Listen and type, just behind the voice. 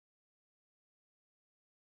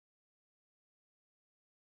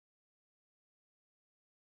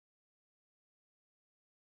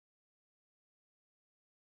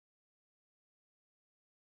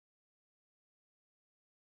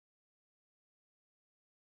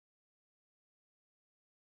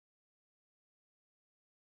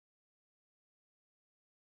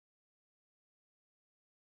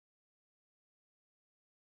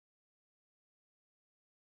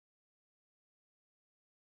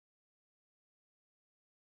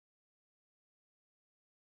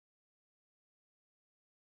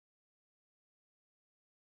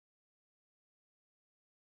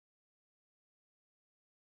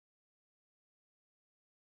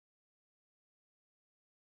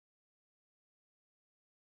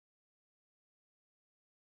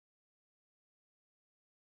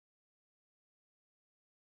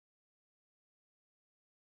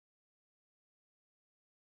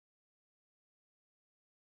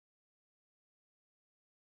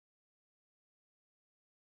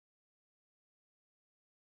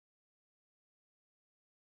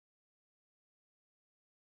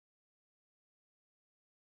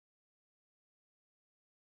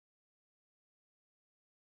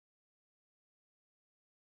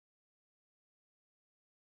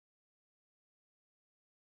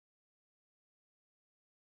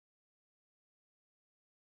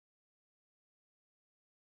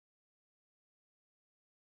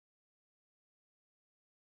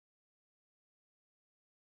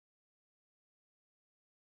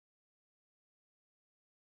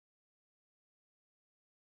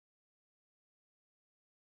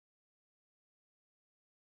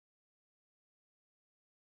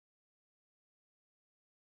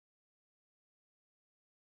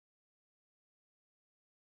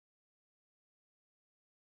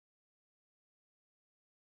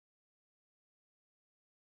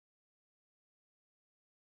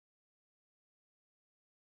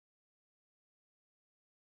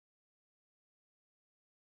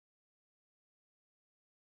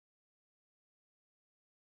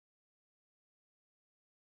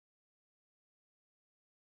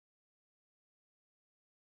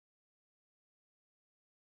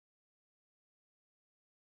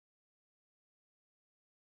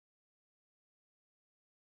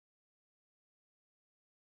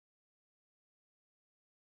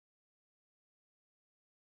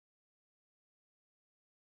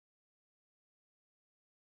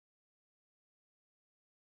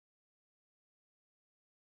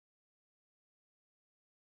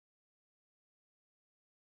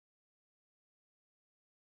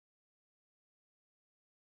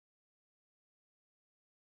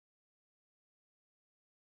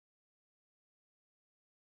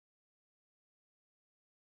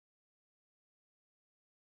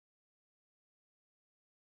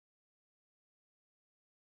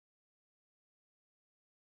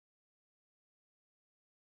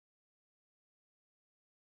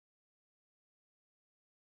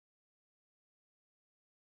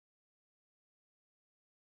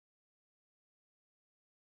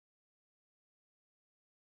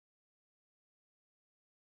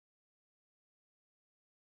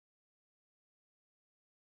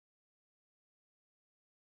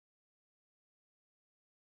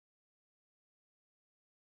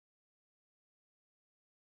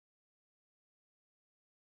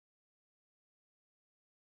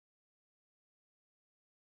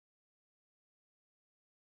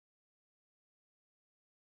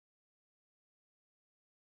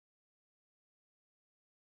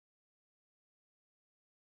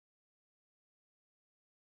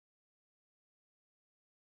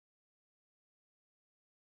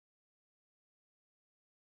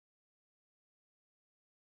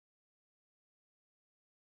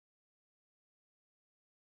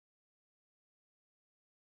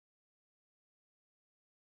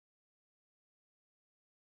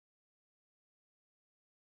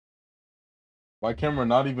My camera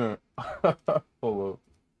not even. Hold up.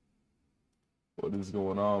 What is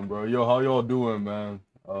going on, bro? Yo, how y'all doing, man?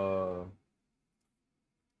 I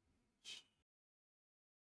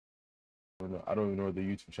don't even know where the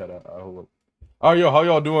YouTube chat at. Hold up. Oh, yo, how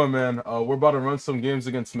y'all doing, man? We're about to run some games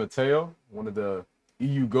against Matteo, one of the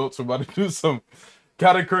EU goats. We're about to do some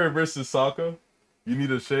Kata versus Saka. You need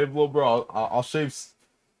a shave, little bro. I'll shave.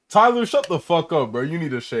 Tyler, shut the fuck up, bro. You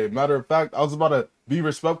need a shave. Matter of fact, I was about to be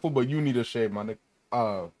respectful, but you need a shave, my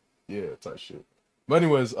nigga. Yeah, type shit. But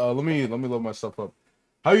anyways, let me load myself up.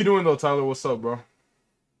 How you doing though, Tyler? What's up, bro?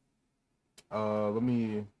 Let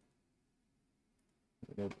me.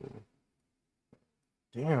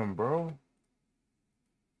 Damn, bro.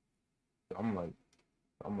 I'm like,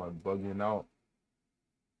 I'm like bugging out.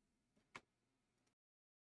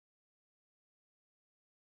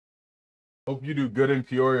 Hope you do good in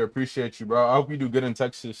Peoria. Appreciate you, bro. I hope you do good in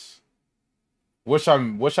Texas. Wish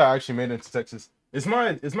I actually made it into Texas. Is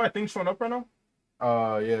my thing showing up right now?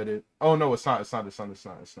 Yeah, it is. Oh no, it's not. It's not. It's not. It's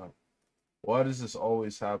not. It's not. Why does this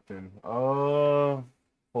always happen? Hold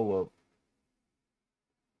up.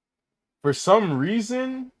 For some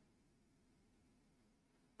reason.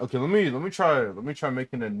 Okay, let me try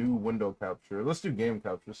making a new window capture. Let's do game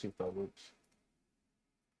capture. See if that works.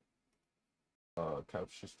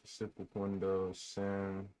 Capture specific window.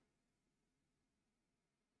 Sim.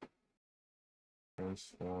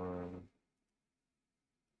 Transform.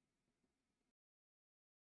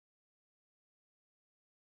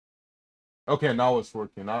 Okay, now it's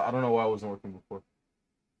working. I don't know why it wasn't working before.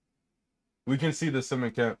 We can see the sim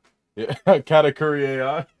and camp. Yeah, category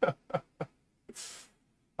AI.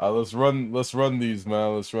 Let's run these,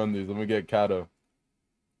 man. Let's run these. Let me get Kata.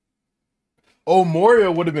 Oh,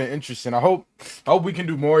 Moria would have been interesting. I hope we can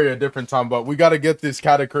do Moria a different time, but we gotta get this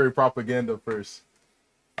category propaganda first.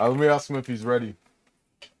 Let me ask him if he's ready.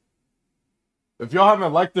 If y'all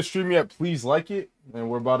haven't liked the stream yet, please like it. And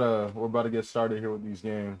we're about to get started here with these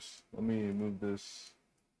games. Let me move this.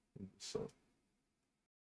 So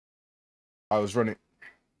I was running.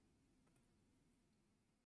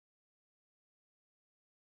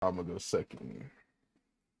 I'm gonna go second.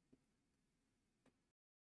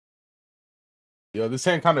 Yo, this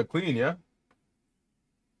hand kind of clean, yeah.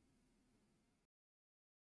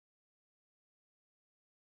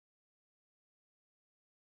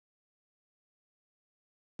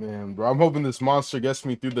 Man, bro, I'm hoping this monster gets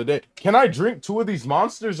me through the day. Can I drink two of these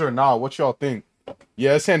monsters or not? What y'all think?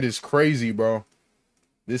 Yeah, this hand is crazy, bro.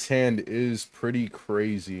 This hand is pretty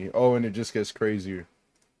crazy. Oh, and it just gets crazier.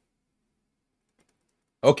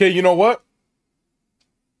 Okay, you know what?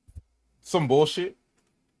 Some bullshit.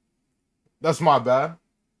 That's my bad.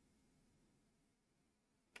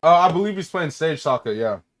 I believe he's playing stage soccer,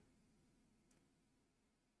 yeah.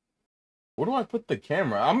 Where do I put the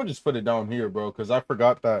camera? I'm gonna just put it down here, bro, because I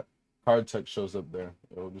forgot that card text shows up there.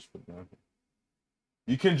 We'll just put it down here.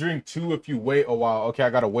 You can drink two if you wait a while. Okay, I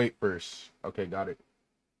gotta wait first. Okay, got it.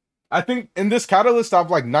 I think in this catalyst I have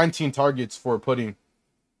like 19 targets for putting.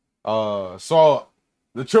 So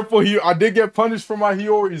the triple he I did get punished for my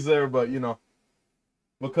Hioris there, but you know,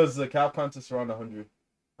 because the cap contest around 100.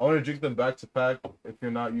 I want to drink them back to back if you're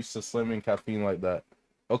not used to slimming caffeine like that.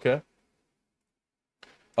 Okay.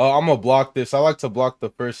 I'm gonna block this. I like to block the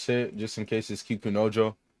first hit just in case it's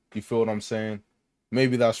Kikunojo. You feel what I'm saying?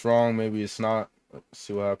 Maybe that's wrong. Maybe it's not. Let's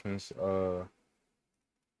see what happens.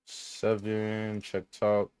 7. Check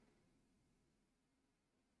top.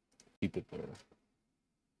 Keep it there.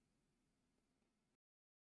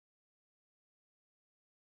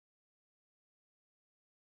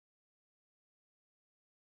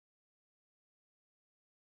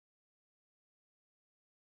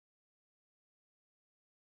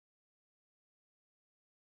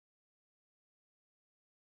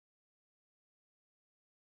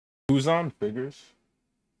 Who's on figures?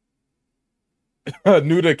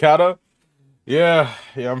 New to Kata? Yeah,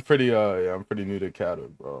 I'm pretty new to Kata,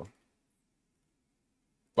 bro.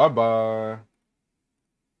 Bye bye.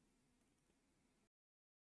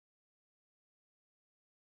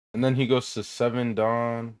 And then he goes to 7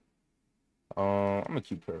 Dawn. I'm gonna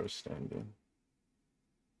keep Paris standing.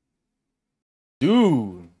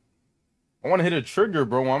 Dude, I want to hit a trigger,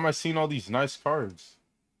 bro. Why am I seeing all these nice cards?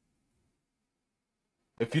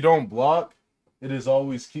 If you don't block, it is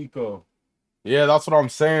always Kiko. Yeah, that's what I'm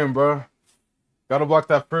saying, bro. Gotta block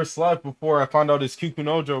that first life before I find out it's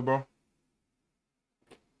Kikunojo, bro.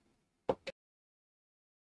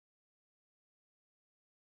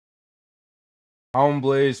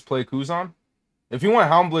 Houndblaze play Kuzan. If you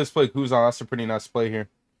want Houndblaze play Kuzan, that's a pretty nice play here.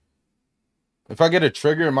 If I get a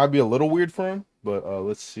trigger, it might be a little weird for him, but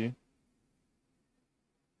let's see.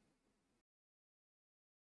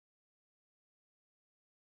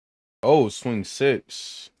 Oh, swing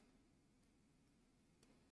 6.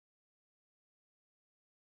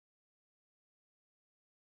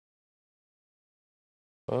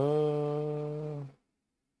 Uh,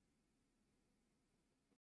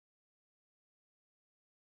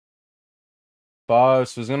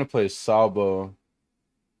 Boss was gonna play Sabo.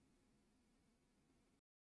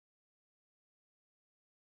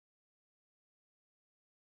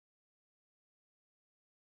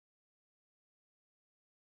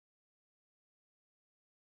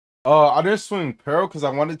 I didn't swing Peril because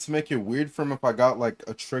I wanted to make it weird for him if I got like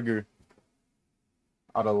a trigger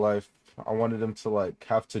out of life. I wanted him to like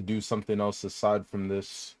have to do something else aside from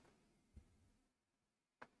this.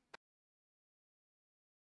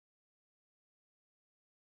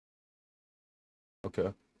 Okay.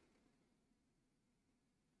 I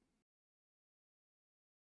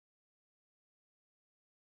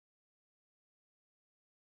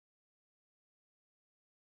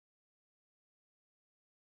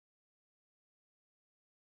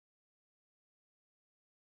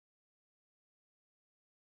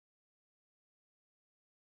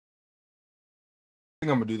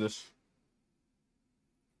think I'm gonna do this.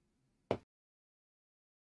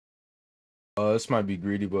 This might be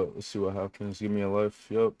greedy, but let's see what happens. Give me a life.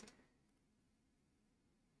 Yep.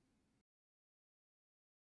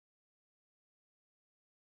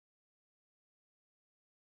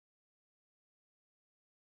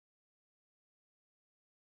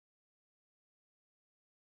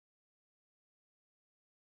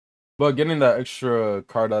 But getting that extra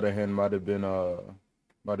card out of hand might have been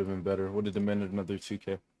better. Would have demanded another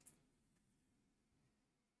 2K.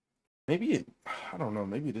 Maybe it, I don't know,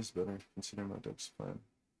 maybe it is better considering my deck's plan.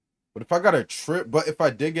 But if I got a trip, but if I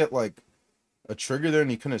did get like a trigger there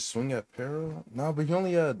and he couldn't swing at Para? No, but he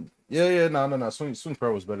only had no. Swing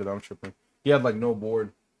Para was better than I'm tripping. He had like no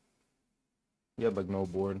board. He had like no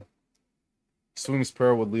board. Swings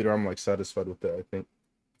Para with leader, I'm like satisfied with that, I think.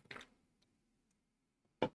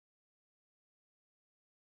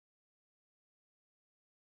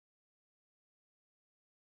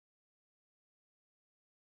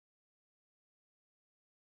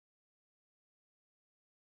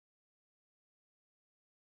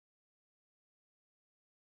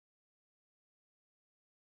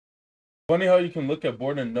 Funny how you can look at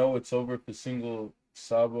board and know it's over if a single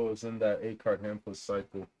Sabo is in that 8 card hand plus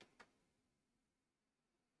cycle.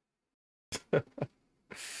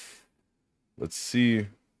 Let's see.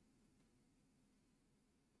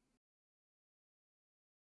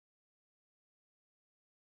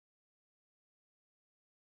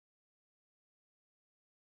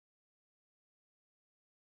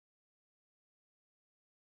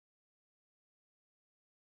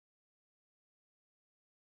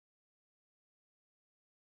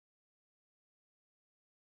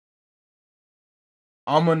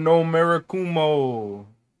 I'm a no Marakumo.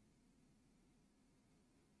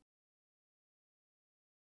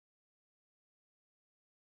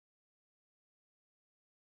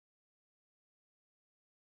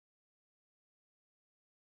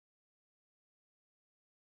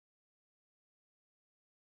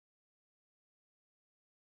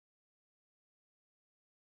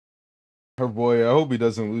 Her boy, I hope he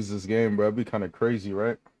doesn't lose this game, bro. That'd be kind of crazy,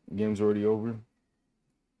 right? Game's already over.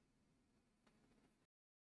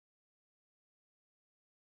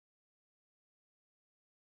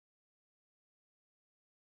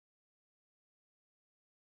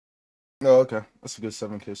 Oh, okay. That's a good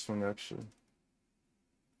 7K swing, actually.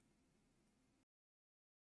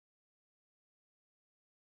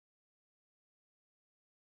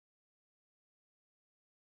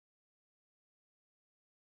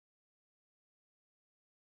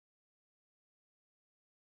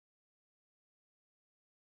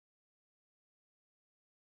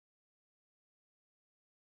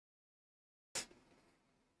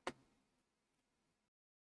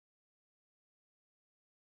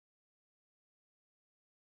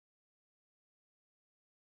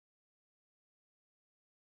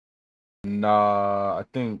 Nah, I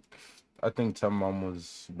think Temam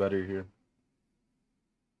was better here.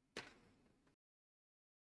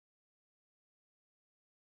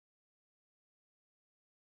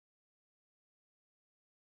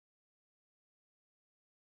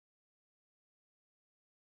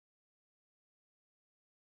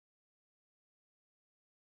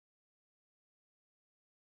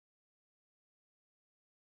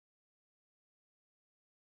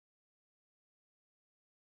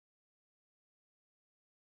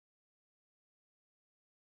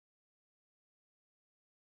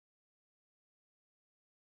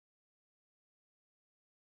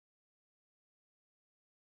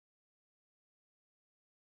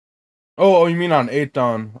 Oh, you mean on 8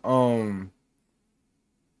 down?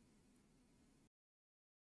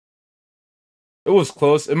 It was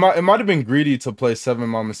close. It might have been greedy to play 7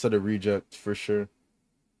 mom instead of reject for sure.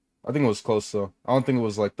 I think it was close though. I don't think it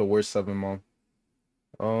was like the worst 7 mom.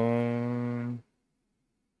 Um,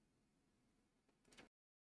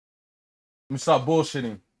 Let me stop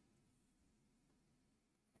bullshitting.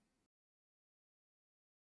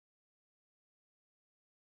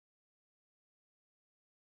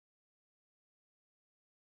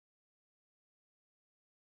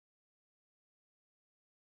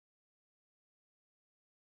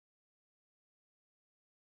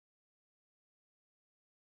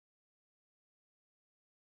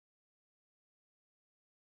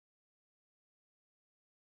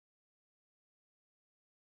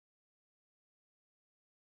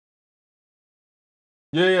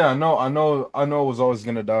 Yeah, yeah, I know. It was always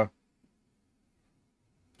gonna die.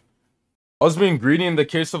 I was being greedy in the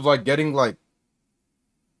case of like getting like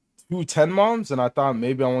 2 10 moms, and I thought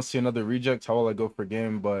maybe I won't see another reject. How will I go for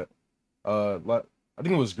game? But I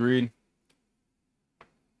think it was greed.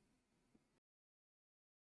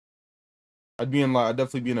 I'd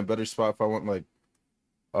definitely be in a better spot if I went like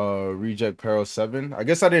reject Peril 7. I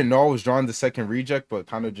guess I didn't know I was drawing the second reject, but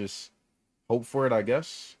kind of just hope for it, I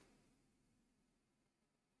guess.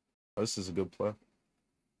 Oh, this is a good play.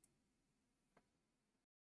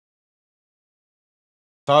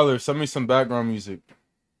 Tyler, send me some background music.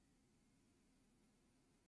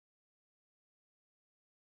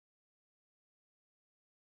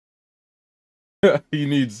 he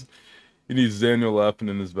needs he needs Daniel laughing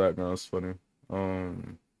in his background. It's funny.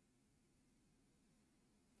 Um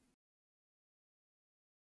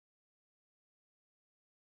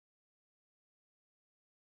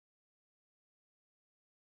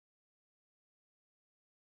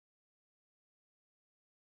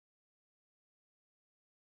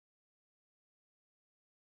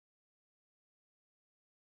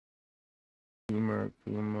Kuma,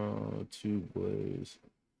 two Blaze.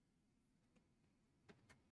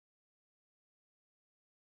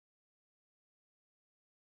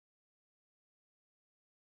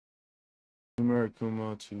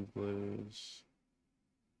 Kuma, two Blaze.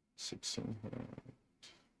 16 hand.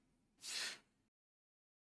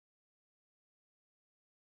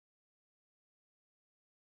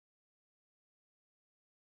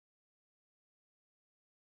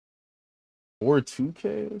 Or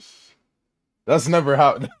 2Ks? That's never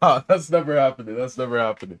happened. That's never happening. That's never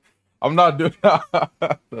happening. I'm not doing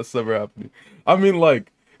that. That's never happening. I mean,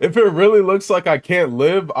 like, if it really looks like I can't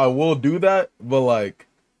live, I will do that. But like,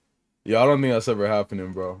 yeah, I don't think that's ever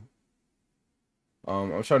happening, bro.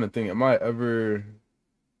 I'm trying to think. Am I ever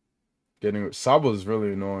getting Sabo is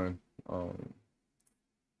really annoying.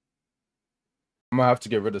 I'm gonna have to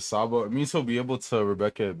get rid of Sabo. It means he'll be able to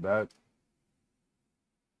Rebecca it back.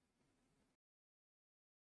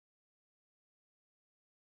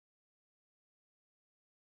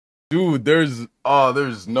 Dude, there's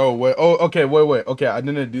no way. Oh, okay, wait. Okay, I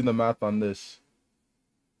didn't do the math on this.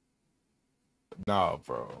 Nah,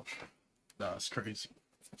 bro. Nah, it's crazy.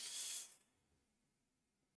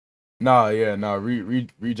 Nah, yeah, nah.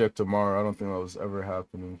 Reject tomorrow. I don't think that was ever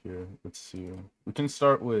happening here. Let's see. We can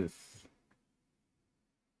start with.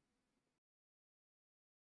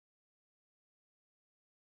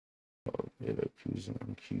 Oh, yeah,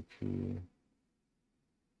 Kuzan, QQ.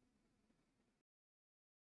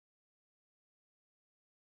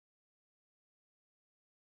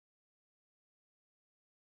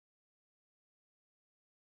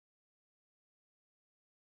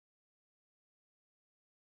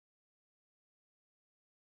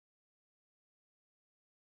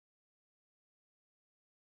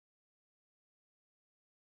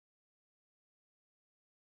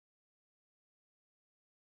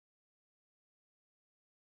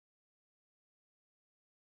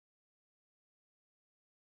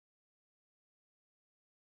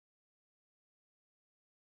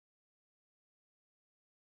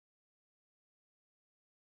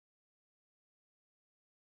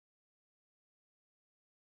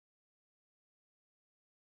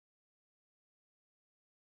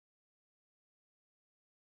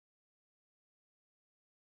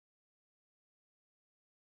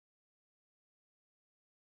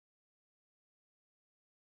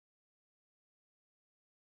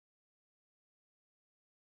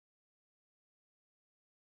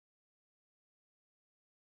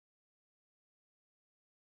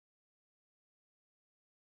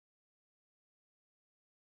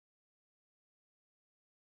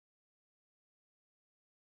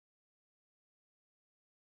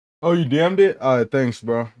 Oh, you damned it. All right, thanks,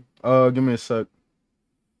 bro. Give me a sec.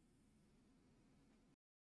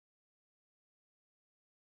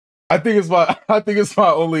 I think it's my I think it's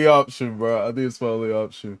my only option, bro. I think it's my only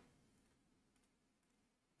option.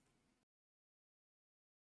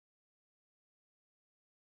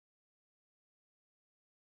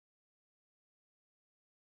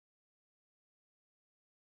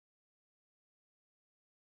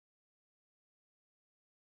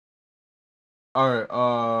 All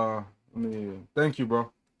right, let me thank you, bro.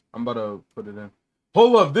 I'm about to put it in.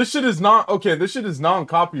 Hold up, this shit is not okay, this shit is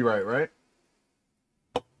non-copyright, right?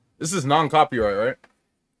 This is non-copyright, right?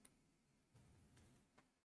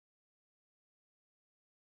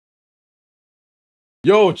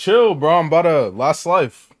 Yo, chill, bro. I'm about to last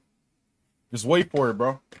life. Just wait for it,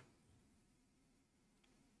 bro.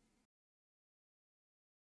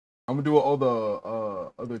 I'm gonna do what all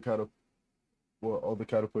the other what all the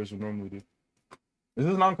caterpillars would normally do. Is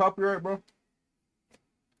this non-copyright, bro?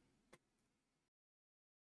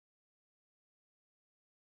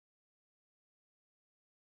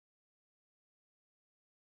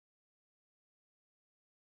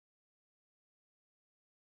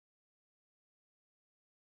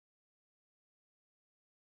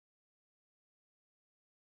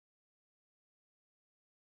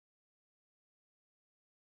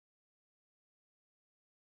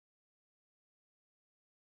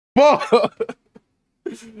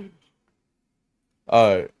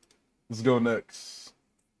 All right, let's go next.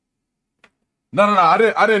 No, no, no. I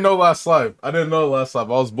didn't know last live. I didn't know last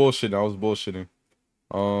live. I was bullshitting. I was bullshitting.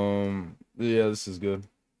 Yeah, this is good.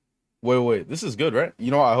 Wait. This is good, right?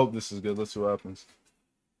 You know what? I hope this is good. Let's see what happens.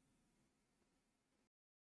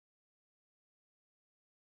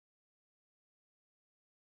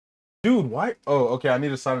 Dude, why? Oh, okay. I need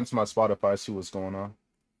to sign into my Spotify. See what's going on.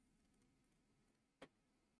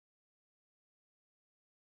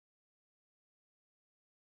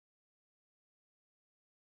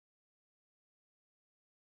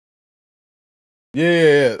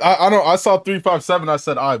 Yeah. I know. I saw 357. I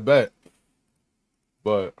said I bet,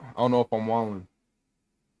 but I don't know if I'm wilding.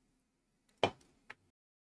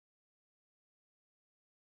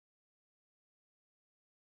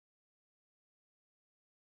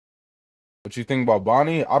 What you think about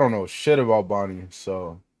Bonnie? I don't know shit about Bonnie,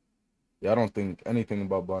 so yeah, I don't think anything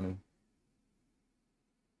about Bonnie.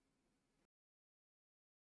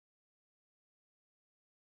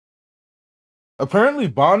 Apparently,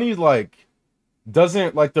 Bonnie like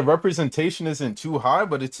doesn't like the representation isn't too high,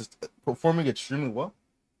 but it's just performing extremely well.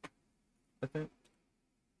 I think.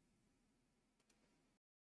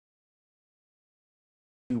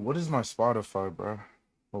 Dude, what is my Spotify, bro?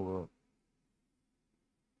 Hold up.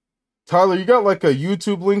 Tyler, you got like a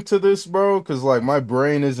YouTube link to this, bro? Cause like my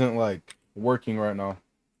brain isn't like working right now.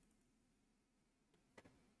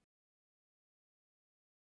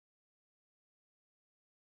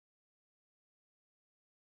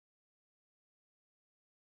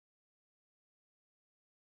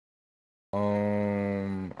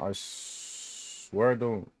 I swear I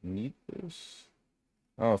don't need this.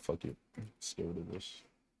 Oh fuck it. Let's get rid of this.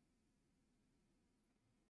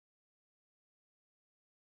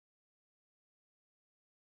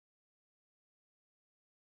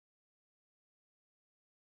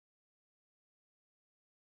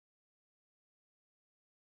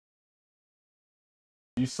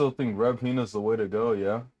 You still think Rev Hina's the way to go,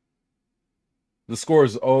 yeah? The score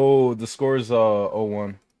is the score is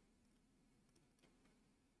 0-1.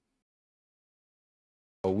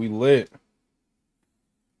 Oh, we lit.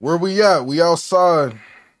 Where we at? We outside.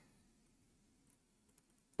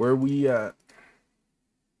 Where we at?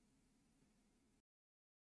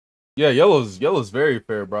 Yeah, yellow's very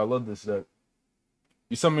fair, bro. I love this deck.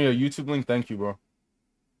 You sent me a YouTube link. Thank you, bro.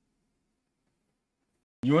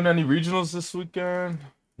 You in any regionals this weekend?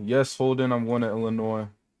 Yes, Holden. I'm going to Illinois.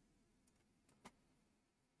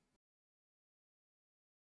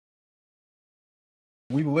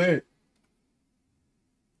 We lit.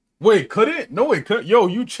 Wait, could it? No, it could. Yo,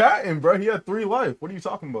 you chatting, bro? He had 3 life. What are you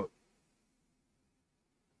talking about?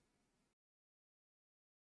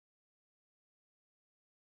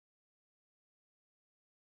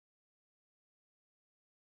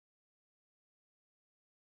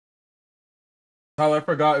 Tyler, I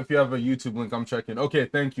forgot if you have a YouTube link. I'm checking. Okay,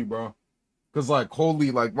 thank you, bro. Cause like,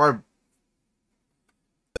 holy, like I'm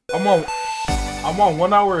on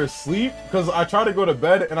 1 hour of sleep because I tried to go to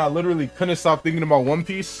bed and I literally couldn't stop thinking about One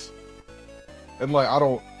Piece. And like, I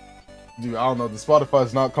don't know. The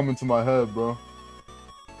Spotify's not coming to my head, bro.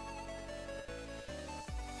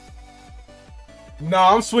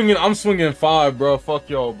 Nah, I'm swinging 5, bro. Fuck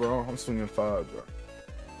y'all, bro. I'm swinging 5, bro.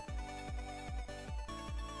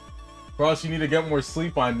 Bro, you need to get more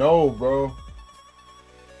sleep. I know, bro.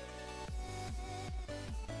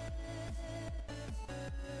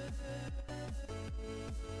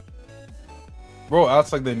 Bro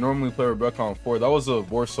acts like they normally play Rebecca on 4. That was a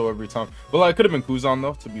Warsaw every time. But like, it could have been Kuzan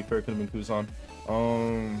though. To be fair, it could have been Kuzan.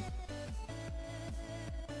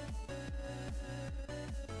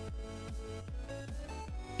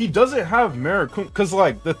 He doesn't have Marakun, because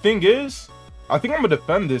like the thing is, I think I'm gonna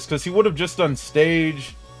defend this because he would have just done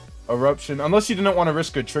stage eruption unless he didn't want to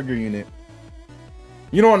risk a trigger unit.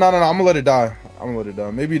 You know what? No, I'm gonna let it die. I'm gonna let it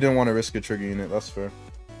die. Maybe he didn't want to risk a trigger unit. That's fair.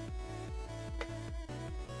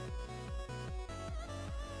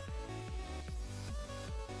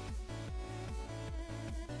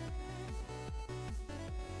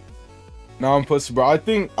 No, I'm pussy, bro. I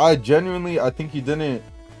think I think he didn't.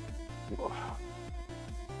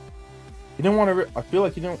 He didn't want to. I feel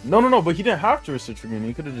like he didn't. No. But he didn't have to risk a trigger unit.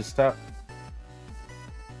 He could have just tapped.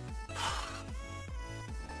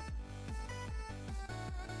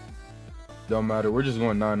 Don't matter. We're just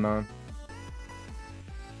going 9-9.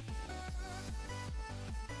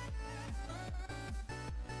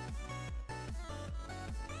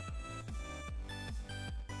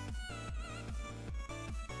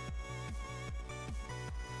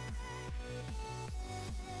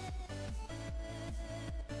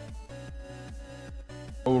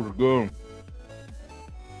 Oh, go.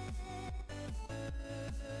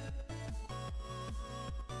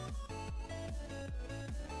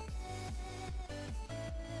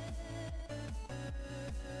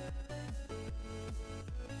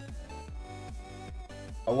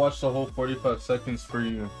 I watched the whole 45 seconds for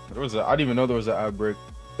you. I didn't even know there was an ad break.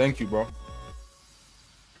 Thank you, bro.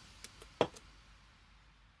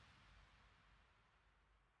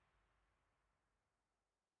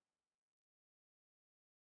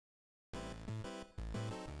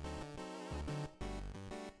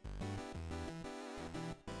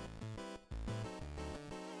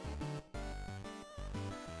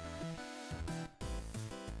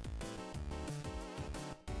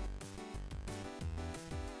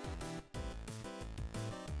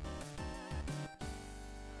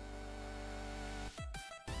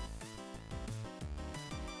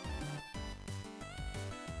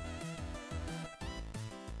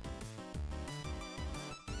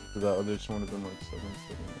 That other just would have been like 7.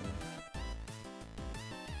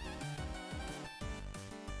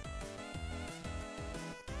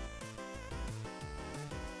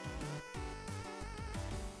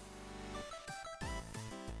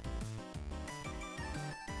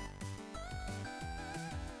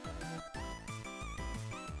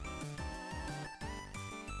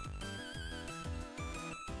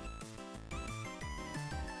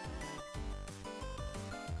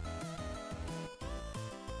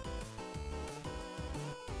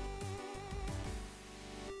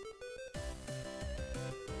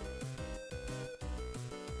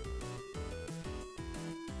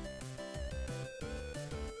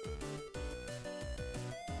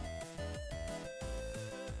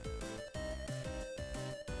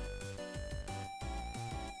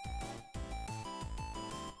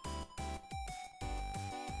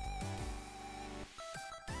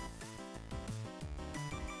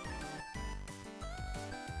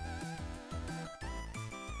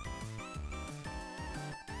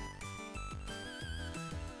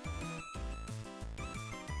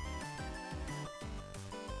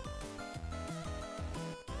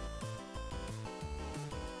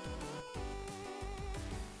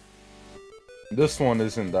 This one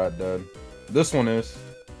isn't that dead. This one is.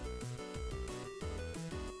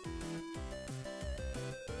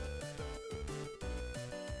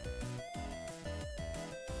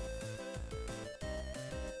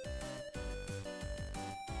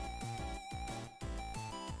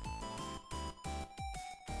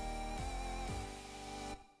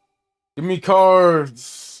 Give me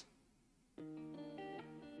cards.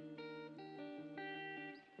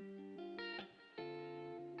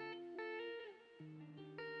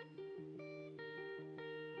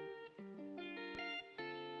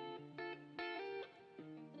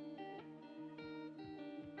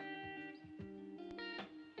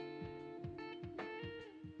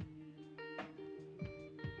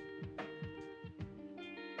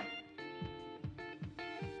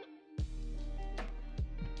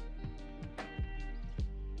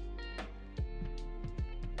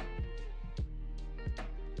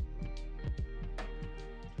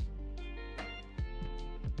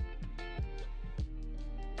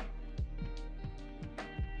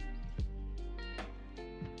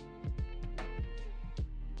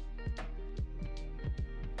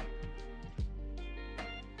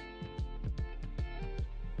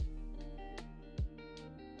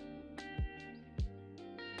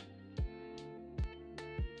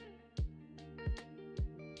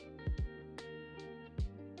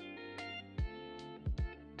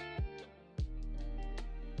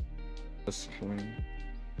 That's clean.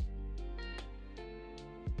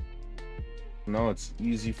 Now it's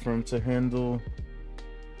easy for him to handle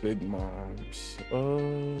big moms.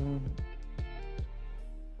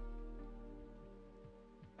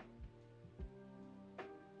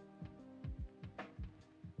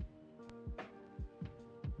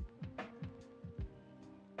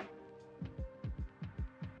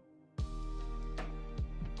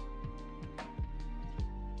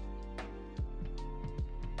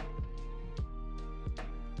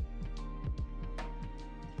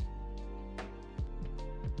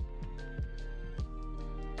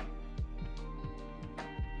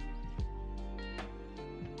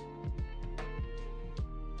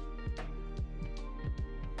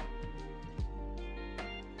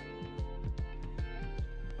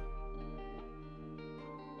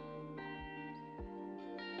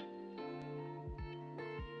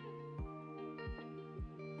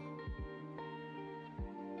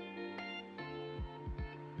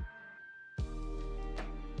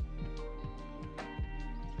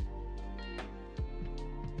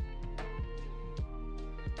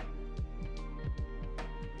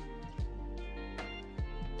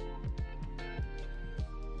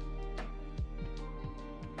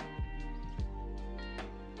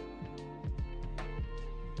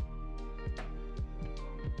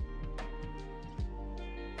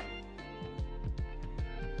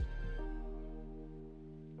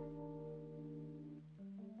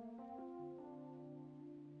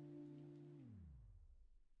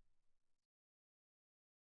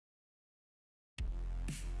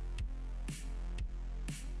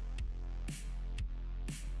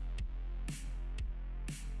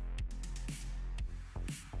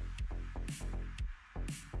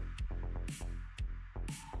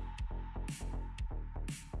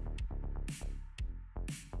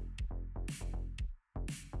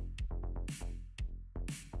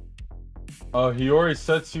 He already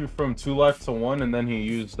sets you from 2 life to 1, and then he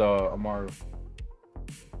used Amaru.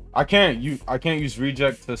 I can't use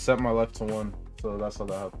reject to set my life to 1, so that's how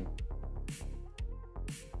that happened.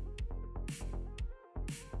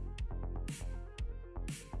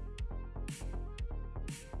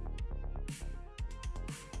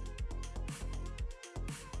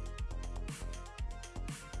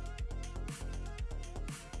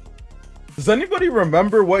 Does anybody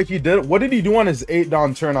remember what he did? What did he do on his 8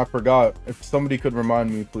 down turn? I forgot. If somebody could remind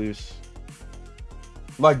me, please.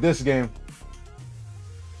 Like this game.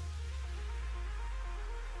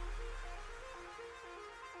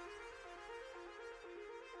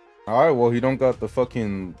 Alright, well, he don't got the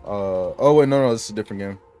fucking... Oh, wait, no, this is a different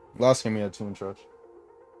game. Last game he had 2 in charge.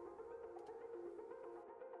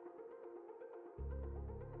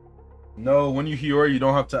 No, when you Hiyori, you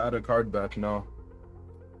don't have to add a card back, no.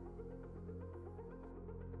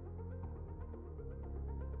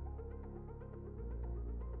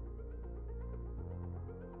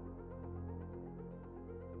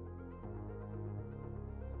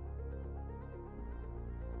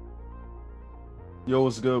 Yo,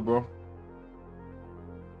 what's good, bro?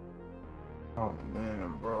 Oh,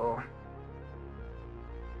 man, bro.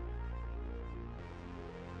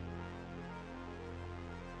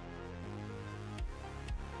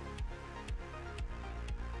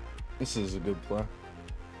 This is a good play.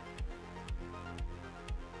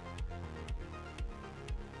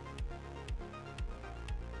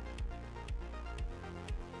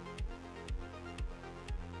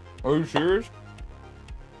 Are you serious?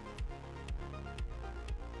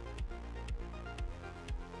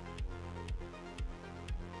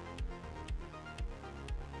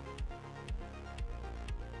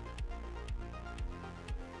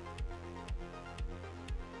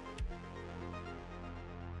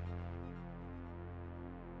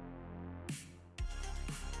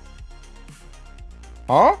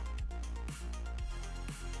 Huh?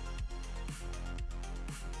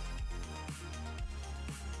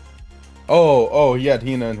 Oh, he had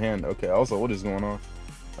Hina in hand. Okay, I was like, what is going on?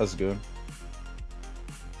 That's good.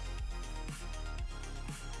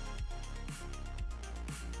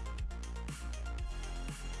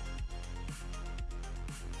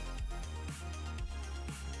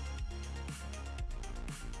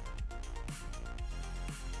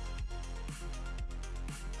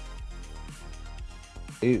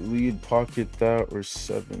 Eight lead, pocket that, or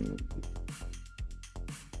 7.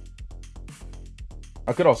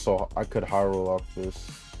 I could high roll off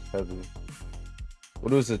this heavy.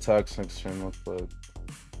 What does attacks next turn look like?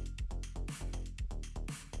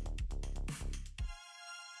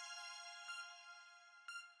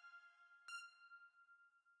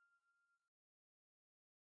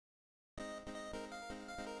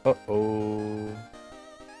 Uh-oh.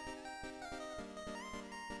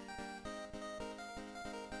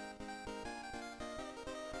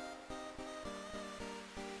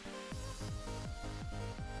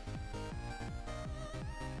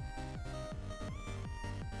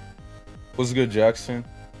 What's good, Jackson?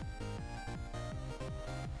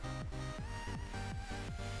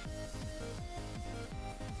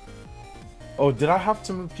 Oh, did I have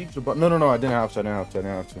to move keep the button? No, I didn't have to.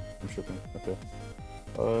 I'm tripping. Okay.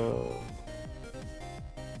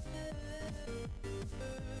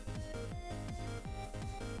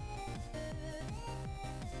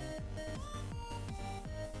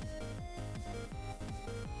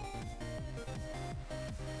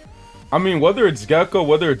 I mean, whether it's Gecko,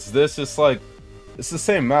 whether it's this, it's like, it's the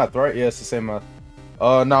same math, right? Yeah, it's the same math.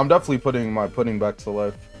 No, I'm definitely putting my pudding back to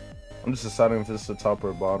life. I'm just deciding if this is the top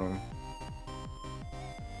or bottom.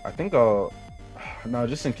 I think I'll... No,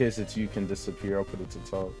 just in case it's you can disappear, I'll put it to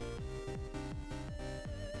top.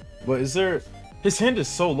 But is there... His hand is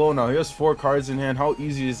so low now. He has 4 cards in hand. How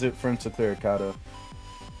easy is it for him to clear a Kata?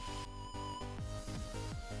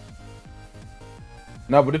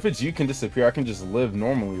 No, but if it's you can disappear, I can just live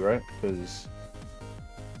normally, right? Because...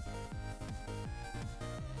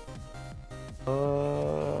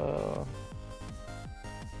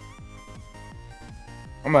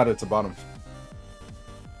 I'm at it to bottom.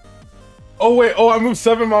 Oh wait, oh I moved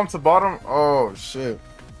 7 mom to bottom? Oh shit.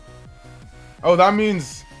 Oh that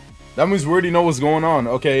means we already know what's going on.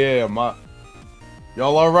 Okay, yeah,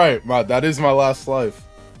 y'all alright, that is my last life.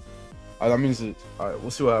 That means it. Alright, we'll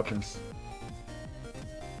see what happens.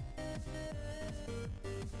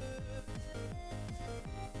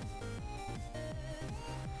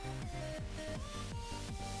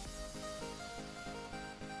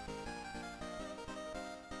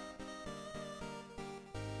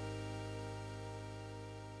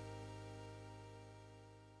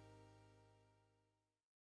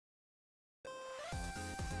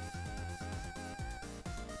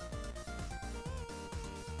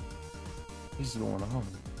 What's going on?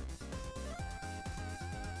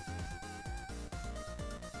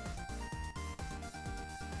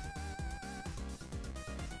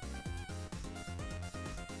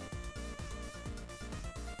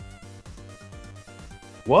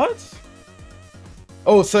 What?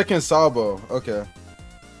 Oh, second Sabo. Okay.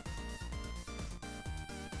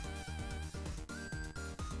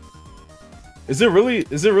 Is it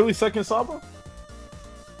really second Sabo?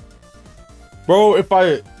 Bro, if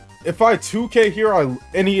I 2K here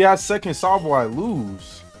and he has second Sabo, I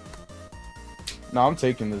lose. Nah, I'm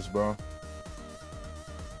taking this, bro.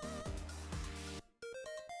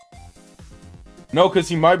 No, because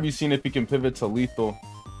he might be seeing if he can pivot to lethal.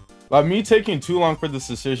 Like, me taking too long for this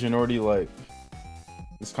decision already, like,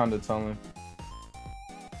 it's kind of telling.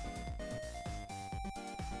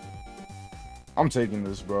 I'm taking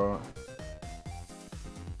this, bro.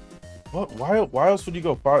 What? Why else would you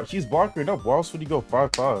go 5? He's blocking up. Why else would he go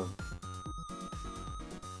 5-5?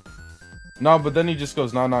 No, but then he just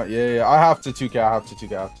goes, nah. Yeah. I have to 2K. I have to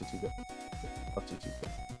 2K.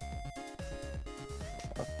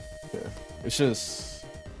 Okay. It's just...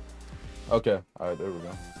 Okay. Alright, there we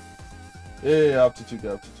go. Yeah, I have to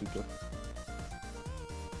 2K.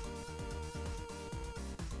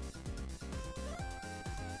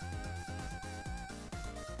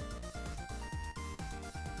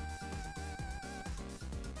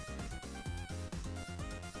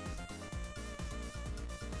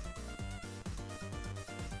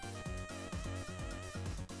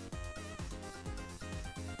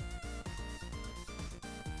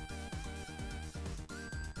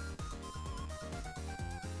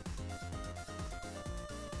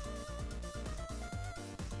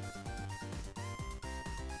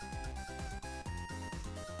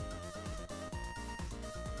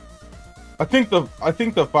 I think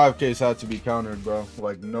the 5Ks had to be countered, bro.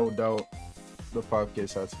 Like, no doubt, the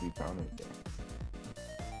 5Ks had to be countered, bro.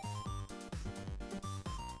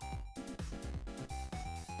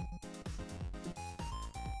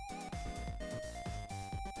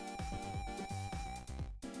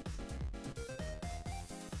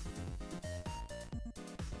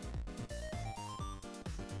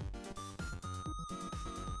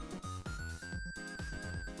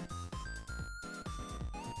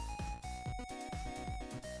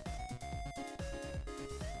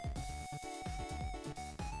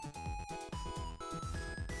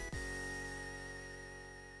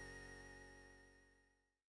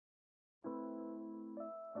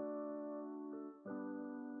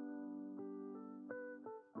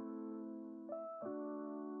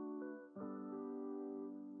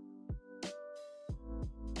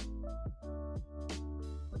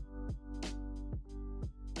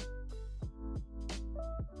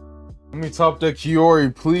 Let me top deck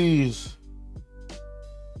Kiori, please.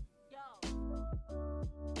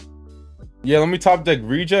 Yeah, let me top deck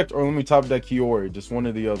Reject or let me top deck Kiori. Just one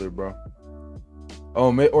or the other, bro.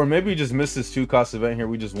 Oh, or maybe we just missed this 2-cost event here.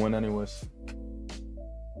 We just win anyways.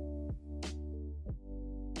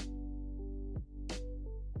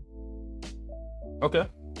 Okay.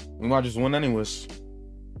 We might just win anyways.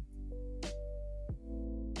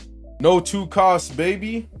 No 2-cost,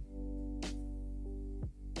 baby.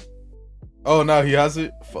 Oh, now he has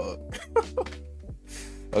it? Fuck.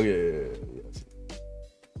 Okay, yeah.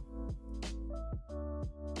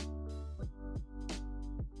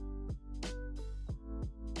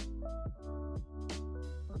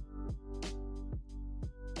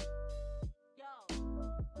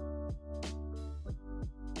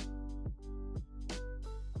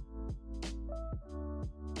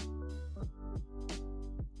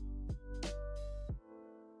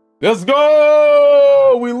 Let's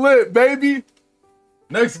go! We lit, baby.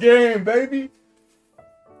 Next game, baby.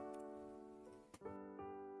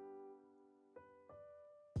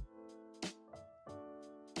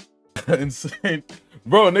 Insane.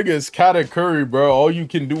 Bro, nigga, it's Kata Curry, bro. All you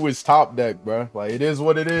can do is top deck, bro. Like, it is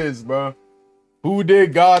what it is, bro. Who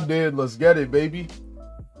did, God did. Let's get it, baby.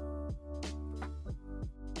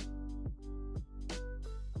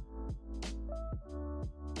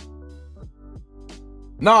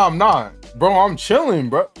 Nah, I'm not. Bro, I'm chilling,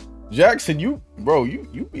 bro. Jackson, you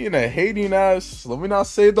being a hating ass. Let me not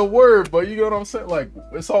say the word, but you know what I'm saying? Like,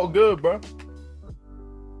 it's all good, bro.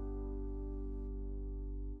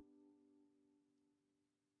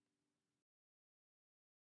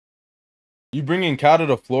 You bringing Kata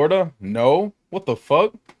to Florida? No. What the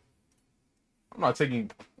fuck? I'm not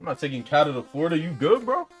taking Kata to Florida. You good,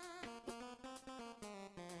 bro?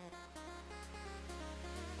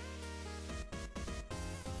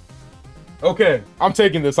 Okay, I'm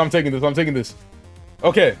taking this.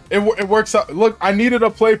 Okay, it works out. Look, I needed a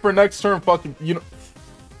play for next turn. Fucking, you know.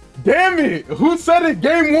 Damn it! Who said it?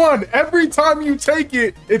 Game 1. Every time you take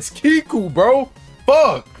it, it's Kiku, bro.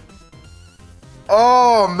 Fuck.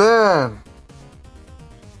 Oh man.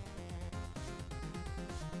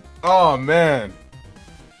 Oh man.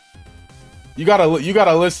 You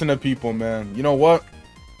gotta listen to people, man. You know what?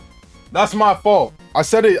 That's my fault. I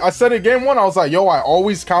said it game 1. I was like, yo, I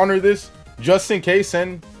always counter this just in case.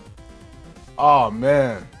 And oh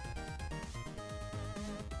man.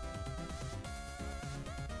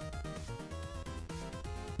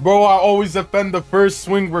 Bro, I always defend the first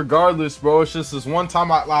swing regardless, bro. It's just this one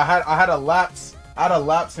time I had a lapse. I had a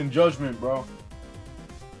lapse in judgment, bro.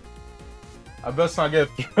 I best not get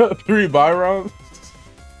 3 buy rounds.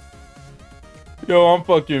 Yo, I'm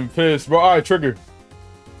fucking pissed, bro. All right, trigger.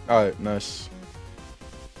 All right, nice.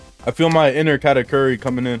 I feel my inner Kata Curry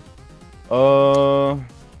coming in.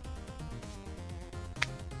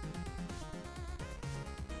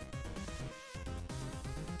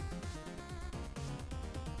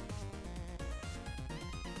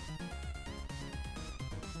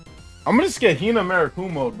 I'm gonna just get Hina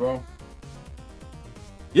Marakumo, bro.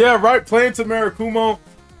 Yeah, right. Playing to Marakumo.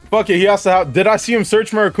 Fuck it, he has to have. Did I see him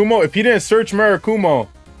search Marakumo? If he didn't search Marakumo,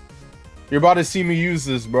 you're about to see me use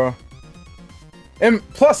this, bro. And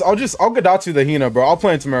plus, I'll Gadatsu the Hina, bro. I'll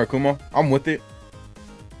play into Marakumo. I'm with it.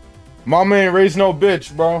 Mama ain't raised no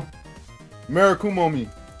bitch, bro. Marakumo me.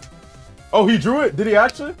 Oh, he drew it? Did he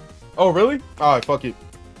actually? Oh, really? Alright, fuck it.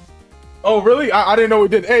 Oh, really? I didn't know he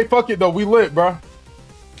did. Hey, fuck it, though. We lit, bro.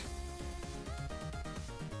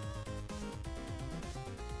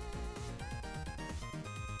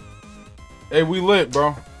 Hey, we lit,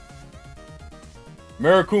 bro.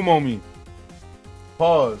 Marakumo me.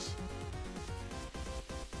 Pause.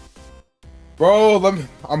 Bro,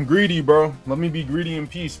 I'm greedy, bro. Let me be greedy in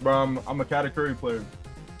peace, bro. I'm a Kata Curry player.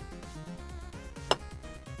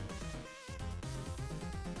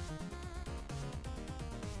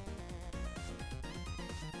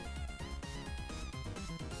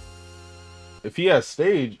 If he has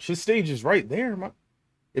stage, his stage is right there, man.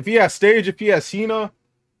 If he has stage, if he has Hina.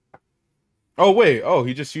 Oh, wait. Oh,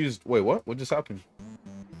 he just used... Wait, what? What just happened?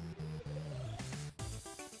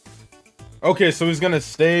 Okay, so he's gonna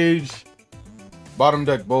stage... Bottom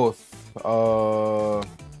deck both.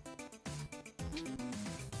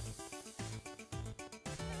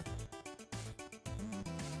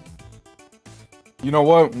 You know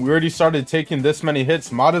what? We already started taking this many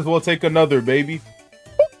hits. Might as well take another, baby.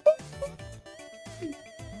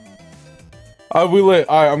 We lit.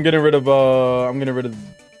 Alright, I'm getting rid of I'm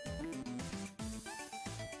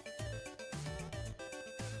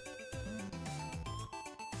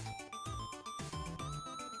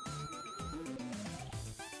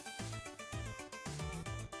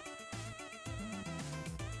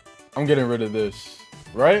getting rid of this,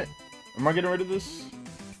 right? Am I getting rid of this?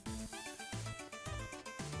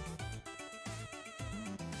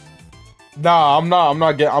 Nah, I'm not.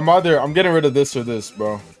 I'm getting rid of this or this,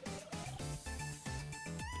 bro.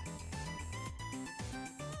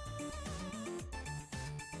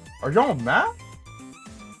 Are y'all mad?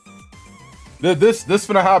 This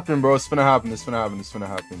finna happen, bro. It's finna happen. It's finna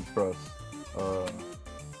happen. Trust.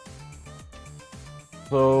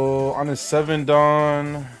 So on his 7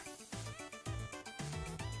 dawn,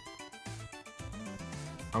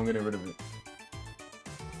 I'm getting rid of it.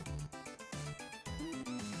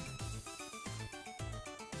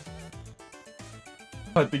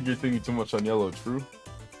 I think you're thinking too much on yellow. True.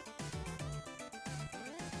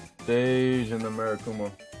 Stage and the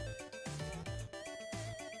Marikuma.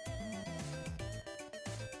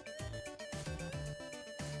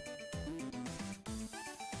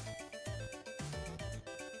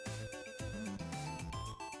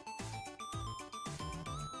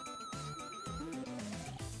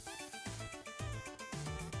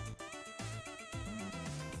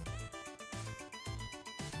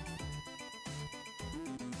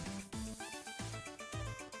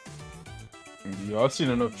 Yo, I've seen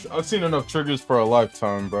enough triggers for a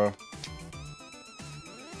lifetime, bro.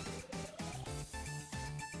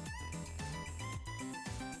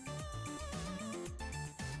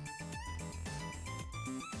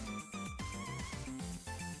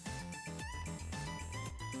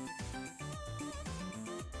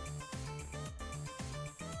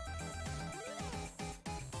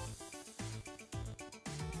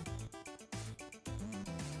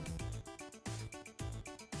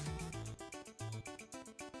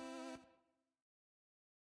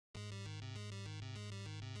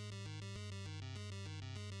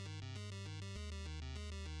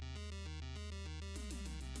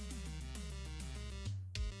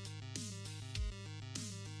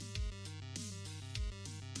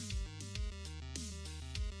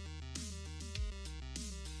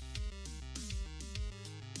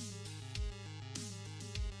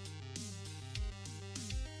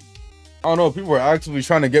 I don't know. People are actively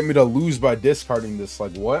trying to get me to lose by discarding this.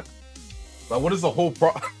 Like, what? Like, what is the whole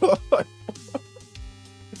pro?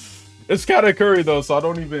 It's Kata Curry though, so I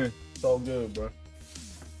don't even. It's all good, bro.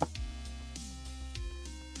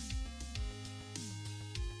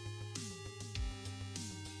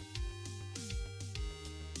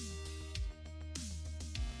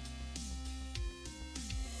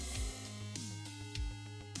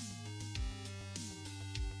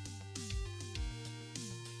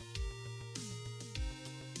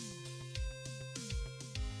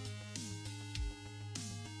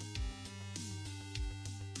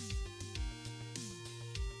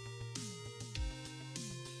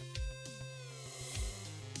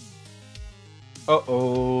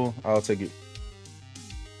 Uh-oh. I'll take it.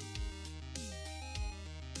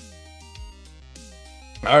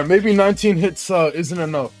 Alright, maybe 19 hits isn't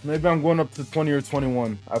enough. Maybe I'm going up to 20 or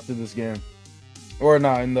 21 after this game. Or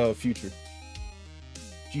not, in the future.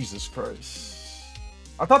 Jesus Christ.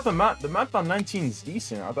 I thought the math on 19 is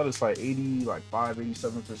decent. I thought it's like 80, like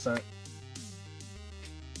 87%.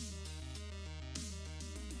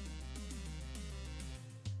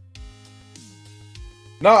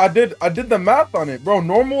 No, I did the math on it, bro.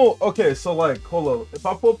 Normal, okay, so like, hold up. If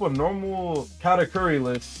I pull up a normal Katakuri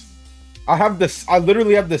list, I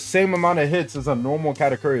literally have the same amount of hits as a normal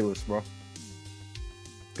Katakuri list, bro.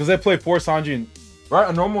 Because they play 4 Sanji and,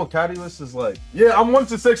 right? A normal Kati list is like, yeah, I'm 1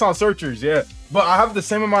 to 6 on searchers, yeah. But I have the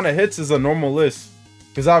same amount of hits as a normal list.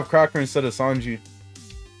 Because I have Cracker instead of Sanji.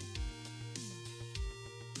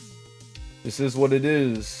 This is what it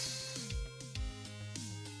is.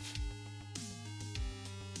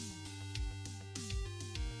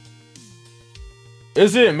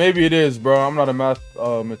 Is it? Maybe it is, bro. I'm not a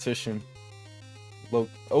mathematician. Look.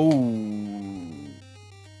 Oh.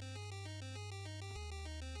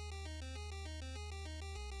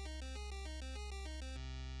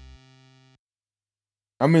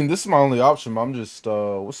 I mean, this is my only option, but I'm just,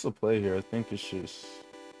 what's the play here? I think it's just...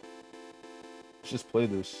 Let's just play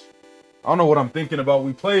this. I don't know what I'm thinking about.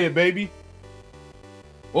 We play it, baby.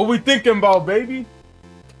 What we thinking about, baby?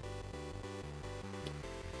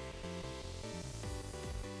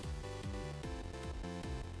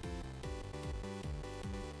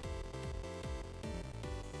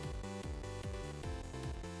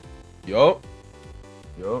 Yup.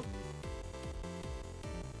 Yup.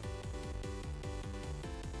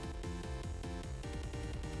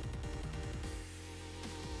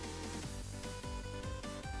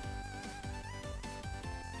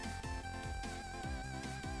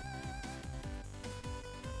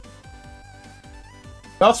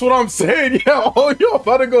 That's what I'm saying. Yeah. Oh, yo,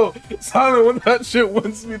 about to go silent when that shit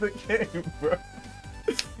wins me the game, bro.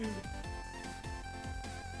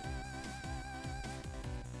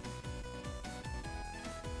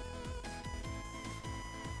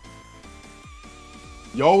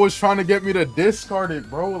 Y'all was trying to get me to discard it,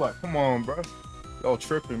 bro. Like, come on, bro. Y'all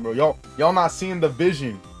tripping, bro. Y'all not seeing the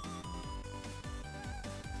vision.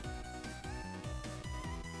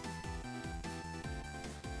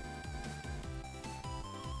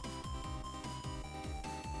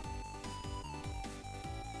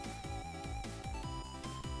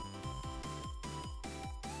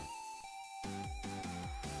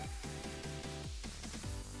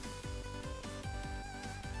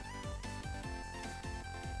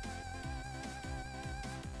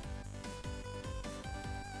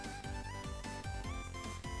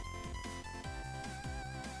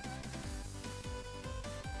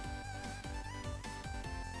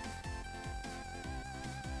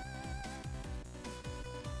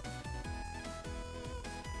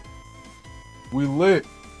 We lit.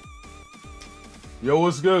 Yo,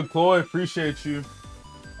 what's good, Chloe? Appreciate you.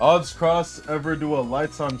 Odds cross ever do a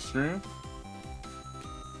lights on stream?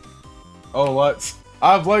 Oh, lights.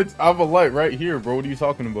 I have lights. I have a light right here, bro. What are you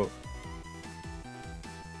talking about?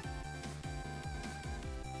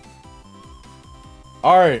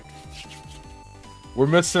 All right. We're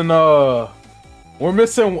missing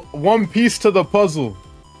one piece to the puzzle.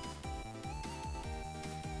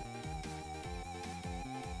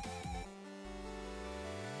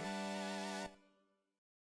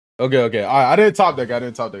 Okay. I didn't top deck. Wait.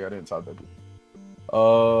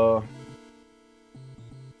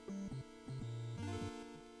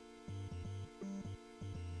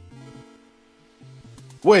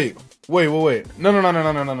 No.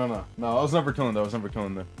 No, I was never killing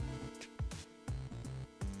that.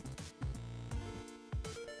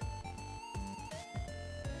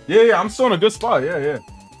 Yeah, I'm still in a good spot. Yeah.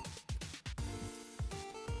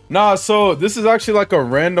 Nah, so this is actually like a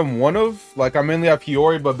random one of. Like, I mainly have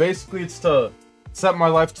Hiyori, but basically it's to set my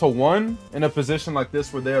life to 1 in a position like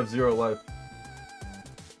this where they have 0 life.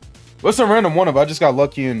 But it's a random one of. I just got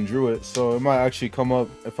lucky and drew it, so it might actually come up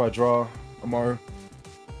if I draw Amaru.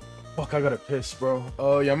 Fuck, I gotta piss, bro.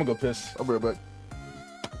 Yeah, I'm gonna go piss. I'll be right back.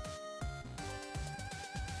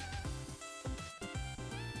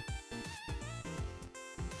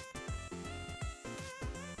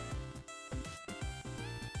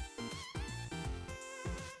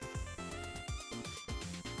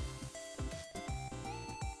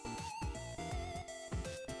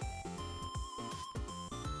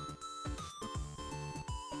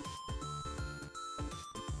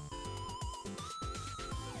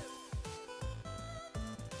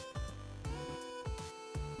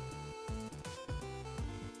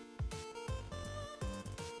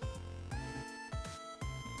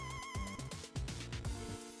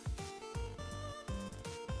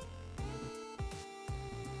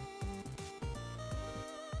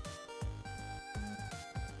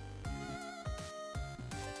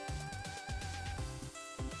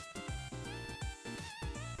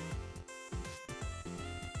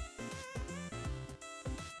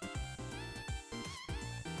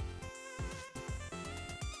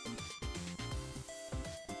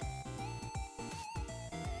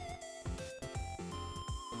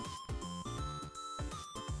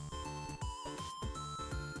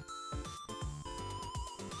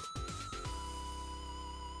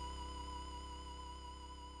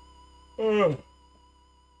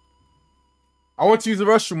 I went to use the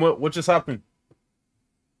restroom. What just happened?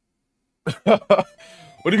 What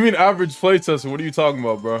do you mean average play test? What are you talking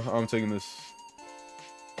about, bro? I'm taking this.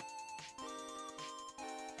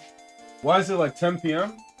 Why is it like 10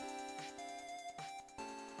 p.m.?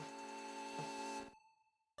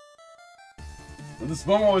 This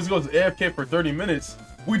bum always goes AFK for 30 minutes.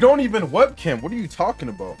 We don't even webcam. What are you talking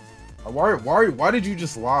about? Why did you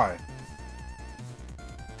just lie?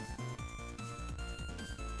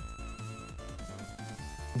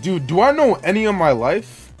 Dude, do I know any of my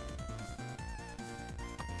life?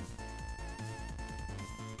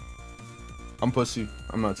 I'm pussy.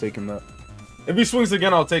 I'm not taking that. If he swings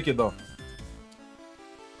again, I'll take it though.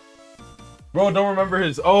 Bro, don't remember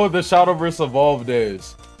his... Oh, the Shadow vs. Evolve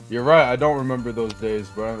days. You're right, I don't remember those days,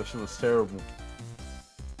 bro. That shit was terrible.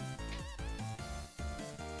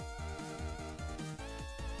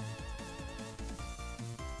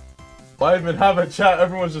 Why even have a chat?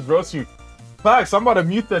 Everyone's just roasting you. Facts, I'm about to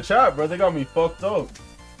mute the chat, bro. They got me fucked up.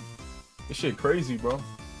 This shit crazy, bro.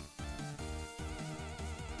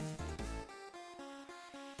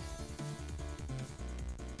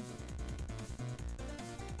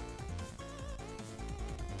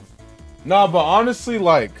 Nah, but honestly,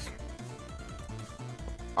 like,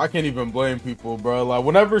 I can't even blame people, bro. Like,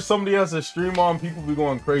 whenever somebody has a stream on, people be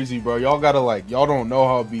going crazy, bro. Y'all gotta, like, y'all don't know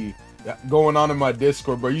how it be going on in my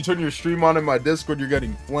Discord, bro. You turn your stream on in my Discord, you're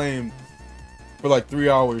getting flamed for like 3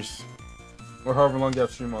 hours. Or however long you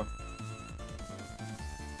have stream on.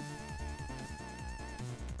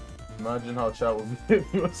 Imagine how chat would be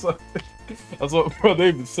if you was like, that's what, bro,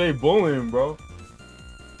 they say bullying, bro.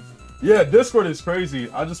 Yeah, Discord is crazy.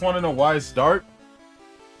 I just want to know why it's dark.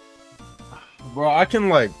 Bro, I can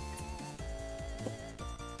like...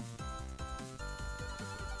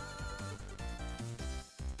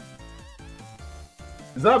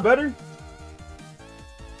 Is that better?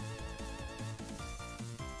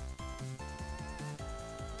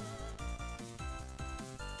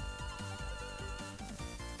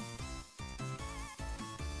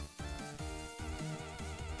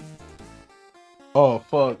 Oh,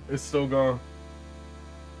 fuck. It's still gone.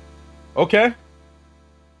 Okay.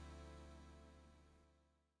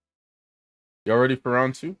 Y'all ready for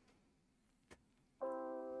round 2?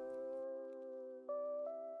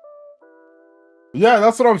 Yeah,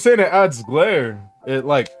 that's what I'm saying. It adds glare. It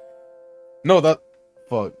like... No, that...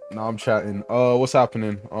 Fuck. Nah, I'm chatting. What's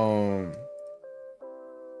happening?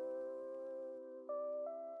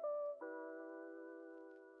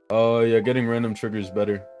 Yeah, getting random triggers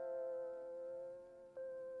better.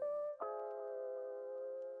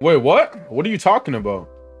 Wait, what? What are you talking about?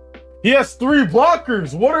 He has 3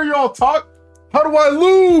 blockers. What are y'all talk? How do I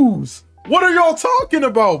lose? What are y'all talking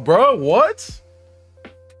about, bro? What?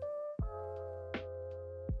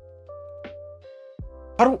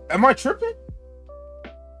 Am I tripping?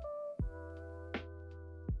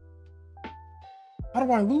 How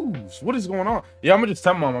do I lose? What is going on? Yeah, I'm gonna just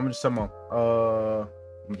tell mom. I'm gonna just tell mom.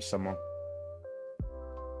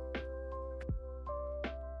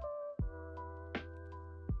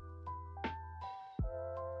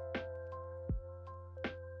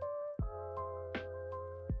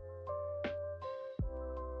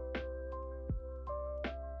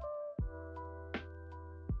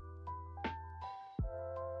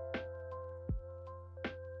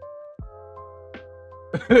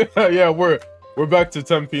 Yeah, we're back to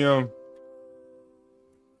 10 p.m.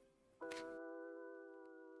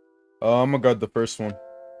 I'm gonna guard the first one.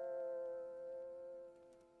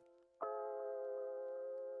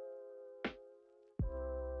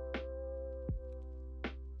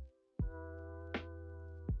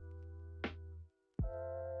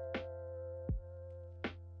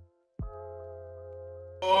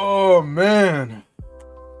 Oh man.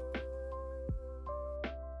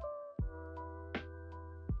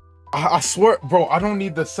 I swear, bro, I don't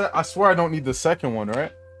need the I swear I don't need the second one,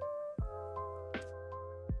 right?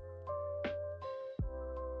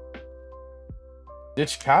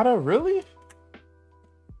 Ditch Kata, really?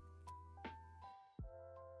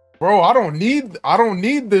 Bro, I don't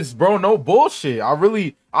need this, bro. No bullshit.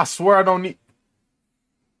 I swear I don't need.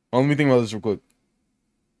 Well, let me think about this real quick.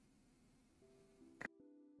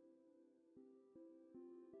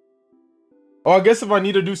 Oh, I guess if I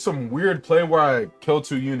need to do some weird play where I kill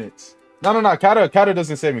 2 units. No. Kata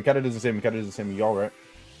doesn't save me. Kata doesn't save me. Kata doesn't save me. Y'all right?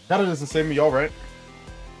 Kata doesn't save me. Y'all right?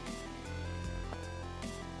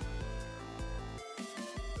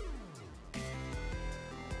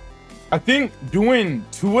 I think doing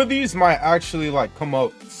 2 of these might actually like come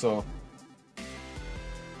out, so.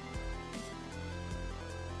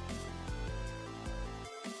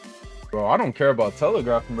 Bro, I don't care about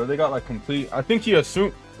telegraphing, but they got like complete. I think he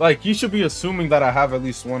assume like he should be assuming that I have at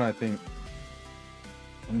least 1, I think.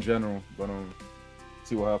 In general, but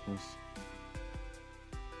see what happens.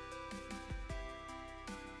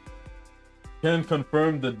 Can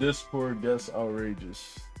confirm the Discord gets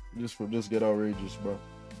outrageous. Just get outrageous, bro.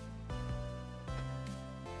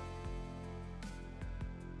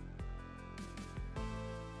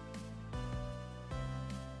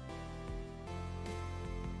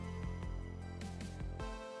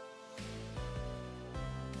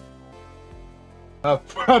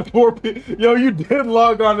 Had 4 people. Yo, you did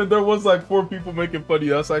log on and there was like 4 people making fun of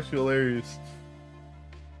you. That's actually hilarious.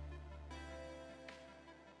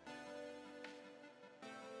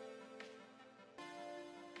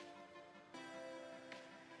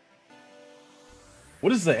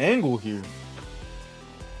 What is the angle here?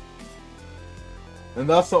 And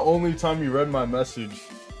that's the only time you read my message.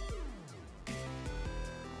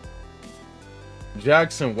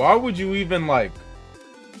 Jackson, why would you even like...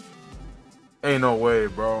 Ain't no way,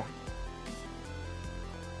 bro.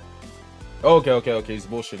 Okay. He's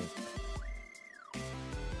bullshitting.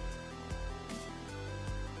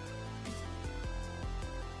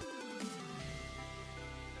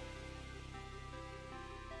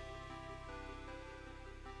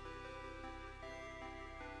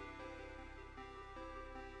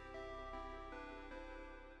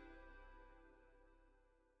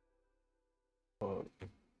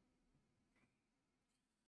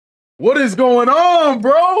 What is going on,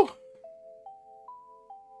 bro?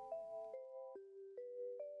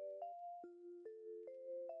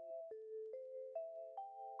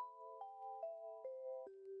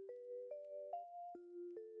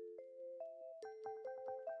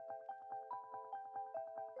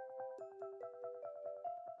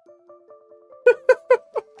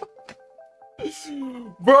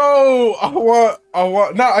 Bro,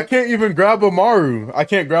 nah, I can't even grab a Maru. I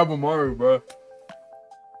can't grab a Maru, bro.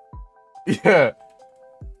 Yeah.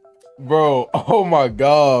 Bro, oh my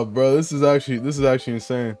god, bro. This is actually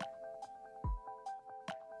insane.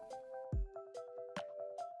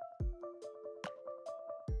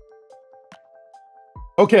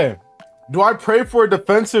 Okay. Do I pray for a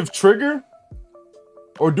defensive trigger?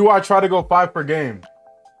 Or do I try to go 5 per game?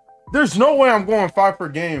 There's no way I'm going 5 per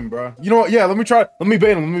game, bro. You know what? Yeah, let me try. Let me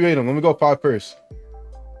bait him. Let me bait him. Let me go 5 first.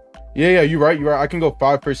 Yeah, you're right. You're right. I can go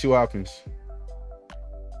 5 first, see what happens.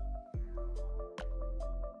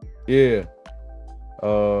 Yeah.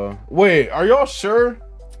 Wait, are y'all sure?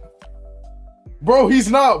 Bro, he's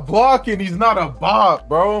not blocking. He's not a bot,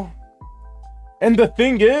 bro. And the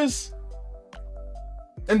thing is,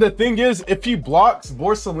 if he blocks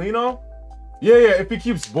Borsalino, yeah, if he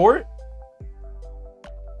keeps Bort,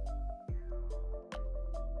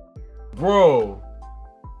 bro,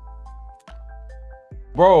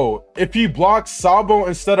 if he blocks Sabo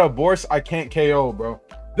instead of Bors, I can't KO, bro.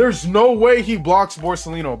 There's no way he blocks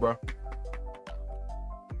Borsalino, bro.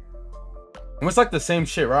 It's like the same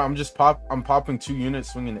shit, right? I'm popping 2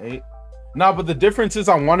 units, swinging 8. Nah, but the difference is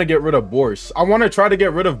I want to get rid of Bors. I want to try to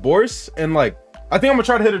get rid of Bors, and like, I think I'm gonna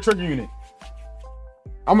try to hit a trigger unit.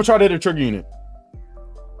 I'm gonna try to hit a trigger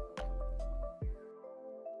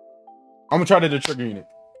unit.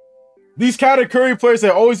 These category players, they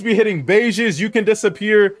always be hitting beiges. You can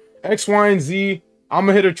disappear, X, Y, and Z. I'm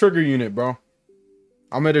gonna hit a trigger unit, bro.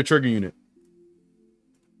 I'm gonna hit a trigger unit.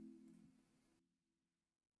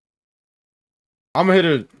 I'm gonna hit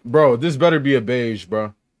a, bro. This better be a beige,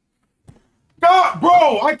 bro. God,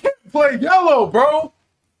 bro, I can't play yellow, bro.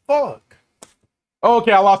 Fuck. Oh,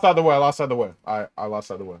 okay, I lost out the way. I lost out the way. I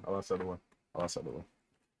lost out the way.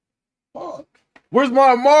 Fuck. Where's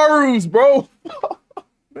my Marus, bro?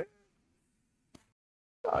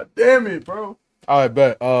 God damn it, bro. I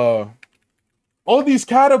bet. All these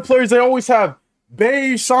Kata players, they always have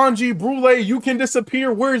beige, Sanji, Brule. You can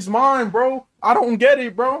disappear. Where's mine, bro? I don't get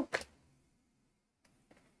it, bro.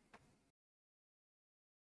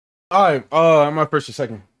 All right. Am I first or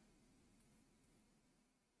second?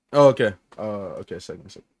 Oh, okay. Okay,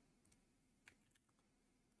 second.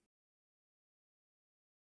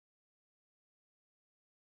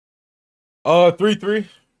 3-3.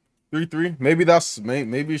 3-3. Maybe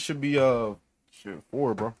maybe it should be shit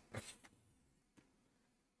 4, bro.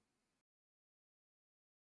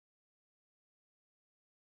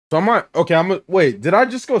 So I might, okay, wait, did I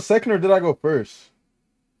just go second or did I go first?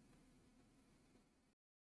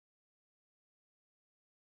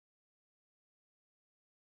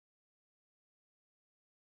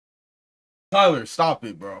 Tyler, stop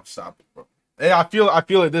it, bro. Stop it, bro. Hey, I feel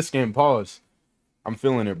it this game. Pause. I'm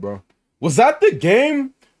feeling it, bro. Was that the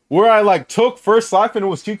game where I like took first life and it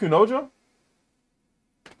was Kikunojo?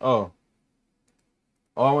 Oh.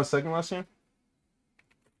 Oh, I went second last game?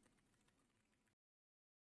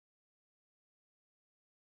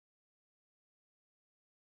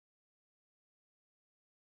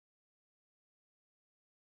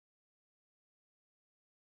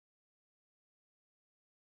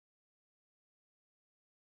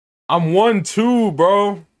 I'm 1-2,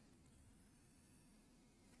 bro.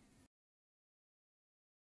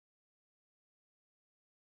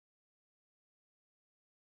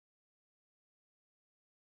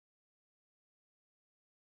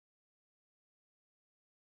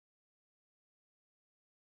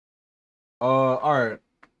 All right.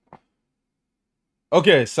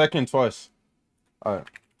 Okay, second twice. All right.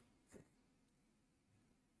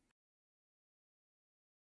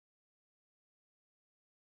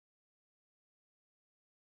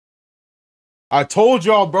 I told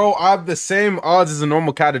y'all, bro, I have the same odds as a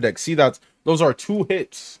normal Kata deck. See, those are 2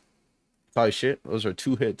 hits. Tight shit. Those are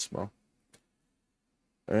 2 hits, bro.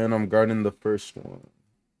 And I'm guarding the first one.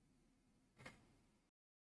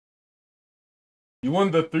 You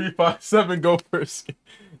won the 357 go first.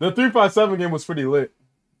 The 357 game was pretty lit.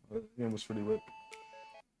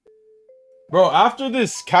 Bro, after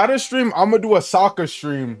this Kata stream, I'm gonna do a soccer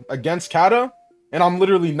stream against Kata, and I'm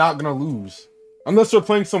literally not gonna lose. Unless they're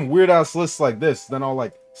playing some weird ass lists like this, then I'll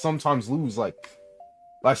like sometimes lose. Like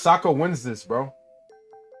Saka wins this, bro.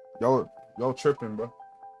 Y'all tripping, bro.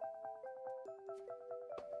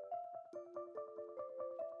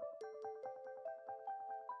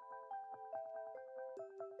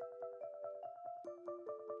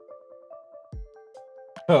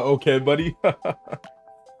 Okay, buddy.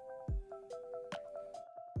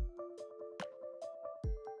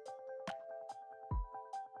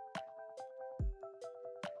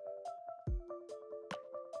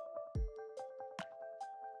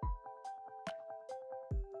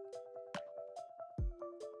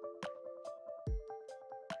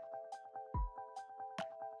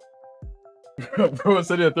 Bro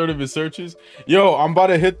said he had 30 of his searches. Yo, I'm about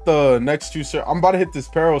to hit the next two search. I'm about to hit this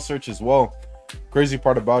Peril search as well. Crazy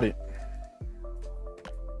part about it.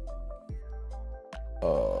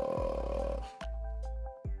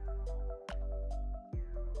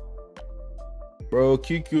 Bro,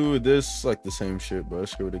 Kiku, this like the same shit, bro.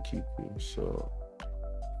 Let's go to Kiku. So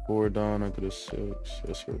 4 down, I got a 6.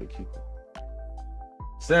 Let's go to Kiku.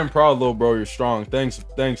 Stand proud, little bro. You're strong. Thanks,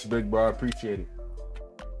 big bro. I appreciate it.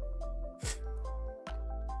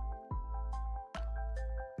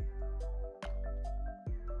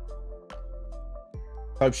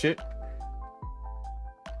 Type shit.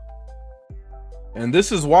 And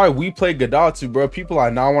this is why we play Gadatsu, bro. People I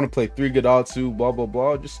now want to play 3 Gadatsu, blah blah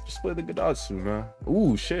blah. Just play the Gadatsu, man.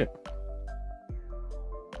 Ooh, shit.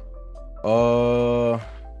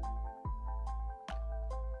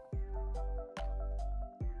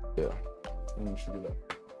 Yeah. We should do that.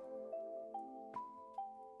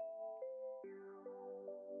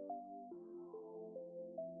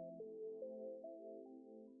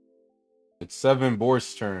 It's 7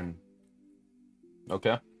 Bor's turn.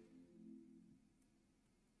 Okay.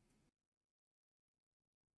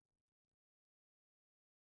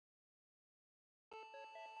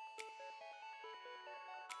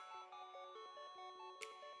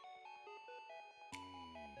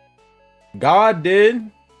 God did.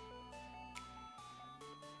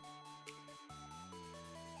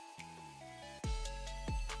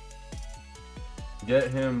 Get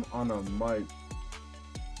him on a mic.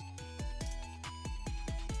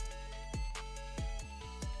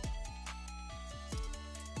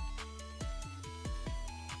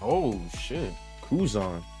 Oh shit.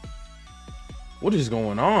 Kuzan. What is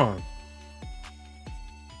going on?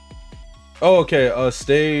 Oh, okay.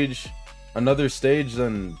 Stage. Another stage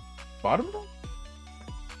than bottom though?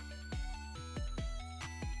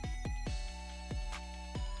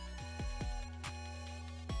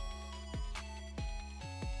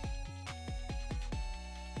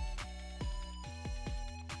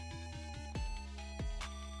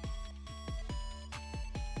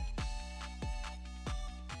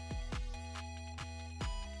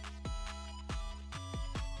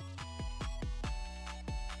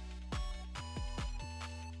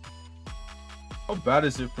 How bad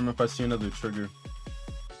is it from if I see another trigger?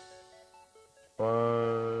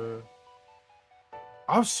 I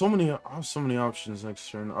have so many options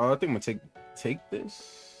next turn. I think I'm gonna take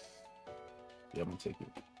this. Yeah, I'm gonna take it.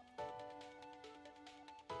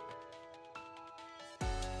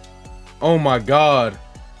 Oh my god.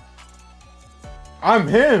 I'm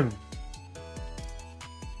him.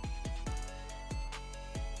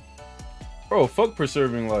 Bro, fuck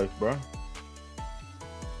preserving life, bro.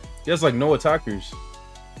 He has like no attackers.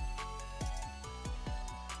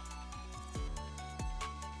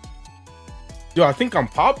 Yo, I think I'm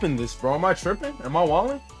popping this, bro. Am I tripping? Am I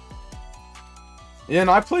walling? Yeah,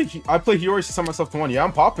 and I play Hiyori to set myself to 1. Yeah,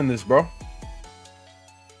 I'm popping this, bro.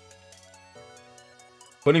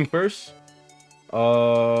 Putting first.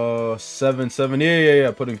 7.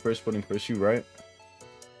 Yeah. Putting first. You right?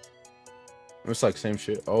 It's like same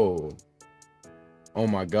shit. Oh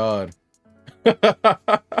my god.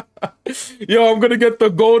 Yo, I'm gonna get the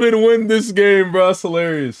golden win this game, bro. That's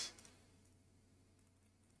hilarious.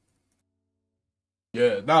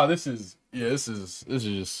 Yeah, nah, this is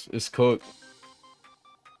just, it's cooked.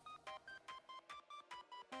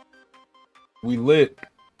 We lit.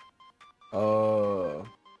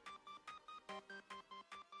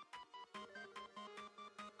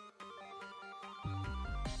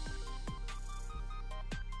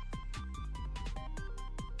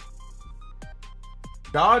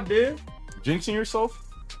 God did? Jinxing yourself?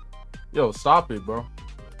 Yo, stop it, bro.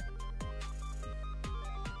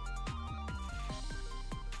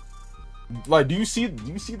 Like, do you see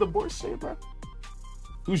the board state, bro?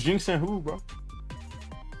 Who's jinxing who, bro?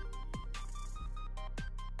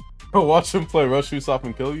 Bro, watch him play Rush Usopp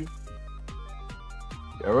and kill you.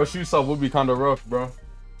 Yeah, Rush Usopp would be kind of rough, bro.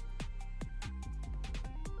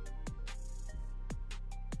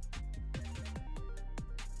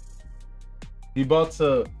 He about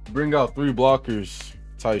to bring out 3 blockers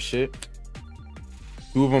type shit.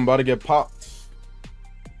 2 of them about to get popped.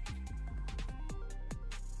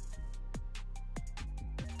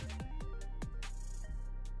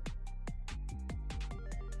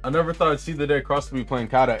 I never thought I'd see the day Cross to be playing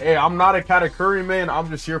Kata. Hey, I'm not a Katakuri man. I'm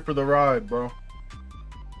just here for the ride, bro.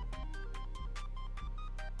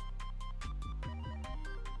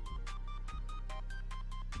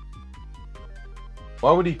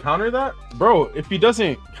 Why would he counter that? Bro, if he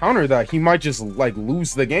doesn't counter that, he might just, like,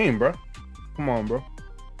 lose the game, bro. Come on, bro.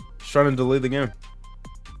 He's trying to delay the game.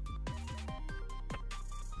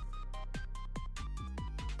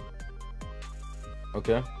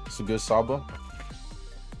 Okay, it's a good Saba.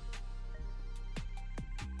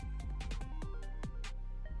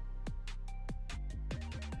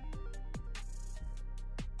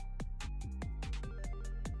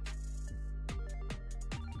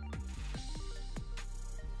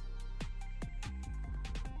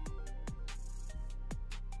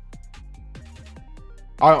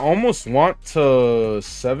 I almost want to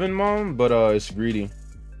 7 mom, but it's greedy.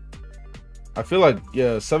 I feel like,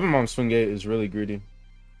 yeah, 7 mom swing 8 is really greedy.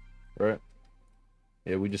 Right?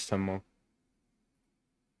 Yeah, we just 10 mom.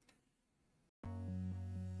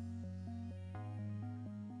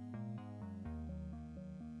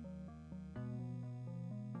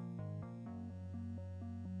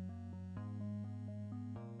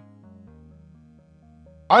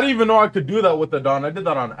 I didn't even know I could do that with the Don. I did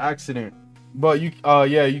that on accident. But you,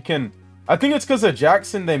 yeah, you can. I think it's because of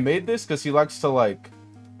Jackson they made this, because he likes to go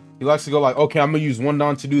like, okay, I'm gonna use 1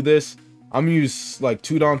 Don to do this. I'm gonna use like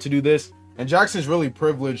 2 Don to do this. And Jackson's really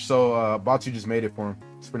privileged, so Batu just made it for him.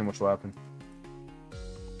 That's pretty much what happened.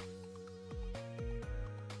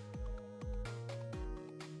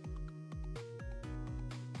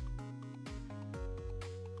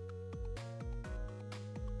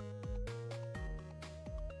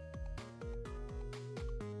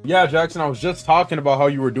 Yeah, Jackson, I was just talking about how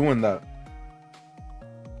you were doing that.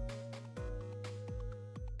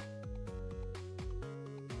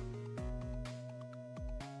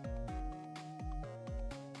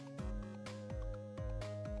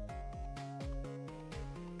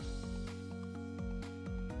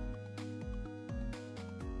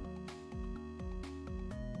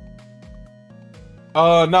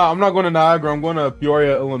 Nah, I'm not going to Niagara. I'm going to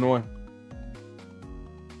Peoria, Illinois.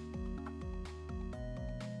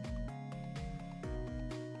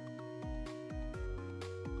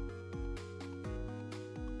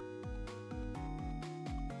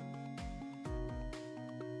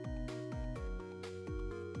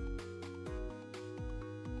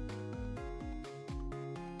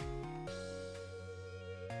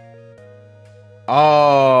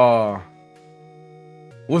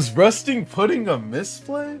 Was resting putting a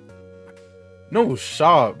misplay? No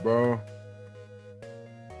shot, bro.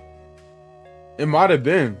 It might have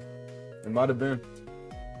been. It might have been.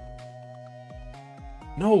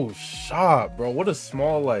 No shot, bro. What a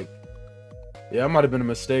small, like... Yeah, it might have been a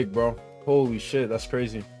mistake, bro. Holy shit, that's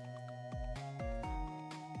crazy.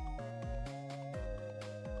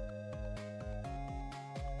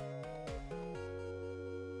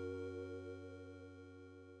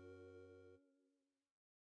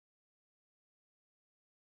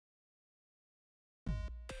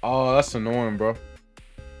 Oh, that's annoying, bro.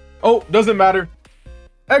 Oh, doesn't matter.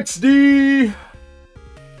 XD!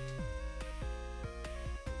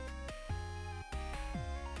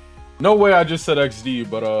 No way I just said XD,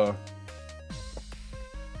 but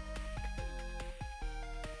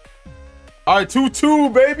alright,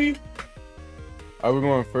 2-2, baby! Alright, we're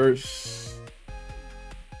going first.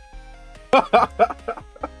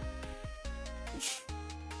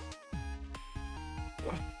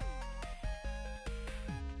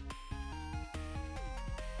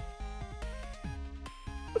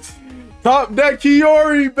 Top deck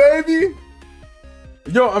Kiori, baby!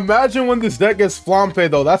 Yo, imagine when this deck gets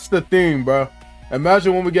Flampe, though. That's the thing, bro.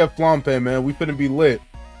 Imagine when we get Flampe, man. We finna be lit.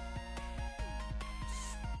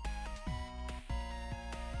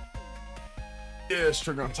 Yeah, it's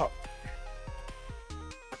trigger on top.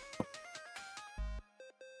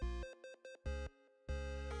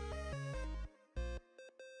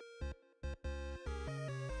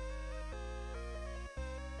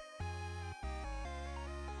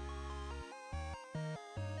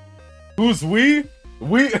 Who's we?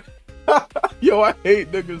 We? Yo, I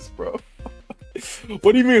hate niggas, bro.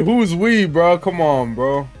 What do you mean, who's we, bro? Come on,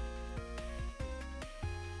 bro.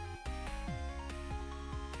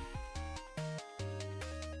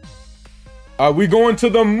 Are we going to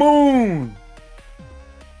the moon?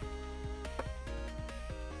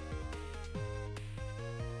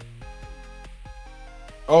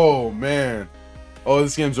 Oh, man. Oh,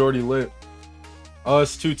 this game's already lit. Oh,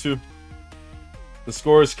 it's 2-2. The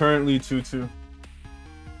score is currently 2-2.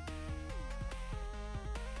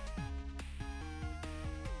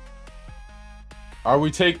 Are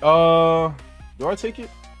we take do I take it?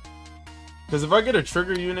 Because if I get a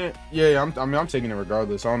trigger unit, yeah, I'm taking it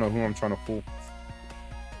regardless. I don't know who I'm trying to fool.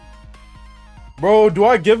 Bro, do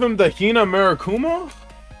I give him the Hina Marakuma?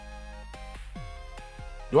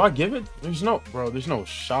 Do I give it? There's no, bro, there's no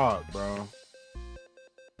shot, bro.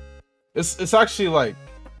 It's actually like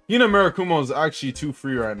Hina Marakuma is actually 2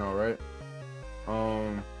 free right now, right?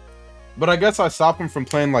 But I guess I stop him from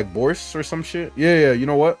playing like Bourse or some shit. Yeah, you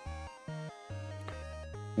know what?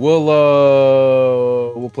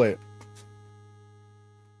 We'll play it.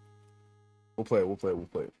 We'll play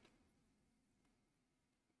it.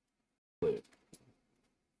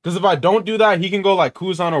 Because if I don't do that, he can go like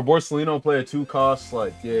Kuzan or Borsalino, play a 2 cost.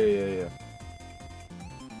 Like, yeah.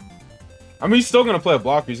 I mean, he's still gonna play a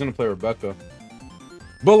blocker. He's gonna play Rebecca.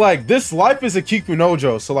 But like, this life is a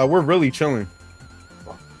Kikunojo, so like, we're really chilling.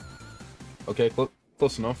 Okay,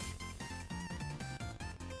 close enough.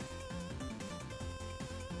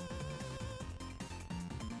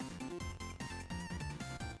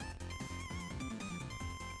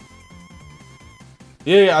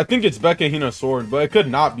 Yeah, I think it's Becca Hina Sword, but it could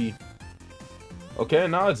not be. Okay,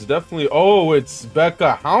 now it's definitely... Oh, it's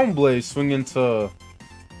Becca Houndblade swinging to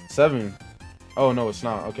 7. Oh, no, it's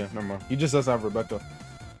not. Okay, never mind. He just doesn't have Rebecca.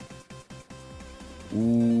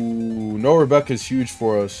 Ooh, no Rebecca's huge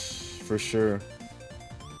for us, for sure.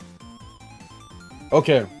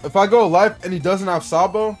 Okay, if I go life and he doesn't have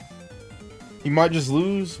Sabo, he might just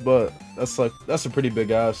lose, but that's a pretty big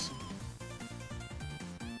ass.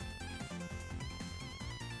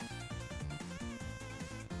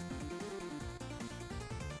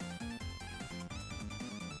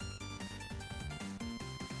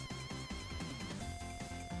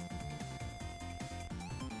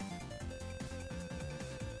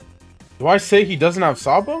 Do I say he doesn't have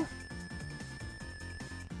Sabo?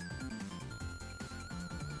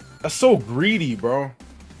 That's so greedy, bro.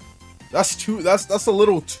 That's a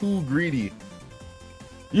little too greedy.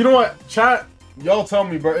 You know what, chat? Y'all tell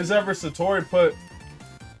me, bro. Is ever Satori put...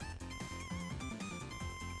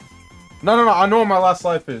 No. I know what my last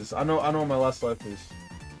life is. I know what my last life is.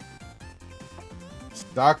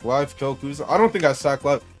 Stack life, kill Kuza. I don't think I stack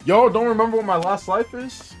life. Yo, don't remember what my last life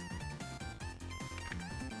is?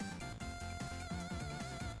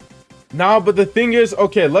 Nah, but the thing is,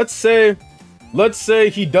 okay, let's say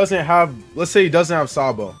he doesn't have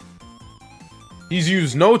Sabo. He's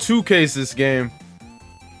used no 2Ks this game.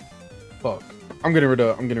 Fuck. I'm getting rid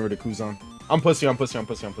of Kuzan. I'm pussy. I'm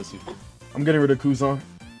getting rid of Kuzan.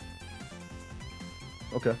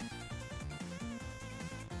 Okay.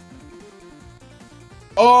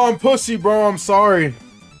 Oh, I'm pussy, bro. I'm sorry.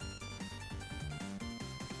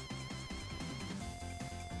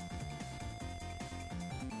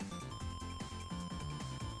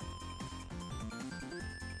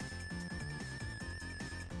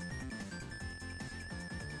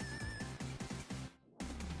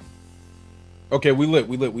 Okay, we lit.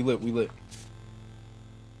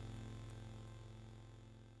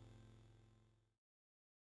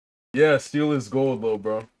 Yeah, steel is gold, though,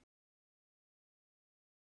 bro.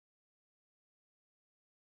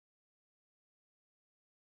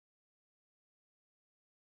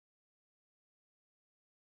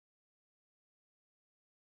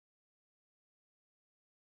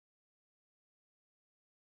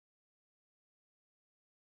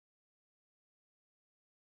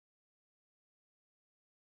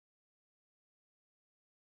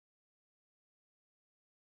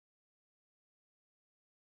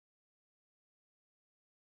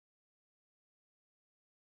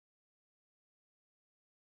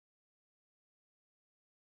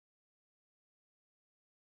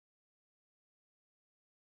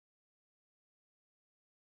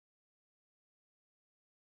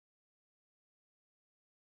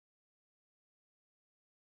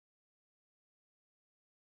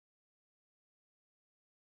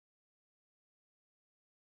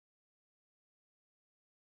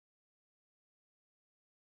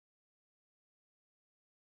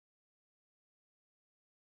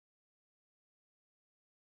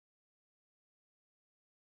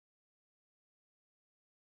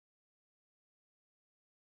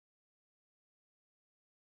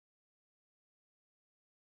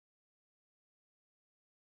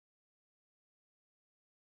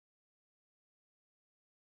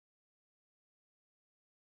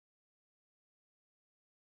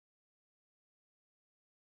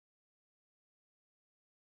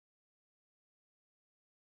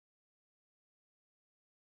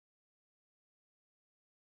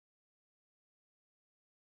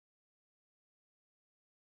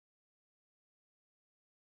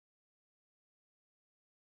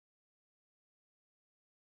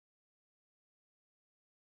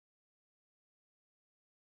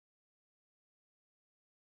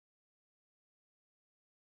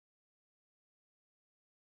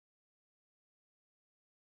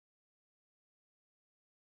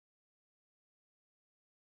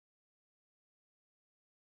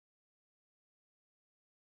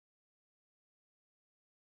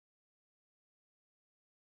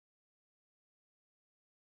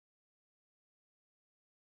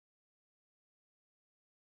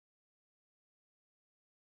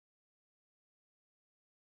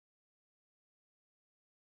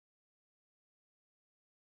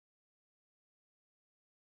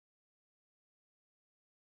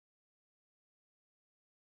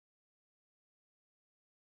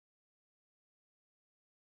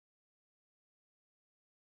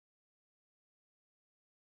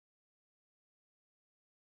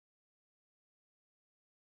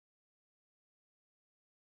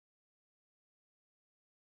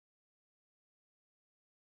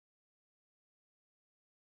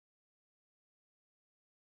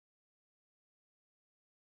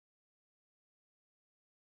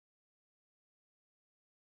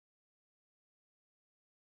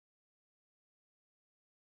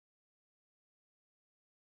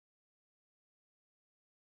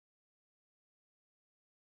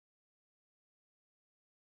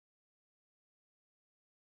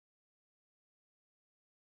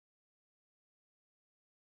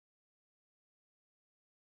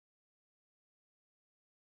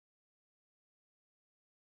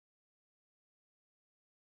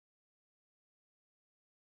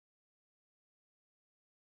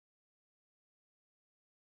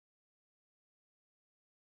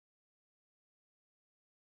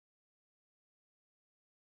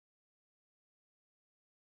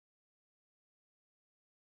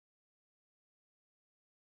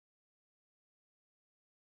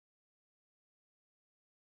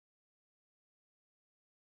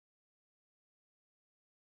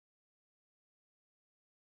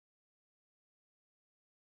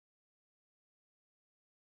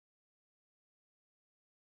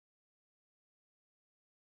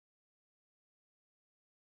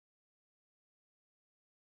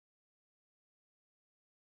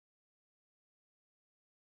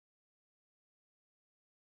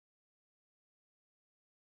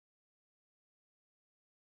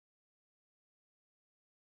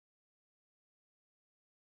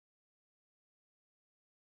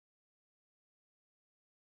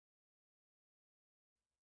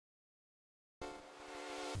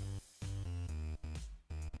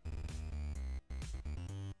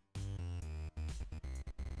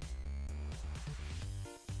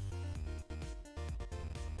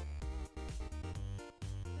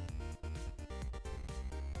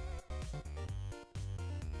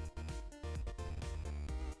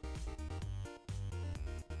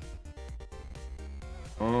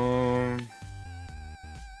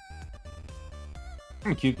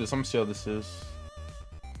 I'm gonna keep this. I'm gonna see how this is.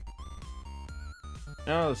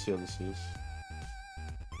 Yeah, let's see how this is.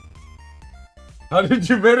 How did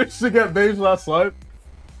you manage to get beige last life?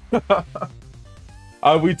 We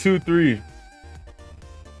 2-3.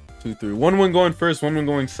 2-3. 1-1 going first, 1-1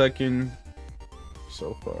 going second.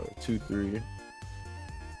 So far, 2-3.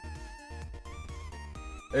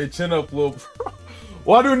 Hey, chin up, little bro.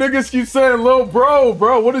 Why do niggas keep saying little bro,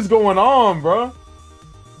 bro? What is going on, bro?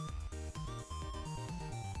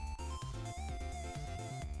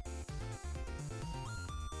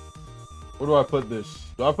 Where do I put this?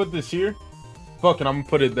 Do I put this here? Fuck it, I'm gonna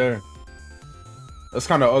put it there. That's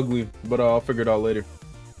kind of ugly, but I'll figure it out later.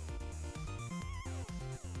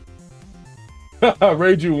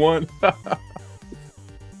 Raid you won.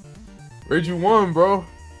 Raid you won, bro.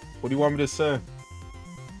 What do you want me to say?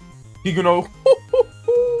 He gonna.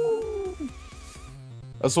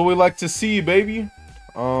 That's what we like to see, baby.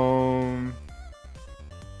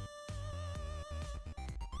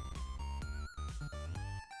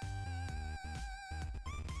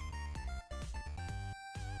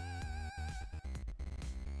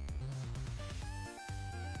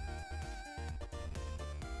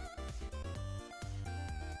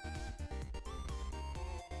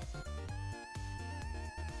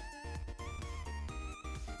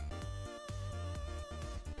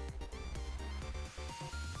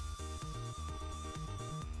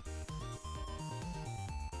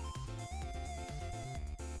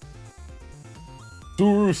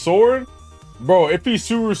 Suru sword? Bro, if he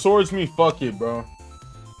Suru swords me, fuck it, bro.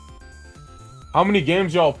 How many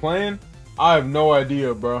games y'all playing? I have no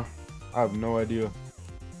idea, bro. I have no idea.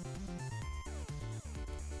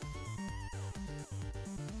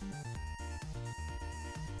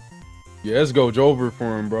 Yeah, let's go over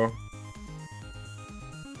for him, bro.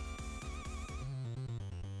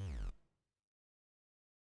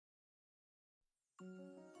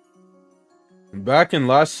 Back in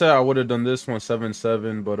last set, I would have done this one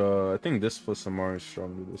 7-7, but I think this was some more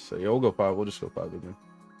stronger this set. Yeah, we'll go 5. We'll just go 5 again.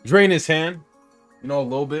 Drain his hand, you know, a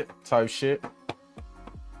little bit type shit.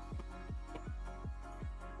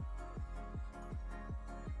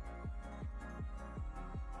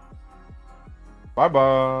 Bye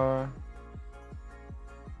bye.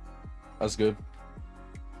 That's good.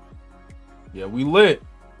 Yeah, we lit.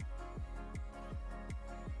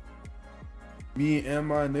 Me and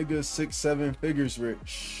my nigga 6-7 figures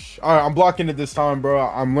rich. All right, I'm blocking it this time, bro.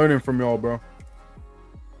 I'm learning from y'all, bro.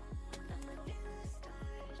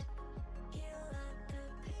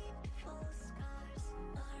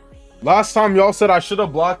 Last time y'all said I should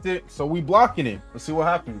have blocked it, so we blocking it. Let's see what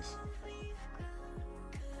happens.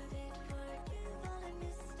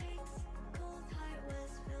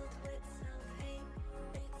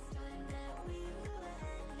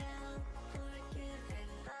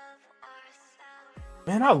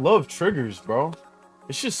 Man, I love triggers, bro.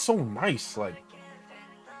 It's just so nice, like.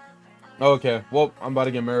 Okay, well, I'm about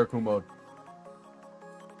to get Miracle mode.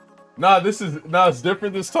 Nah, it's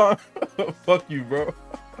different this time. Fuck you, bro.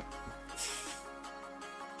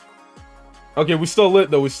 Okay, we still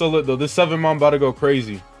lit though. This 7-mom about to go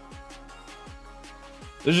crazy.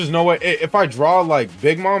 There's just no way. If I draw like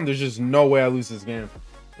Big Mom, there's just no way I lose this game.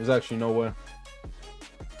 There's actually no way.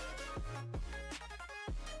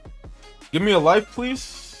 Give me a life,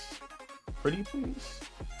 please. Pretty, please.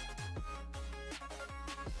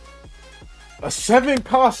 A 7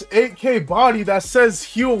 cost 8k body that says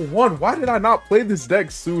heal 1. Why did I not play this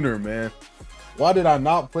deck sooner, man? Why did I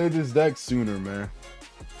not play this deck sooner, man?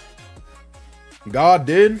 God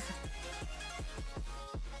did.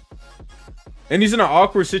 And he's in an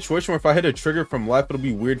awkward situation where if I hit a trigger from left, it'll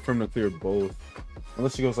be weird for him to clear both.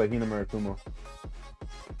 Unless he goes like Hina Marakumo.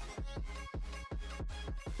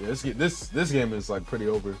 Yeah, this game is like pretty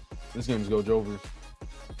over. This game's goes over.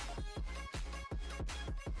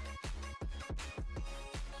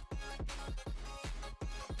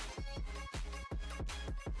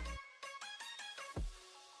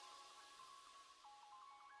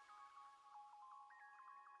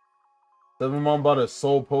 Seven Mom bought a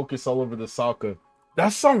soul focus all over the Saka.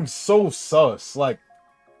 That sounds so sus. Like,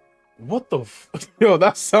 what the f yo,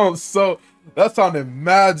 that sounded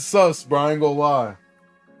mad sus, bro. I ain't gonna lie.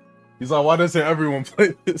 He's like, why doesn't everyone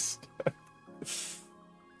play this?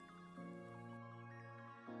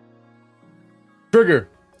 Trigger.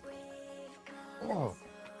 Oh.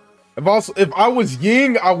 If I was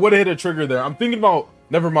Ying, I would have hit a trigger there. I'm thinking about,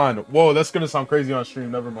 never mind. Whoa, that's gonna sound crazy on stream.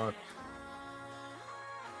 Never mind.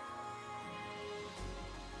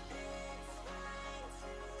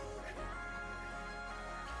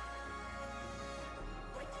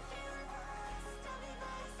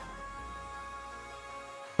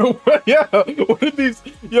 Yeah, what are these?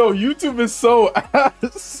 Yo, YouTube is so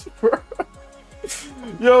ass, bro.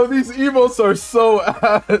 Yo, these emotes are so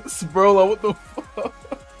ass, bro. Like, what the fuck?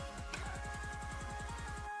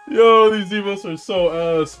 Yo, these emotes are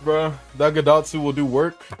so ass, bro. That Gadatsu will do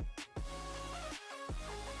work.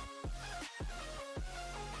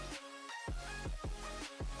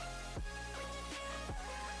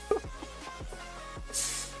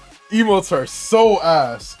 Emotes are so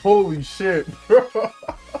ass. Holy shit, bro.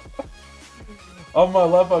 On my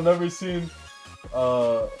left, I've never seen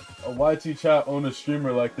a YT chat own a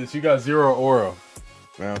streamer like this. You got zero aura.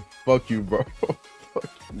 Man, fuck you, bro. Fuck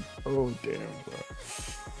you. Oh, damn, bro.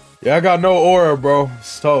 Yeah, I got no aura, bro.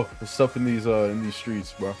 It's tough. It's tough in these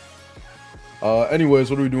streets, bro. Anyways,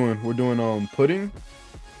 what are we doing? We're doing pudding.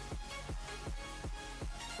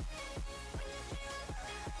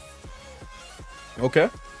 Okay.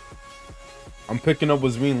 I'm picking up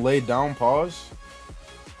what's being laid down. Pause.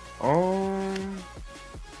 I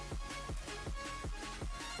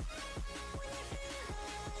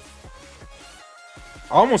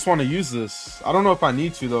almost want to use this. I don't know if I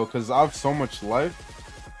need to though, because I have so much life.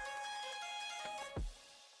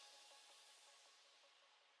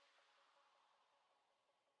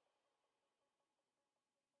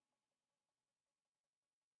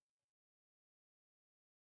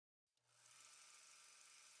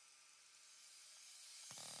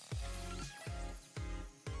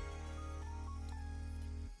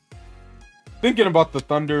 Thinking about the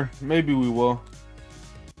thunder. Maybe we will.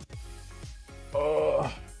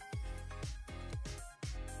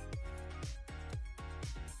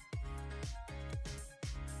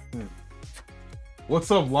 What's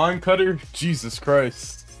up, line cutter? Jesus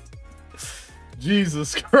Christ.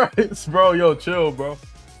 Jesus Christ, bro. Yo, chill, bro.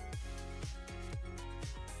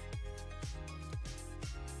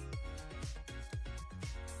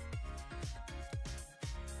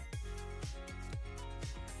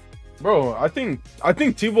 Bro, I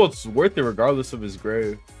think T-Bolt's worth it regardless of his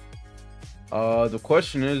grade. The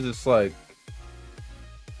question is, it's like,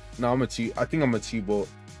 no, I think I'm a T-Bolt.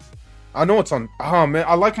 I know it's on. Oh man,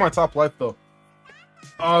 I like my top life though.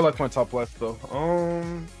 Oh, I like my top life though.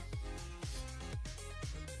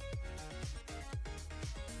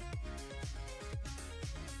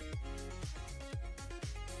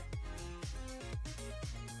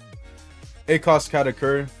 ACOS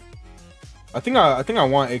Katakuri. I think I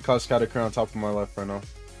want ACOS Katakuri on top of my life right now.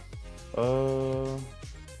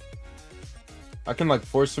 I can like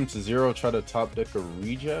force him to 0, try to top deck a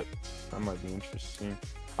reject. That might be interesting.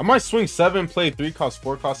 I might swing 7, play 3 cost,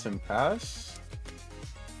 4 cost, and pass.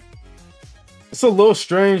 It's a little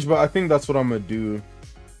strange, but I think that's what I'm gonna do.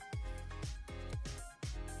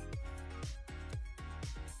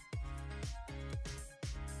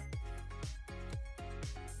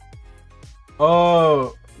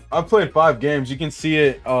 Oh, I played 5 games. You can see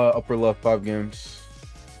it upper left, 5 games.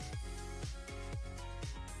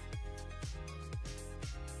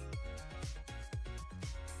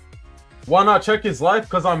 Why not check his life?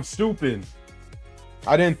 Because I'm stupid.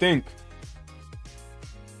 I didn't think.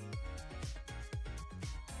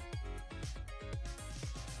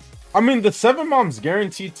 I mean, the 7 mom's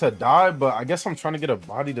guaranteed to die, but I guess I'm trying to get a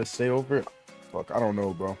body to stay over it. Fuck, I don't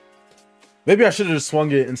know, bro. Maybe I should have just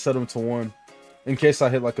swung it and set him to 1. In case I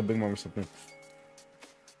hit like a big mom or something.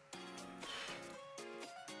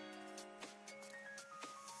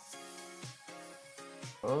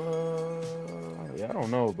 Yeah, I don't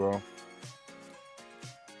know, bro.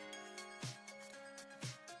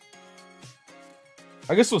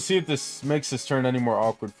 I guess we'll see if this makes this turn any more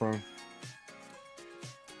awkward for him.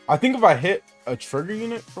 I think if I hit a trigger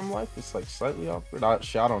unit from life, it's like slightly awkward.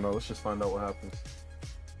 I don't know. Let's just find out what happens.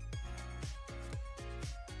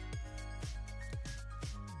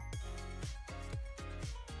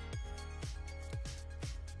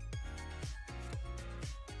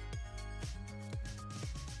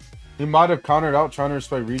 He might have countered out trying to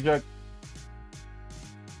respect reject.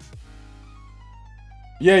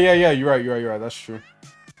 Yeah. You're right. That's true.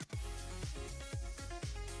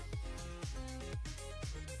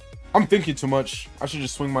 I'm thinking too much. I should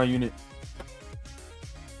just swing my unit.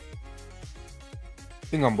 I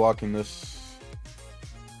think I'm blocking this.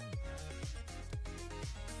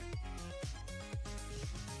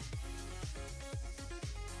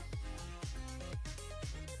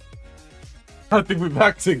 I think we're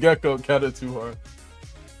back to Gecko Kata too hard.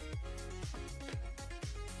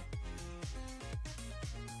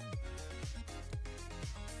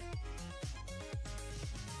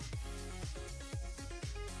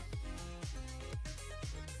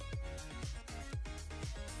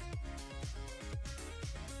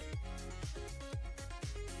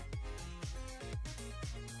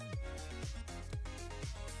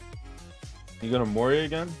 You gonna Mori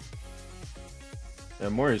again? Yeah,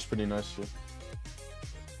 Mori's pretty nice too.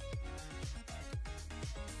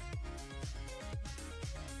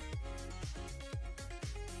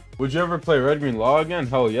 Would you ever play Red Green Law again?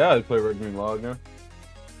 Hell yeah, I'd play Red Green Law again.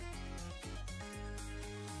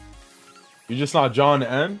 You're just not John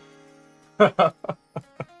N?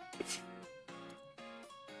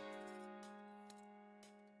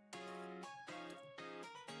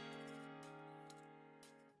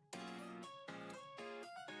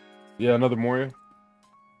 Yeah, another Moria.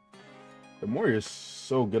 The Moria is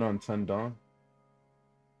so good on 10 Dawn.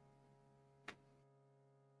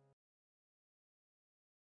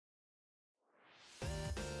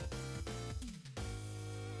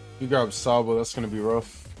 You grab Sabo, that's gonna be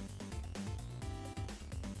rough.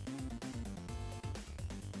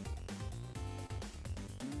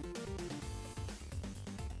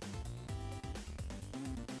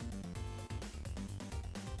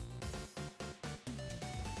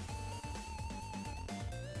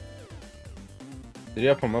 Did he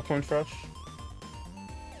have my phone trash?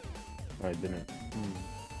 No, I didn't.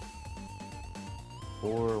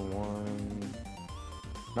 4-1.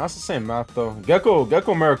 Now it's the same math though. Gecko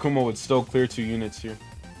Marakuma would still clear 2 units here.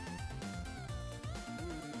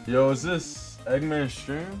 Yo, is this Eggman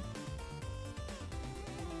stream?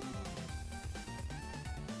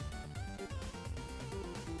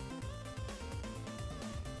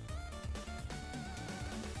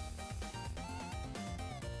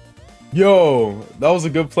 Yo, that was a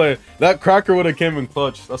good play. That cracker would have came in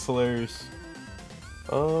clutch. That's hilarious.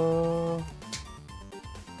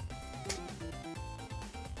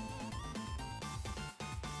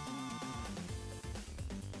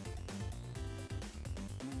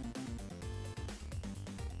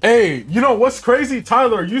 Hey, you know what's crazy?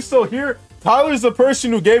 Tyler, are you still here? Tyler's the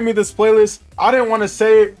person who gave me this playlist. I didn't want to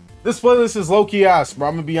say it. This playlist is low-key ass, bro.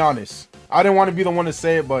 I'm gonna be honest. I didn't want to be the one to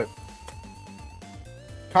say it, but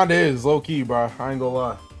kinda is low-key, bro. I ain't gonna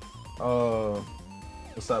lie.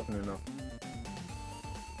 What's happening now?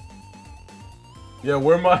 Yeah,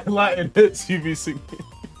 where my Latin hits, UVC.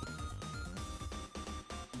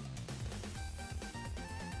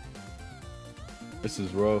 This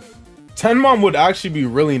is rough. 10 Mom would actually be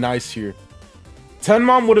really nice here. 10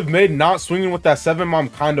 Mom would have made not swinging with that 7 Mom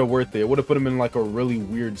kind of worth it. It would have put him in like a really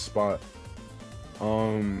weird spot.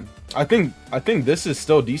 I think this is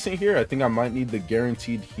still decent here. I think I might need the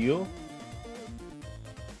guaranteed heal.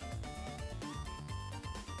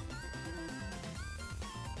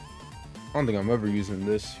 I don't think I'm ever using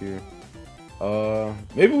this here.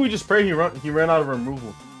 Maybe we just pray he ran out of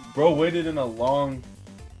removal. Bro waited in a long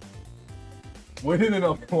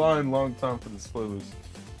long time for this playlist.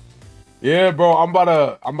 Yeah, bro, I'm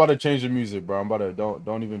about to change the music, bro. I'm about to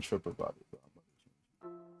don't even trip about it, bro.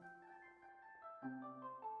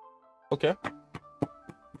 Okay.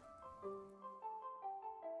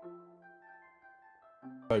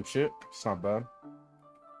 Type shit. It's not bad.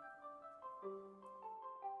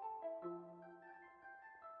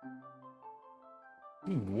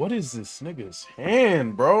 Dude, what is this nigga's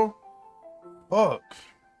hand, bro? Fuck.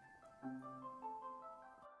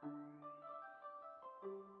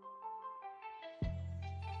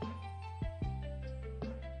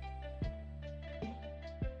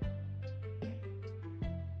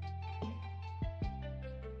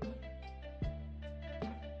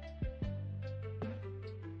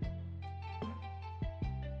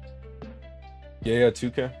 Yeah,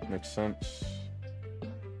 2K. Makes sense.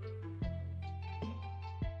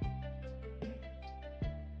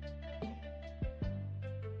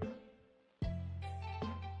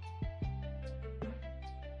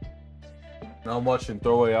 Now I'm watching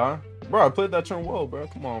Throwaway Eye. Bro, I played that turn well, bro.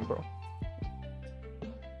 Come on, bro.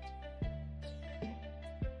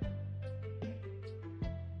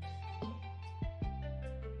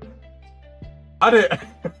 I didn't...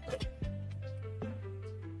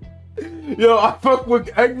 Yo, I fuck with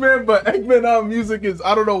Eggman, but Eggman out music is...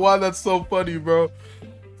 I don't know why that's so funny, bro.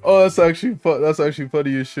 Oh, that's actually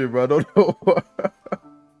funny as shit, bro. I don't know why.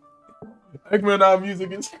 Eggman out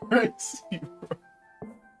music is crazy, bro.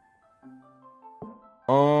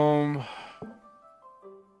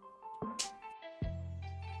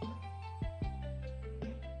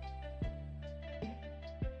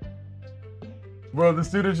 Bro, this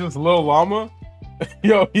dude is just Lil Llama.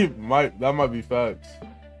 Yo, that might be facts.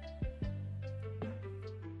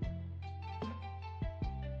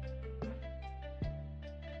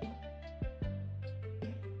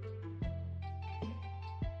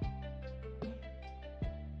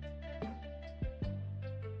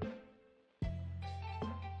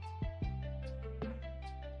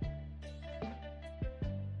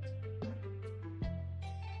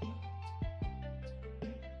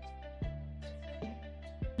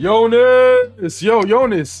 Yonas! Yo,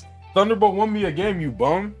 Yonas! Thunderbolt won me a game, you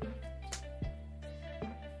bum.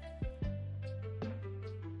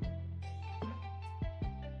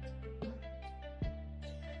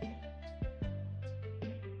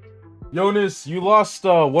 Yonas, you lost,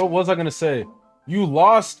 what was I gonna say? You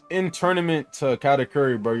lost in tournament to Kata,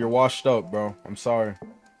 bro. You're washed up, bro. I'm sorry.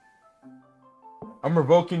 I'm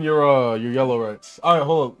revoking your yellow rights. Alright,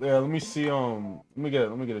 hold up. Yeah, let me see, let me get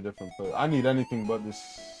a different player. I need anything but this,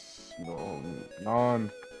 you know,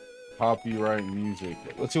 non-copyright music.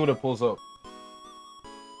 Let's see what it pulls up.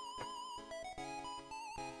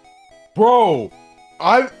 Bro,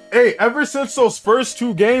 hey, ever since those first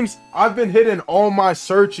 2 games, I've been hitting all my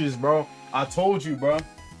searches, bro. I told you, bro.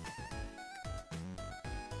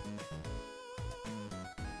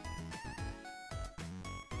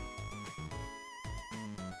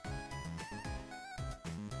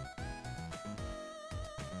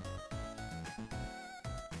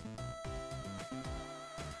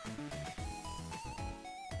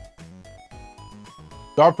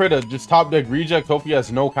 Dark Predator just top deck reject. Hope he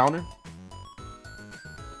has no counter.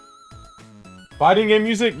 Fighting game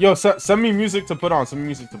music? Yo, send me music to put on. Send me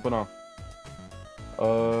music to put on.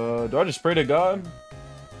 Do I just pray to God?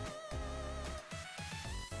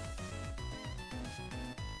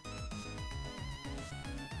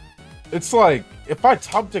 It's like, if I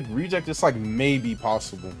top deck reject, it's like maybe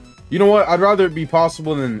possible. You know what? I'd rather it be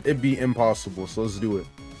possible than it be impossible. So let's do it.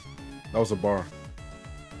 That was a bar.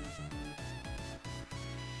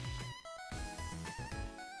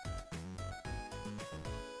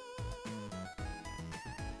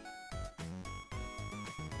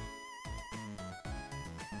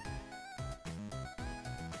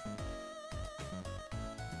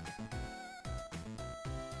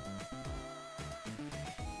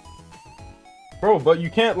 Bro, but you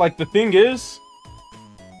can't, like, the thing is,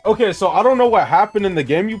 okay, so I don't know what happened in the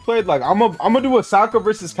game you played. Like, I'm gonna do a Saka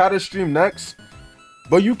versus Kata stream next,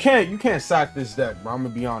 but you can't sack this deck, bro. I'm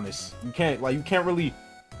gonna be honest. You can't really,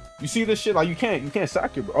 you see this shit, like, you can't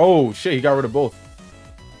sack it, bro. Oh shit, he got rid of both.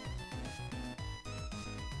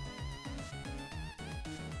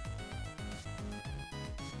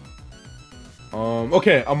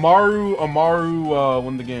 Okay, Amaru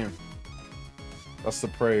won the game. That's the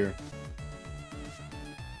prayer.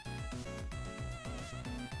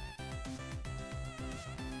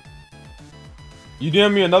 You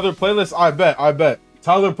DM me another playlist? I bet.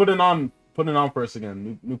 Tyler, put it on for us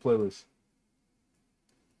again. New playlist.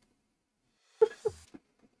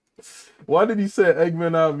 Why did he say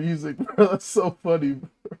Eggman out music, bro? That's so funny, bro.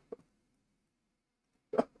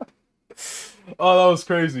 Oh, that was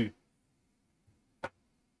crazy.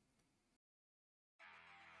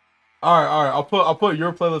 Alright. I'll put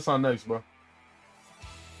your playlist on next, bro.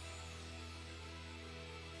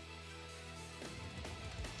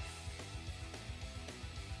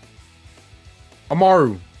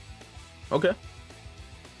 Amaru. Okay.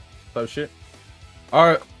 Type shit.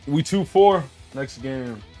 Alright, we 2-4. Next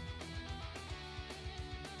game.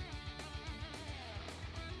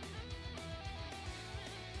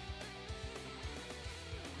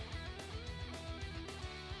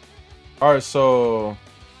 Alright, so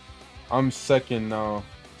I'm second now.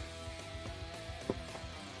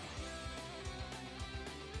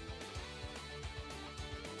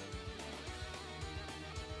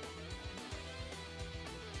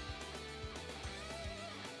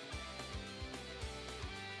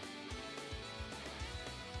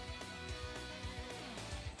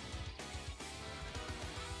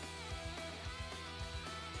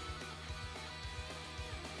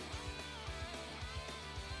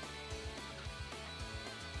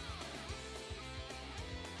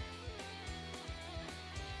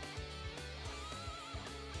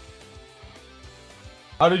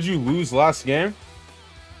 How did you lose last game?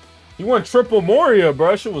 You went triple Moria,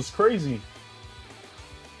 bro. That shit was crazy.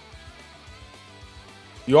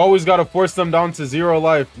 You always gotta force them down to 0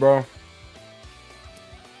 life, bro.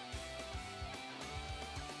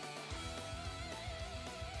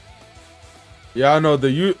 Yeah, I know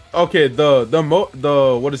okay,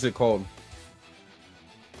 the what is it called?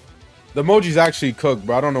 The emoji's actually cooked,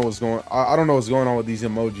 bro. I don't know what's going I don't know what's going on with these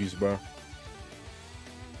emojis, bro.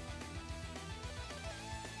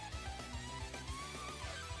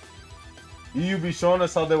 You be showing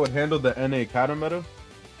us how they would handle the NA Kata meta?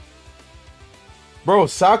 Bro,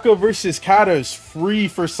 Saka versus Kata is free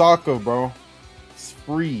for Saka, bro. It's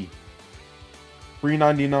free. Free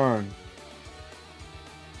 99.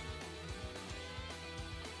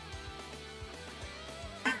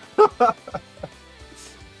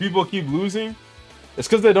 People keep losing. It's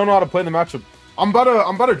because they don't know how to play the matchup. I'm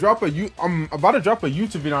about to drop a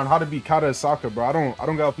YouTube video on how to beat Kata Saka, bro. I don't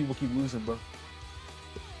got how people keep losing, bro.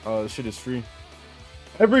 This shit is free.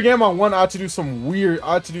 Every game I won, I had to do some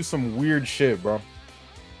weird shit, bro.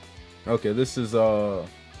 Okay, this is rough.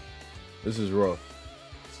 This is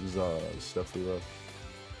it's definitely rough.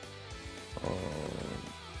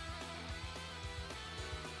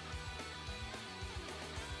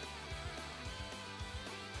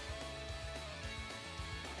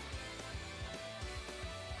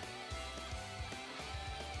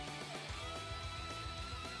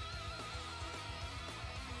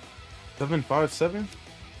 7-5-7?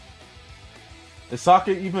 Is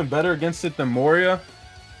Saka even better against it than Moria?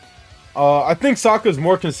 I think Saka's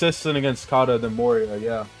more consistent against Kata than Moria,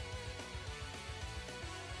 yeah.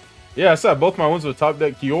 Yeah, I said both my wins with top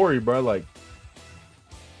deck Kiori, bro. Like,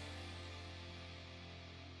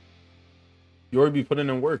 Kiori be putting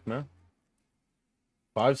in work, man.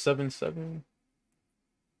 5-7-7?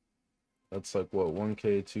 That's like what,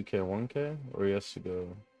 1K, 2K, 1K? Or he has to go.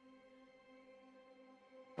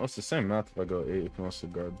 Oh, it's the same math if I go 8 if he wants to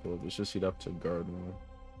guard build. It's just he'd have to guard more.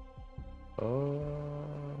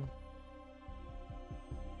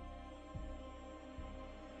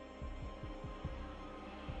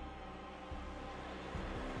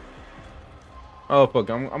 Oh fuck,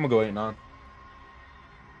 I'm gonna go 8-9.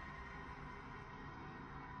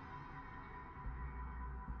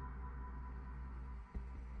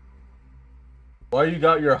 Why you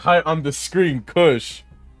got your height on the screen, Kush?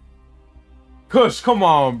 Kush, come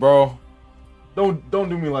on, bro. Don't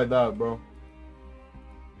do me like that, bro.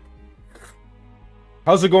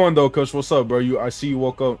 How's it going though, Kush? What's up, bro? I see you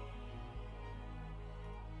woke up.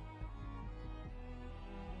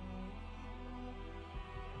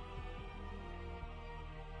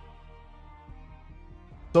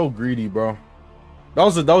 So greedy, bro. That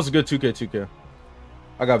was a good 2K.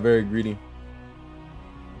 I got very greedy.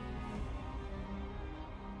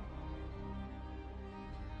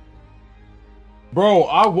 Bro,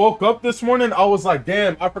 I woke up this morning. I was like,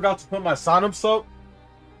 damn, I forgot to put my signups up.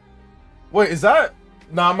 Wait, is that?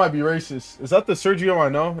 Nah, I might be racist. Is that the Sergio I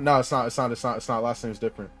know? No, it's not. It's not. Last name's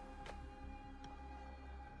different.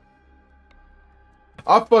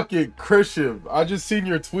 I fucking Christian. I just seen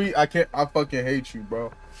your tweet. I fucking hate you,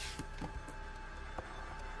 bro.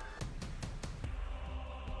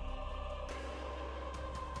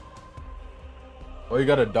 Oh, you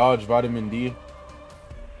gotta dodge vitamin D.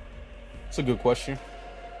 That's a good question.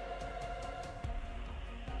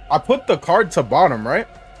 I put the card to bottom, right?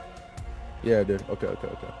 Yeah, I did. Okay.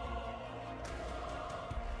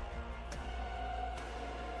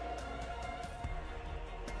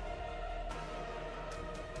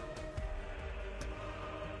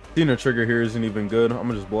 Seeing a trigger here isn't even good. I'm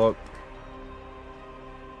gonna just block.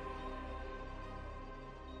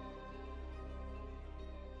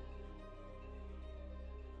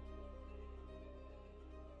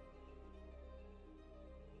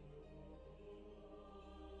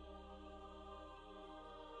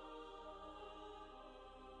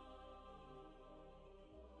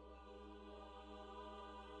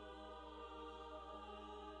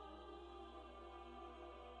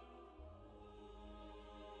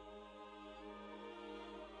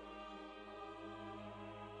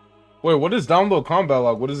 Wait, what is download combat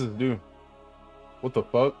log? What does this do? What the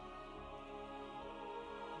fuck?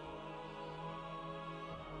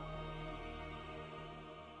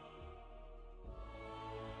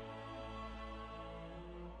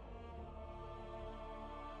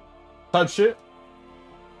 Type shit?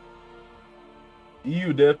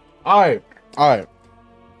 EU dip. Alright.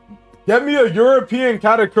 Get me a European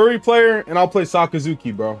Katakuri player and I'll play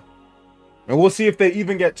Sakazuki, bro. And we'll see if they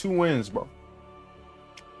even get 2 wins, bro.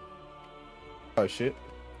 Oh shit.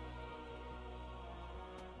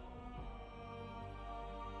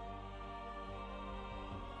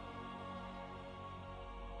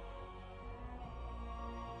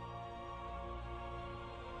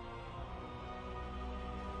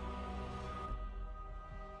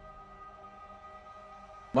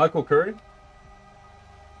 Michael Curry?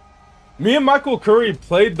 Me and Michael Curry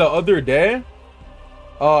played the other day.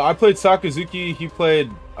 I played Sakazuki, he played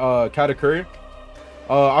Katakuri.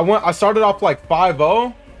 I started off like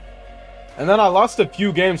 5-0. And then I lost a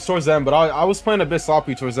few games towards them, but I was playing a bit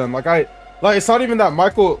sloppy towards them. Like it's not even that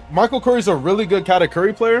Michael Curry's a really good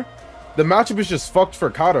Katakuri player. The matchup is just fucked for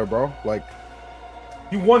Kata, bro. Like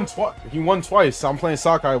he won twice. I'm playing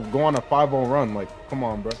Saka, I go on a 5-0 run. Like, come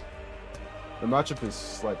on, bro. The matchup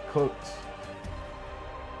is like cooked.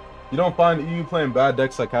 You don't find EU playing bad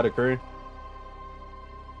decks like Katakuri?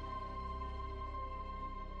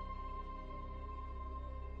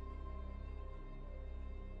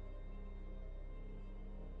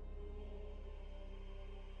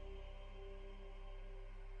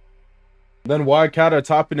 Then why Kata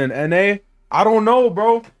topping in NA? I don't know,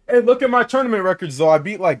 bro. Hey, look at my tournament records, though. I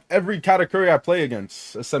beat, like, every category I play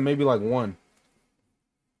against, except maybe, like, one.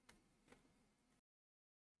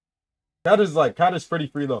 Kata's pretty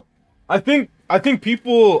free, though. I think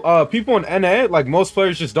people in NA, like, most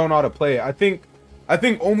players just don't know how to play it. I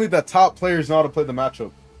think only the top players know how to play the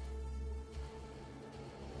matchup.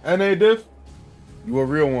 NA diff? You a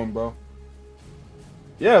real one, bro.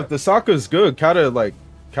 Yeah, if the Sokka's good, Kata's, like,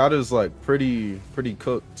 pretty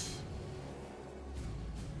cooked.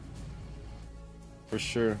 For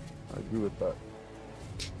sure. I agree with that.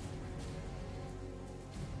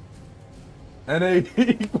 NA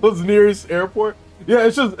equals nearest airport. Yeah,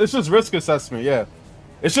 it's just risk assessment. Yeah,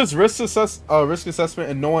 it's just risk assessment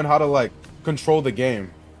and knowing how to like control the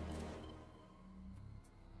game.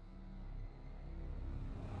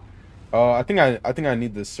 I think I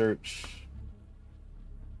need this search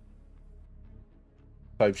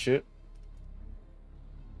type shit.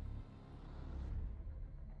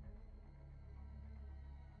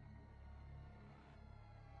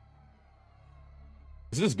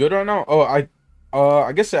 Is this good right now? Oh,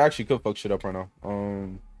 I guess it actually could fuck shit up right now.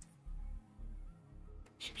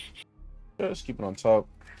 Yeah, just keep it on top.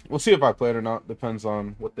 We'll see if I play it or not. Depends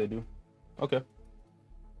on what they do. Okay.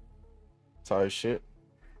 Tired shit.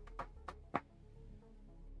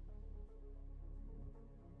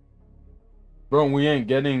 Bro, we ain't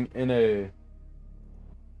getting in a...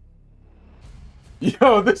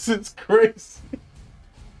 Yo, this is crazy.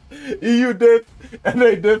 EU dip,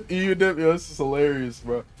 NA dip, EU dip. Yo, this is hilarious,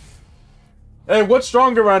 bro. Hey, what's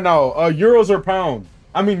stronger right now? Euros or pound?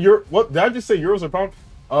 I mean, what did I just say? Euros or pound?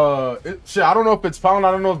 Shit, I don't know if it's pound.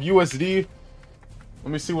 I don't know if USD.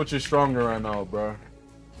 Let me see what you're stronger right now, bro.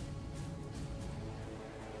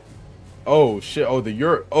 Oh shit. Oh, the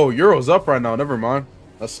euro. Oh, euro's up right now. Never mind.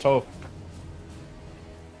 That's tough.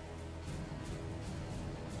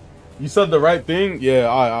 You said the right thing?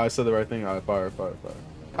 Yeah, I said the right thing. I fire.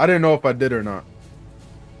 I didn't know if I did or not.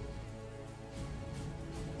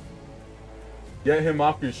 Get him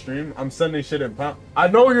off your stream. I'm sending shit in pounds. I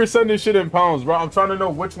know you're sending shit in pounds, bro. I'm trying to know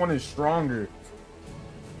which one is stronger.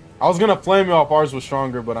 I was gonna flame you off ours was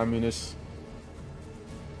stronger, but I mean it's...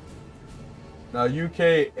 Now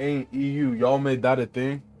UK ain't EU. Y'all made that a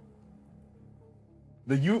thing.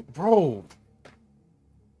 Bro.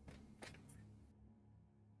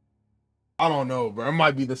 I don't know, bro. It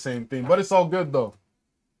might be the same thing, but it's all good though.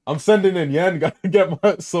 I'm sending in yen. Gotta get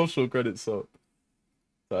my social credit, so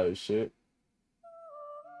tired shit.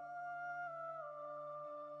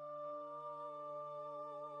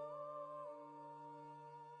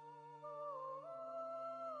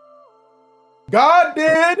 God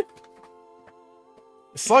did.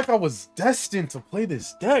 It's like I was destined to play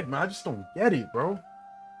this deck, man. I just don't get it, bro.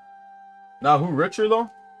 Now, who richer though?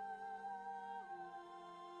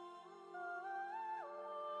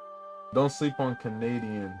 Don't sleep on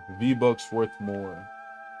Canadian. V-Bucks worth more.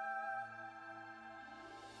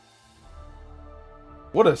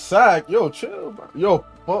 What a sack. Yo, chill, bro. Yo,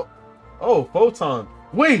 oh, Photon.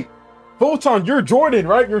 Wait, Photon, you're Jordan,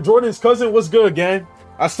 right? You're Jordan's cousin. What's good, gang?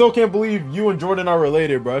 I still can't believe you and Jordan are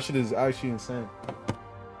related, bro. That shit is actually insane.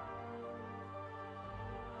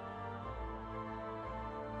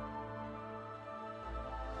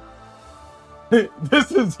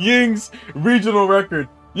 This is Ying's regional record.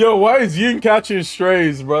 Yo, why is Ying catching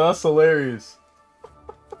strays, bro? That's hilarious.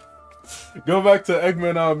 Go back to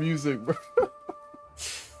Eggman Out music, bro.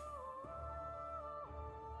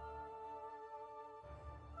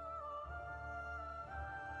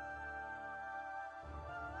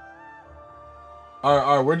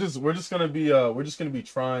 All right, we're just gonna be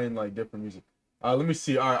trying like different music. Let me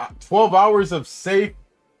see. All right, 12 hours of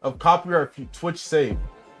copyright Twitch save.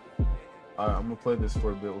 All right, I'm gonna play this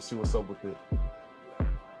for a bit. We'll see what's up with it.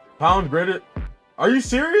 Pound graded. Are you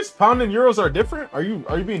serious? Pound and euros are different? Are you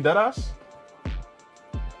being dead ass?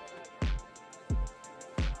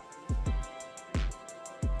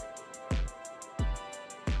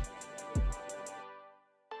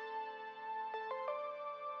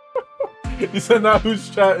 You said now whose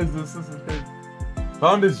chat is this? This is crazy.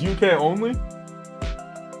 Pound is UK only?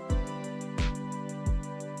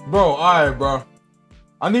 Bro, alright, bro.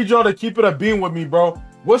 I need y'all to keep it a beam with me, bro.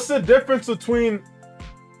 What's the difference between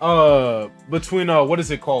what is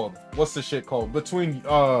it called? What's the shit called? Between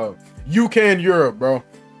UK and Europe, bro.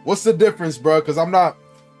 What's the difference, bro? Cause I'm not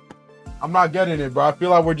getting it, bro. I feel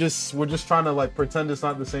like we're just trying to like pretend it's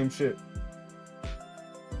not the same shit.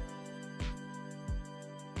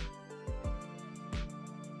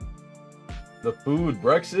 The food,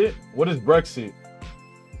 Brexit? What is Brexit?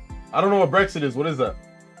 I don't know what Brexit is. What is that?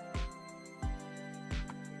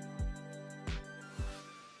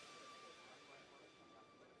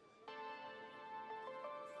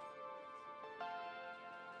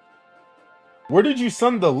 Where did you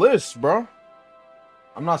send the list, bro?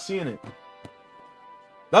 I'm not seeing it.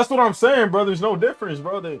 That's what I'm saying, bro. There's no difference,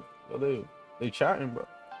 bro. They chatting, bro.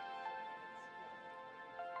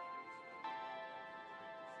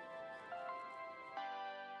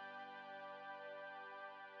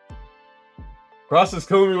 Cross is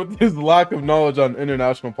killing me with his lack of knowledge on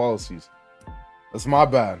international policies. That's my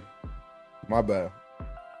bad. My bad.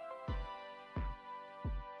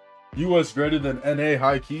 US greater than NA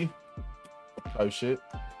high key type shit.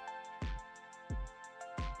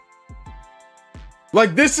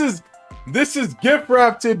 Like this is gift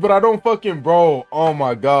wrapped, but I don't fucking, bro. Oh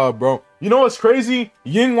my god, bro. You know what's crazy?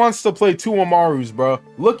 Ying wants to play 2 Amarus, bro.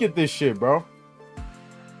 Look at this shit, bro.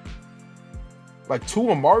 Like 2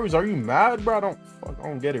 Amarus? Are you mad, bro? I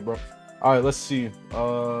don't get it, bro. All right, let's see.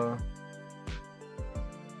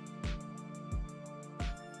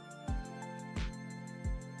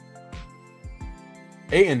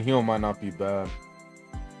 8 and heal might not be bad.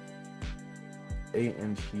 8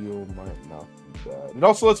 and heal might not be bad. It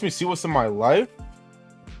also lets me see what's in my life,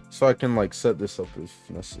 so I can like set this up if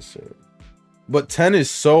necessary. But 10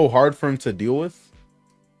 is so hard for him to deal with.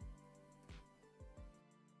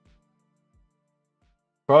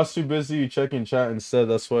 Cross too busy checking chat instead.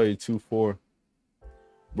 That's why you're 2-4.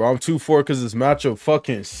 Bro, I'm 2-4 because this matchup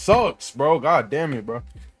fucking sucks, bro. God damn it, bro. All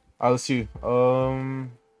right, let's see. I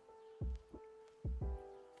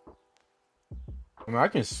mean, I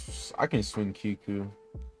can swing Kiku.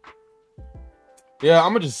 Yeah,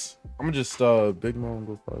 I'm gonna just big mom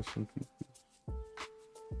go probably swing Kiku.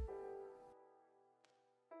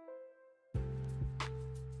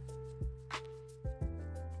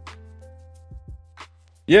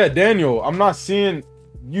 Yeah, Daniel, I'm not seeing.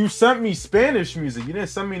 You sent me Spanish music. You didn't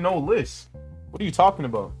send me no list. What are you talking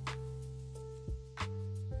about?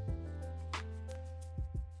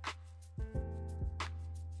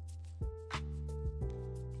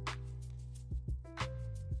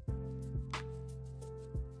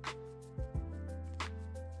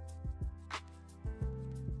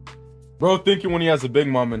 Bro thinking when he has a big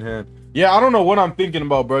mom in hand. Yeah, I don't know what I'm thinking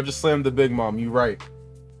about, bro. Just slam the big mom. You right.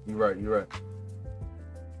 You right. You're right.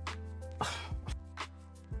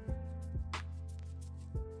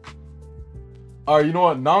 All right, you know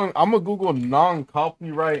what? I'm gonna Google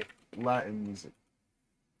non-copyright Latin music.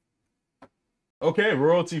 Okay,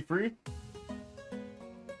 royalty free.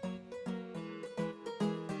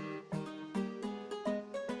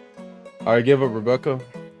 All right, give up Rebecca.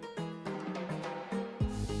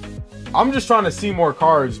 I'm just trying to see more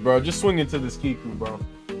cards, bro. Just swing into this Kiku, bro.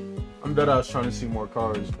 I'm dead ass trying to see more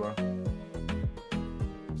cards, bro.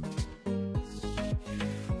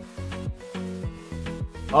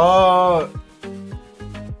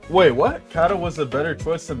 Wait, what? Kata was a better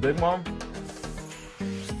choice than Big Mom?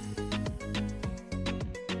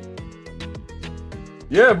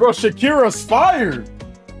 Yeah, bro, Shakira's fire.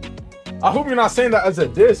 I hope you're not saying that as a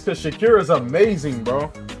diss, because Shakira's amazing,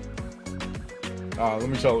 bro. Let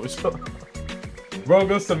me show. Bro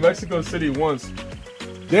goes to Mexico City once.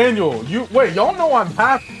 Daniel, wait, y'all know I'm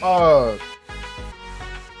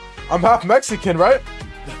half Mexican, right?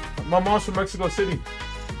 My mom's from Mexico City.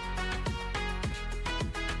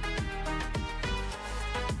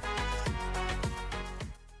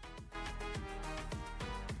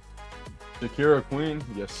 Shakira Queen,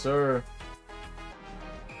 yes sir.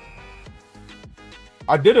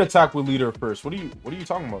 I did attack with leader first. What are you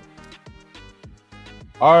talking about?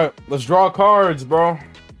 All right, let's draw cards, bro.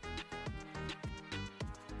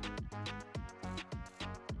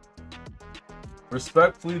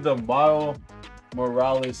 Respectfully, the Miles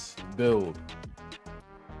Morales build.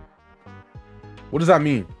 What does that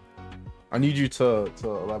mean? I need you to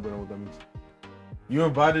elaborate on what that means. You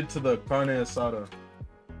invited to the carne asada.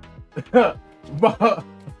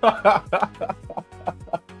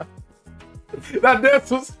 That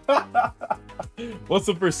dance was. What's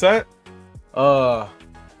the percent?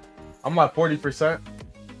 I'm like 40%.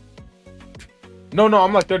 No,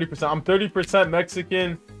 I'm like 30%. I'm 30%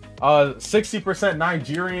 Mexican, 60%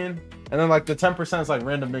 Nigerian, and then like the 10% is like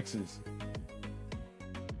random mixes.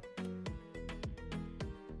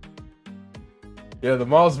 Yeah, the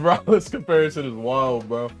Miles Morales comparison is wild,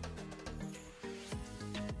 bro.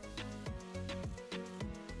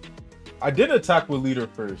 I did attack with leader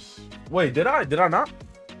first. Wait, did I? Did I not?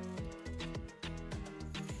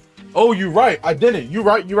 Oh, you're right. I didn't. You're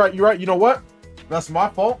right. You know what? That's my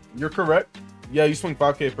fault. You're correct. Yeah, you swing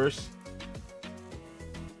 5K first.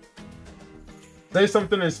 Say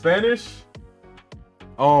something in Spanish.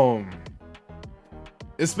 I've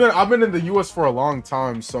been in the US for a long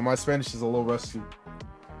time, so my Spanish is a little rusty.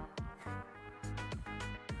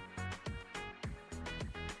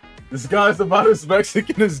 This guy's about as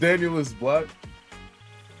Mexican as Daniel is black.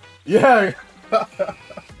 Yeah.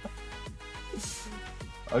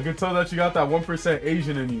 I can tell that you got that 1%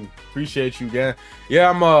 Asian in you. Appreciate you, gang. Yeah,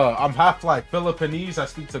 I'm half like Philippines. I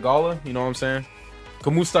speak Tagalog. You know what I'm saying?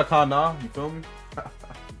 Kamusta ka na? You feel me?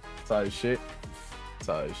 Tight shit.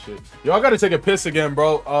 Tight shit. Yo, I gotta take a piss again,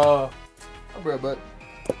 bro. I'll be right back.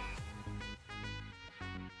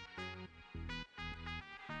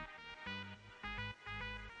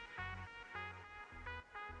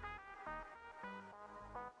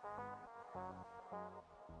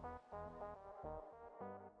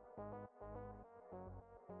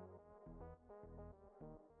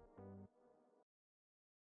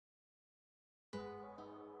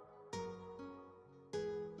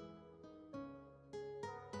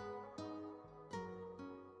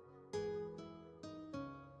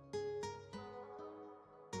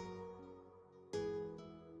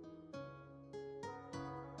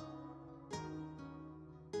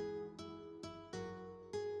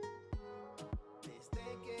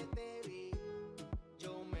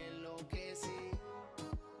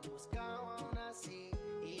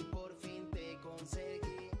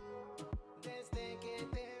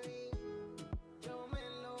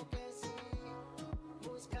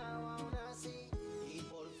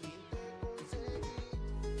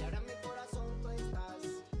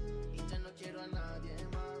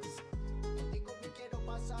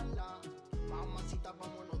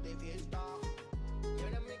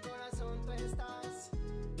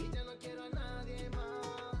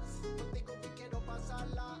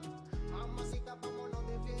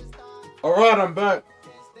 All right, I'm back.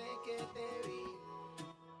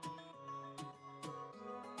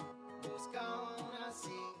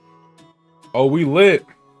 Oh, we lit.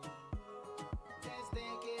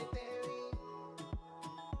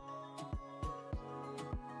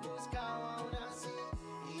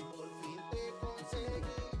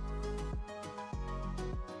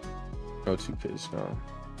 No 2Ks now.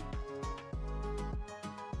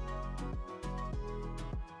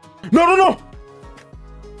 No.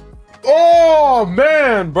 Oh,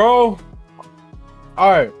 man, bro.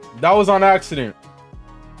 All right. That was on accident.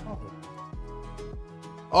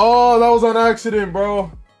 Oh, that was on accident,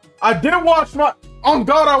 bro. I did wash my... Oh,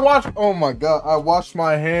 God, I washed... Oh, my God. I washed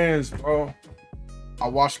my hands, bro. I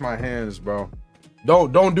washed my hands, bro.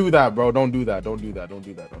 Don't do that, bro. Don't do that. Don't do that. Don't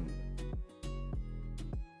do that. Don't do that.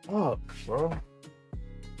 Fuck, bro.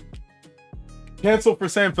 Cancel for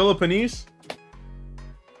saying Philippines?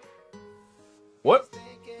 What?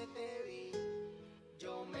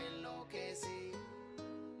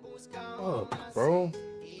 Oh, bro.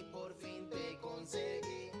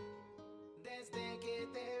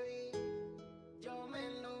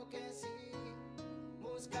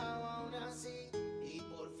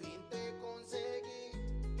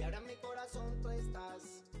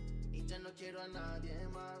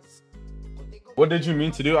 What did you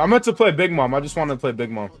mean to do? I meant to play Big Mom. I just wanted to play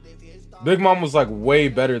Big Mom. Big Mom was like way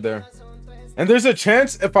better there. And there's a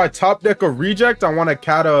chance if I top deck a reject, I want to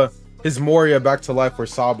Kata his Moria back to life for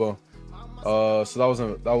Sabo. So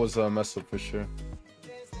that was a mess up for sure.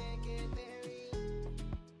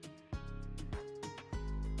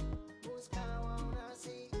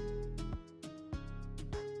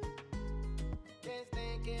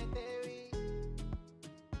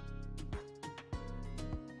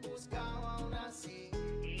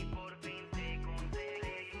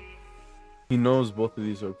 He knows both of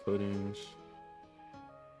these are puddings.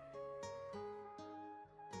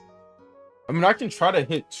 I mean, I can try to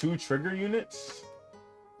hit 2 trigger units.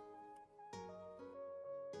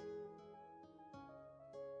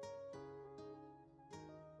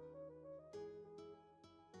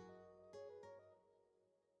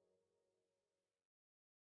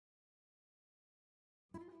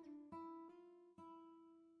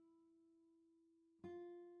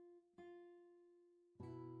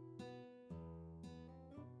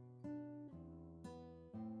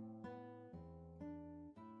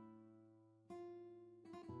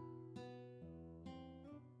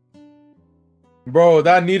 Bro,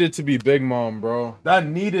 that needed to be Big Mom, bro. That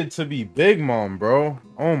needed to be Big Mom, bro.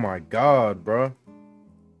 Oh my God, bro.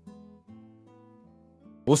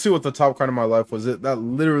 We'll see what the top card of my life was. That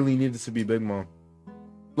literally needed to be Big Mom.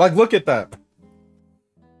 Like, look at that.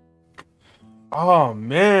 Oh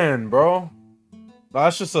man, bro.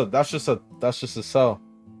 That's just a sell.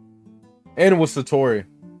 And it was Satori.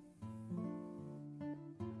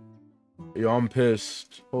 Yo, I'm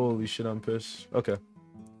pissed. Holy shit, I'm pissed. Okay.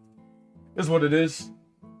 Is what it is.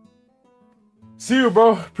 See you,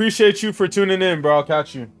 bro. Appreciate you for tuning in, bro. I'll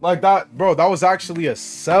catch you. Like that, bro. That was actually a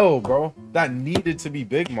sell, bro. That needed to be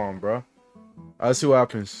Big Mom, bro. Let's see what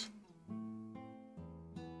happens.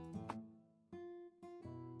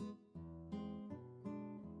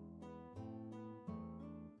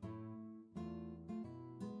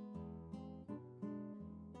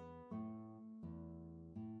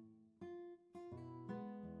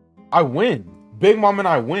 I win. Big Mom and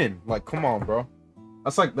I win. Like, come on, bro.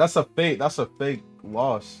 That's a fake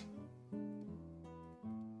loss.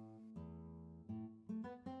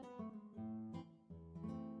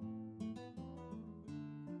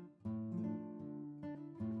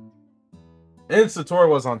 And Satori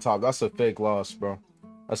was on top. That's a fake loss, bro.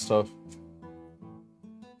 That's tough.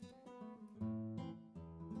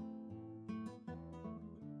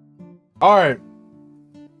 All right.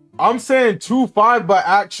 I'm saying 2-5, but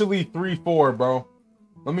actually 3-4, bro.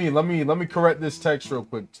 Let me correct this text real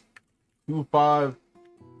quick. 2-5,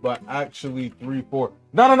 but actually 3-4.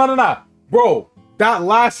 No. Bro, that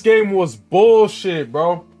last game was bullshit,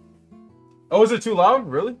 bro. Oh, is it too loud?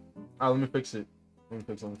 Really? All right, let me fix it. Let me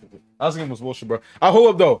fix it. Last game was bullshit, bro. Hold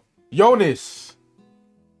up, though. Yonas,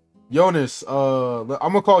 I'm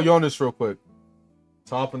gonna call Yonas real quick.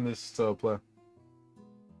 Topping this play.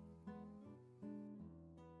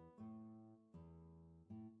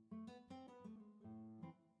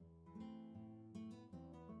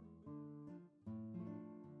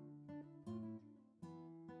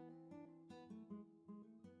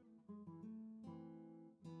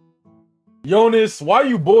 Yonas, why are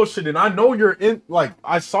you bullshitting? I know you're in, like,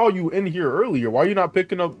 I saw you in here earlier. Why are you not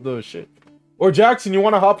picking up the shit? Or Jackson, you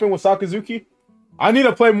want to hop in with Sakazuki? I need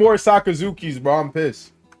to play more Sakazukis, bro. I'm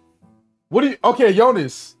pissed. What do you, okay,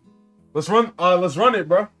 Yonas. Let's run it,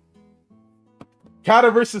 bro. Kata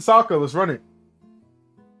versus Saka, let's run it.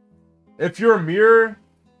 If you're a mirror,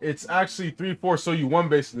 it's actually 3-4, so you won,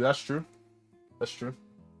 basically. That's true. That's true.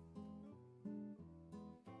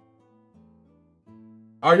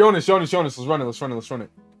 All right, Yonas, let's run it.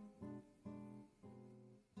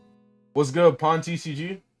 What's good, Pawn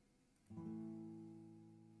TCG?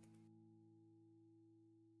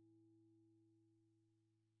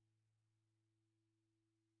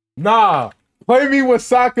 Nah, play me with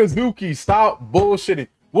Sakazuki. Stop bullshitting.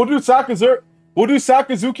 We'll do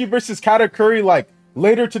Sakazuki versus Katakuri like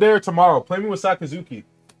later today or tomorrow. Play me with Sakazuki.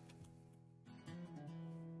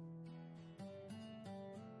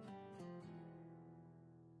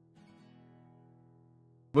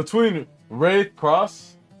 Between Wraith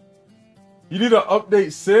Cross, you need to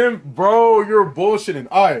update Sim, bro. You're bullshitting.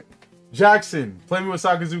 All right, Jackson, play me with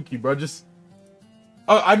Sakazuki, bro. Just,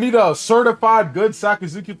 I need a certified good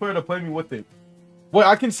Sakazuki player to play me with it. Wait,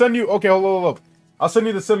 I can send you. Okay, hold up. I'll send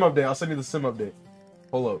you the Sim update.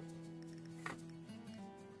 Hold up.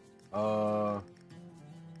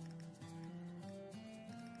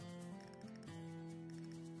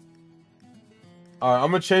 All right,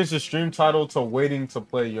 I'm gonna change the stream title to "Waiting to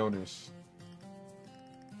Play Yonas."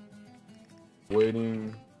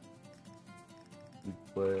 Waiting to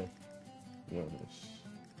play Yonas.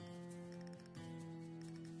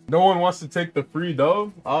 No one wants to take the free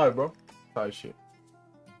dove? All right, bro. Tight shit.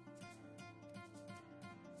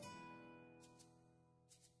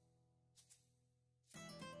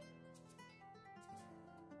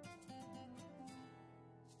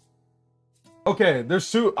 Okay,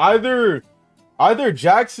 there's two. Either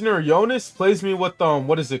Jackson or Yonas plays me with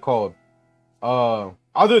what is it called?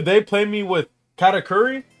 Either they play me with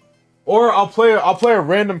Katakuri, or I'll play a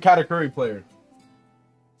random Katakuri player.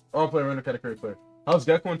 How's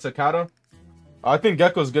Gecko into Kata? I think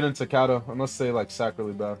Gecko's good into Kata, unless they like sack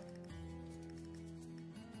really bad.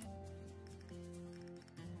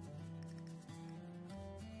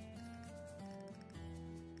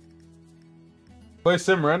 Play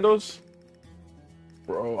Sim Randos?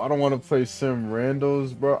 Bro, I don't want to play Sim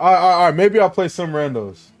Randos, bro. All right, maybe I'll play Sim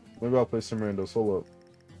Randos. Hold up.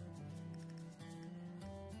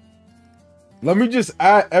 Let me just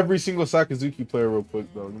add every single Sakazuki player real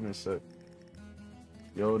quick, though. Give me a sec.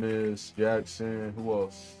 Yonas, Jackson, who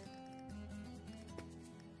else?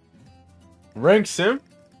 Rank Sim?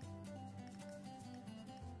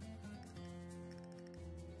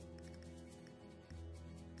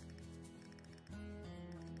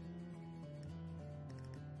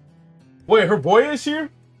 Wait, her boy is here?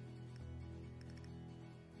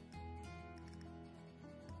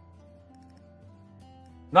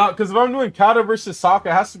 Nah, because if I'm doing Kata versus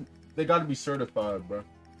Saka, they gotta be certified, bro.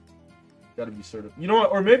 Gotta be certified. You know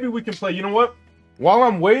what? Or maybe we can play. You know what? While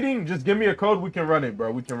I'm waiting, just give me a code. We can run it, bro.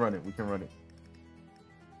 We can run it.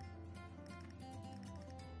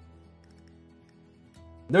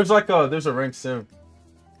 There's a rank Sim.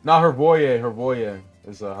 Nah, her voye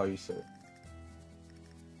is how you say it.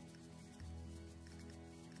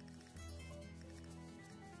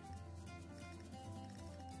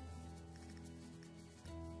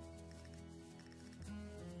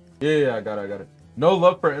 Yeah, I got it. No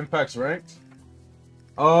love for Impact's ranked.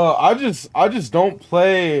 I just don't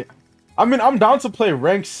play. I mean, I'm down to play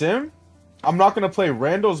ranked Sim, I'm not gonna play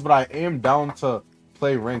randos, but I am down to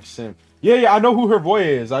play ranked sim. Yeah, I know who her boy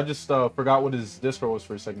is. I just forgot what his Discord was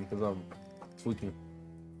for a second because I'm tweaking.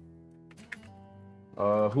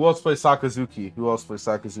 Who else plays Sakazuki? Who else plays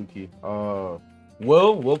Sakazuki?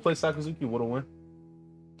 Will play Sakazuki. What'll win?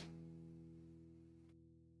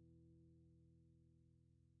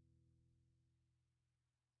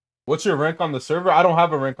 What's your rank on the server? I don't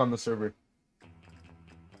have a rank on the server.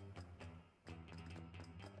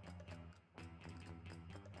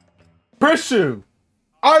 Christian,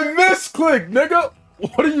 I misclicked, nigga.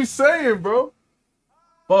 What are you saying, bro?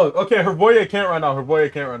 Fuck. Okay, her boy can't right now. Her boy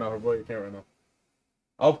can't right now. Her boy can't right now.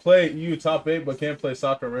 I'll play EU top 8, but can't play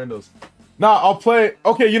soccer randos. Nah, I'll play.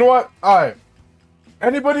 Okay, you know what? All right.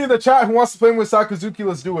 Anybody in the chat who wants to play with Sakazuki,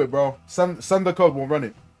 let's do it, bro. Send the code. We'll run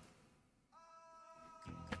it.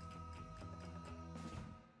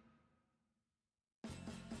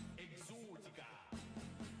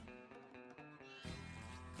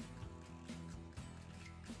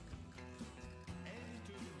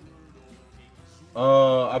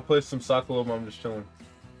 I played some soccer, but I'm just chilling.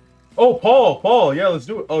 Oh, Paul, yeah, let's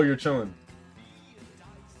do it. Oh, you're chilling.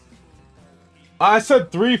 I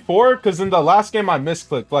said 3-4 because in the last game I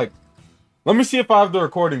misclicked. Like, let me see if I have the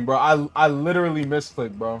recording, bro. I literally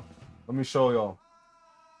misclicked, bro. Let me show y'all.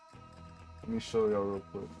 Let me show y'all real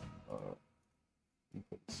quick.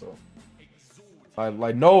 So,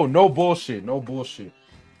 like no bullshit, no bullshit.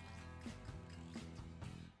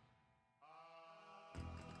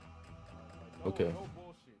 Okay.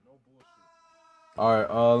 All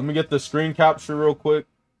right. Let me get the screen capture real quick.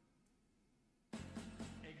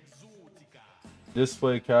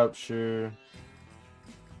 Display capture.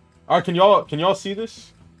 All right. Can y'all see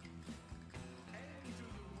this?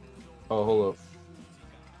 Oh, hold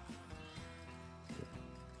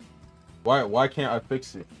up. Why can't I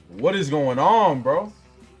fix it? What is going on, bro?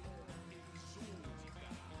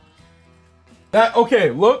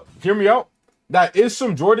 Okay, look, hear me out. That is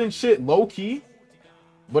some Jordan shit, low key.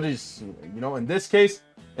 But it's, you know, in this case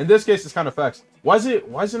it's kind of facts. Why is it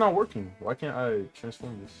not working? Why can't I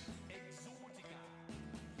transform this?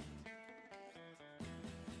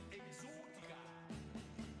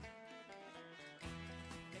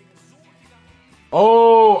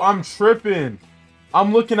 Oh, I'm tripping.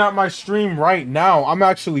 I'm looking at my stream right now. I'm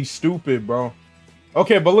actually stupid, bro.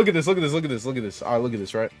 Okay, but look at this. All right, look at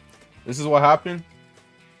this, right? This is what happened.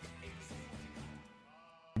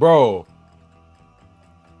 Bro.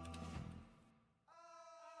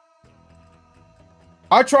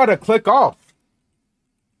 I tried to click off.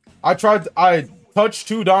 I touched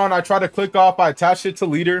 2 down. I tried to click off. I attached it to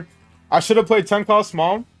leader. I should have played 10 cost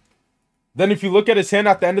mom. Then if you look at his hand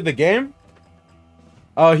at the end of the game,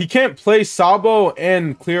 he can't play Sabo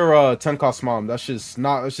and clear 10 cost mom. That's just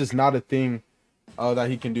not a thing that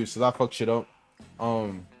he can do. So that fucks shit up.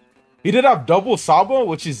 He did have double Sabo,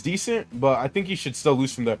 which is decent, but I think he should still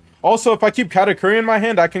lose from there. Also, if I keep Katakuri in my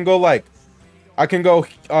hand, I can go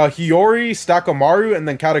Hiyori, stack Amaru, and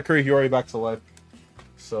then Katakuri Hiyori back to life.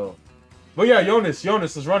 So, but yeah, Yonas,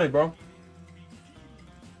 let's run it, bro.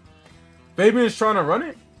 Fabian's trying to run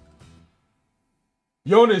it.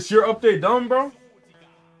 Yonas, your update done, bro?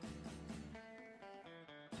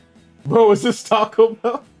 Bro, is this Taco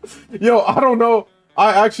Bell? Yo, I don't know.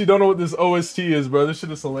 I actually don't know what this OST is, bro. This shit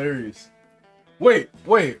is hilarious. Wait.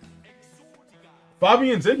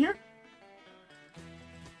 Fabian's in here?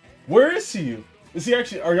 Where is he? Is he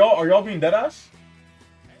actually? Are y'all being deadass?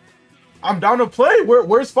 I'm down to play.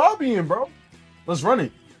 Where's Fabian, bro? Let's run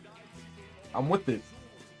it. I'm with it.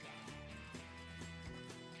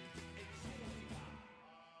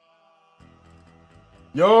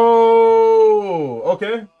 Yo,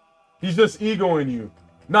 okay. He's just egoing you.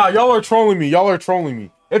 Nah, y'all are trolling me.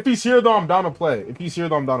 If he's here though, I'm down to play.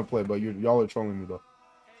 But y'all are trolling me though.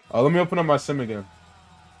 Let me open up my sim again.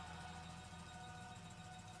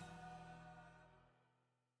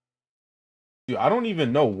 Dude, I don't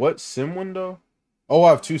even know what sim window. Oh,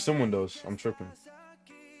 I have 2 sim windows. I'm tripping.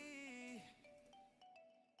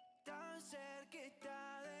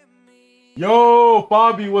 Yo,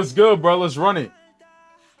 Fabby, what's good, bro? Let's run it.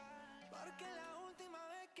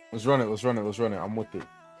 Let's run it. I'm with it.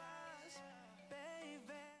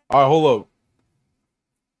 All right, hold up.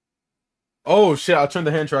 Oh, shit. I turned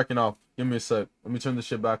the hand tracking off. Give me a sec. Let me turn this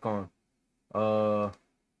shit back on.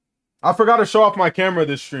 I forgot to show off my camera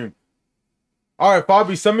this stream. All right,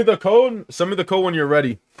 Fabby, send me the code. Send me the code when you're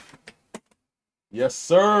ready. Yes,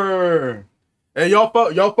 sir. Hey, y'all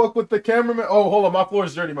fuck with the cameraman. Oh, hold on. My floor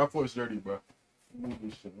is dirty, bro. Move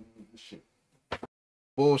this shit.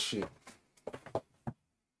 Bullshit.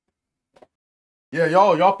 Yeah,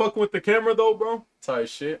 y'all fucking with the camera though, bro. Tight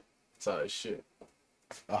shit. Sorry, shit.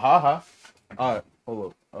 Aha. Alright,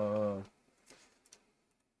 hold up.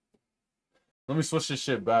 Let me switch this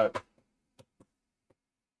shit back.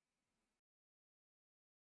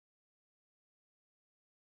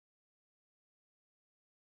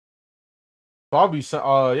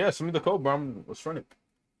 Fabby, yeah, send me the code, bro. Let's run it.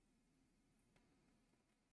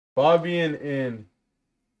 Fabby and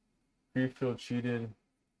Freefield cheated.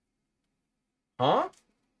 Huh?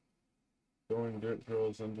 Throwing dirt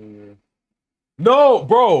girls under your... No,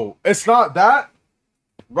 bro, it's not that.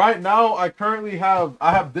 Right now, I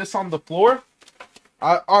have this on the floor.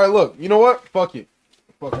 All right, look, you know what? Fuck it.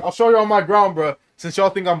 I'll show you on my ground, bro. Since y'all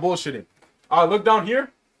think I'm bullshitting. All right, look down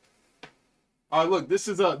here. All right, look, this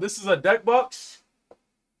is a deck box.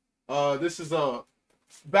 This is a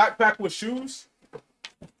backpack with shoes,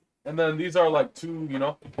 and then these are like two, you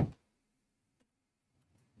know.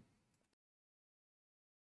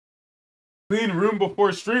 Clean room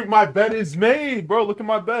before stream. My bed is made, bro. Look at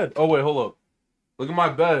my bed. Oh wait, hold up. Look at my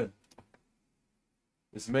bed.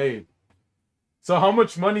 It's made. So how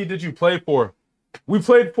much money did you play for? We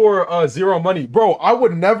played for 0 money. Bro, I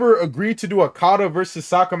would never agree to do a Kata versus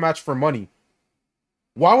Saka match for money.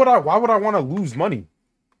 Why would I want to lose money?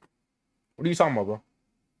 What are you talking about, bro?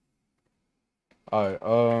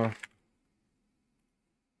 Alright,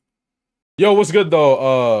 yo, what's good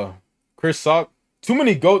though? Chris Sock. Too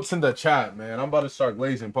many goats in the chat, man. I'm about to start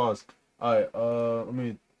glazing. Pause. Alright, let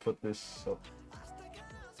me put this up.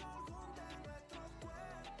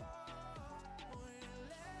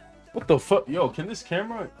 What the fuck? Yo, can this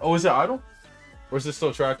camera... Oh, is it idle? Or is it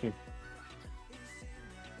still tracking?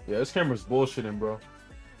 Yeah, this camera's bullshitting, bro.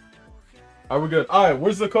 Alright, we're good. Alright,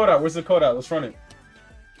 where's the code at? Let's run it.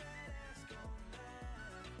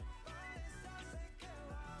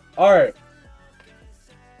 Alright.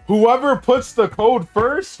 Whoever puts the code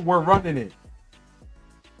first, we're running it.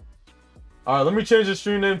 Alright, let me change the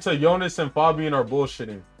stream name to Yonas and Fabby and are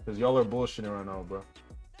bullshitting. Because y'all are bullshitting right now, bro.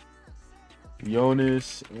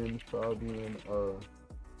 Yonas and Fabian are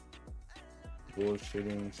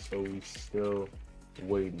bullshitting, so we still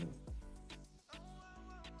waiting.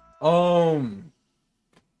 Oh,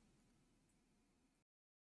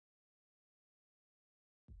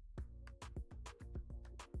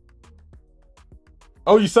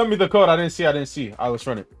 you sent me the code. I didn't see. All right, let's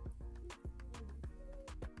run it.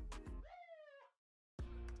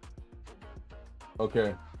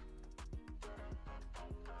 Okay.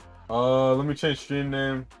 Let me change stream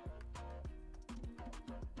name.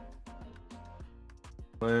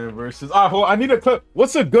 Playing versus... hold on, I need a clip.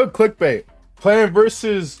 What's a good clickbait? Playing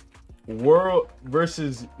versus world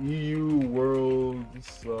versus EU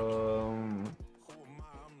worlds.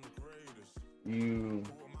 EU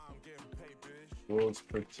worlds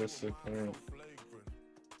participant.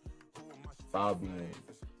 Fabby.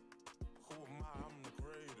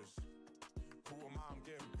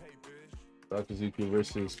 Sakazuki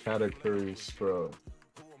versus Kata Curry Scrub.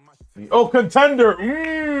 Oh, contender.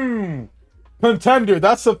 Contender.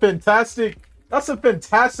 That's a fantastic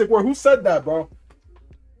word. Who said that, bro?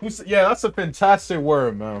 Yeah, that's a fantastic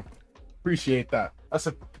word, man. Appreciate that.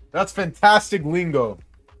 That's fantastic lingo.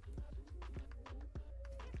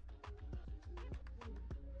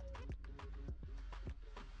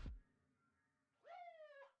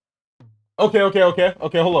 Okay,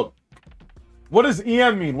 hold up. What does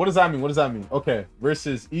EM mean? What does that mean? Okay,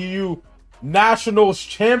 versus EU Nationals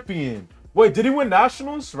champion. Wait, did he win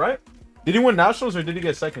Nationals, right? Did he win Nationals or did he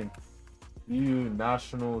get second? EU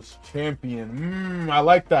Nationals champion. I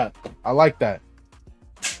like that. The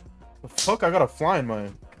fuck? I got a fly in my...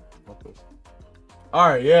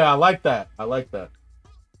 Alright, yeah, I like that.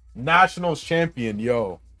 Nationals champion,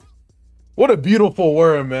 yo. What a beautiful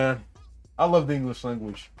word, man. I love the English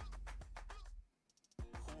language.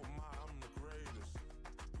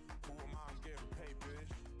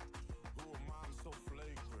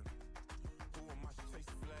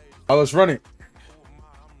 Oh, let's run it.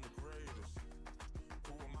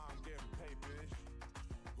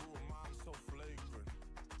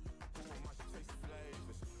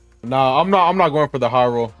 Nah, I'm not going for the high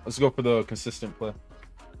roll. Let's go for the consistent play.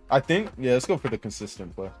 I think, yeah, let's go for the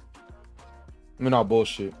consistent play. I mean, not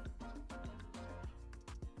bullshit.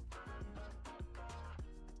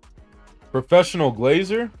 Professional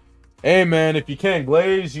glazer? Hey, man, if you can't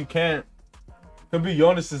glaze, you can't. Could be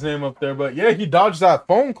Yonas' name up there, but yeah, he dodged that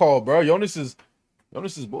phone call, bro. Yonas is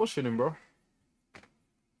bullshitting, bro.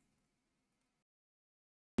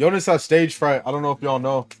 Yonas has stage fright. I don't know if y'all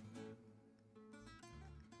know.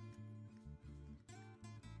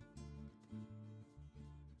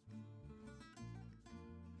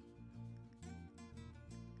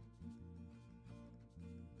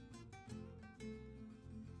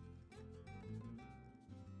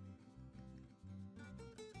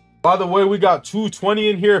 By the way, we got 220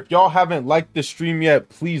 in here. If y'all haven't liked the stream yet,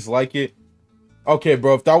 please like it. Okay,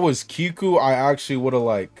 bro, if that was Kiku, I actually would have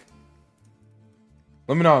like...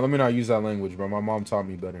 Let me not use that language, bro. My mom taught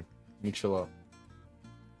me better. Let me chill out.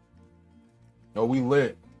 Yo, we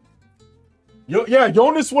lit. Yo, yeah,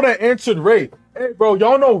 Yonas would have answered Wraith. Hey, bro,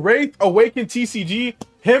 y'all know Wraith, Awaken TCG?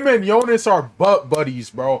 Him and Yonas are butt buddies,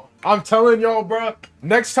 bro. I'm telling y'all, bro.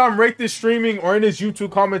 Next time Wraith is streaming or in his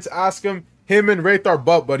YouTube comments, ask him. Him and Wraith are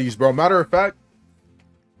butt buddies, bro. Matter of fact,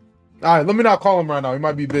 all right, let me not call him right now. He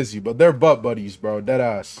might be busy, but they're butt buddies, bro. Dead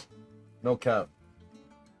ass. No cap.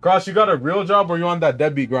 Cross, you got a real job or you on that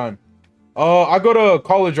deadbeat grind? I go to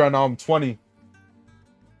college right now. I'm 20.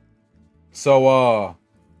 So,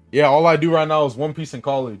 yeah, all I do right now is One Piece in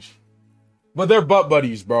college. But they're butt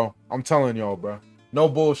buddies, bro. I'm telling y'all, bro. No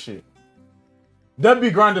bullshit.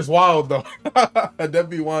 Deadbeat grind is wild, though.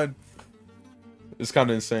 Deadbeat one. It's kind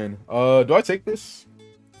of insane. Do I take this?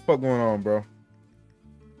 What the fuck going on, bro?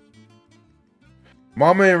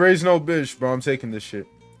 Mama ain't raised no bitch, bro. I'm taking this shit.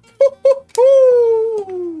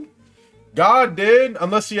 God did,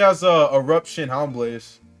 unless he has a Eruption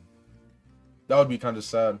Houndblaze. That would be kind of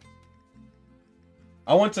sad.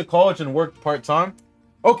 I went to college and worked part-time.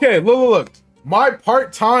 Okay, look. My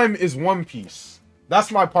part-time is One Piece.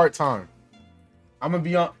 That's my part-time. I'm gonna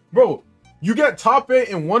be on, bro. You get top 8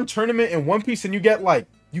 in one tournament in One Piece, and you get like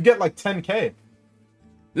 10K.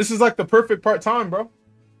 This is like the perfect part-time, bro.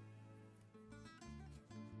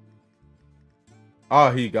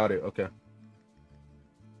 Ah, he got it. Okay.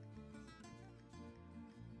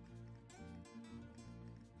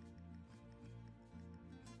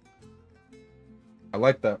 I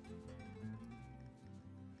like that.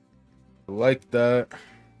 I like that.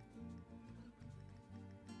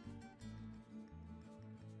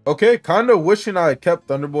 Okay, kind of wishing I had kept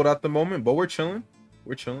Thunderbolt at the moment, but we're chilling.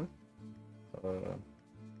 We're chilling.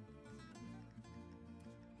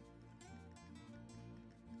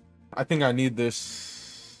 I think I need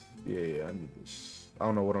this. Yeah, I need this. I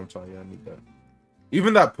don't know what I'm talking. Yeah, I need that.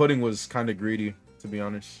 Even that pudding was kind of greedy, to be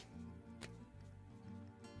honest.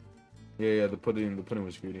 Yeah, the pudding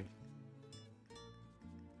was greedy.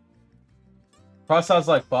 Cross has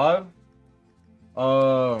like 5.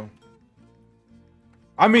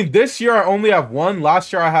 I mean, this year I only have 1.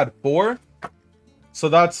 Last year I had 4. So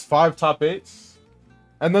that's 5 top 8s.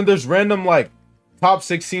 And then there's random like top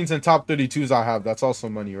 16s and top 32s I have. That's also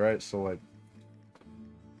money, right? So like.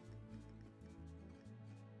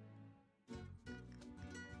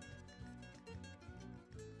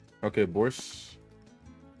 Okay, Bourse.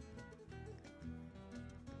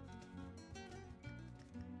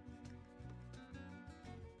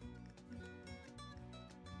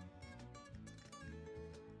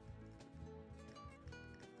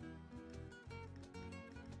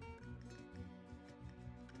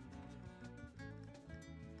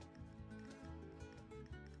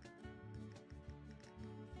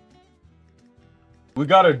 We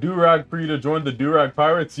got a do-rag for you to join the do-rag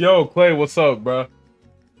pirates. Yo, Clay, what's up, bro?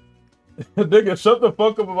 Nigga, shut the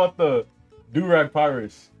fuck up about the do-rag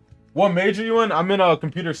pirates. What major you in? I'm in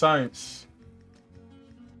computer science.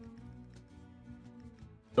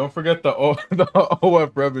 Don't forget the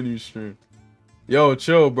OF revenue stream. Yo,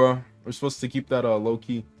 chill, bro. We're supposed to keep that low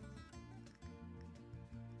key.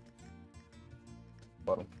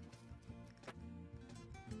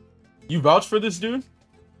 You vouch for this dude?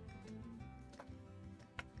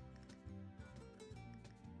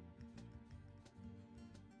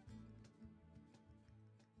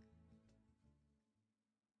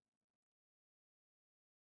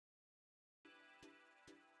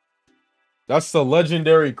 That's the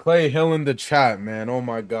legendary Clay Hill in the chat, man. Oh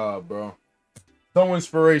my god, bro. So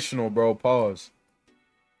inspirational, bro. Pause.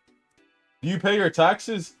 Do you pay your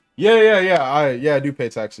taxes? Yeah. I do pay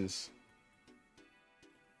taxes.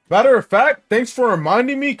 Matter of fact, thanks for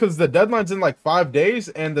reminding me, because the deadline's in like 5 days,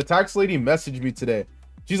 and the tax lady messaged me today.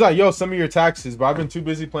 She's like, yo, send me your taxes, but I've been too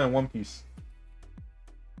busy playing One Piece.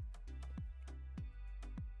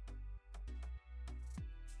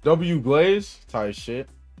 W Glaze? Type shit.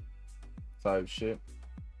 Type shit.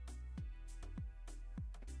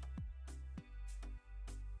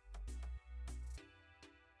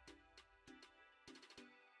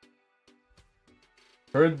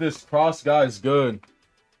 Heard this cross guy's good.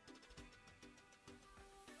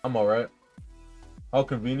 I'm alright. How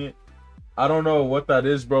convenient. I don't know what that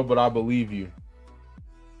is, bro, but I believe you.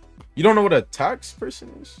 You don't know what a tax person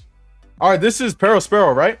is? Alright, this is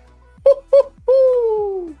Sparrow, right?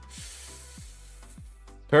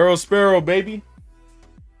 Sparrow, baby.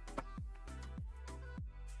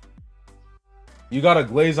 You gotta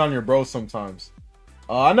glaze on your bro sometimes.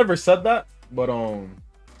 I never said that, but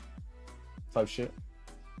type shit.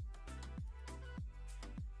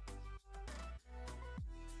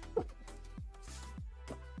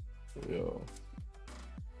 Yo.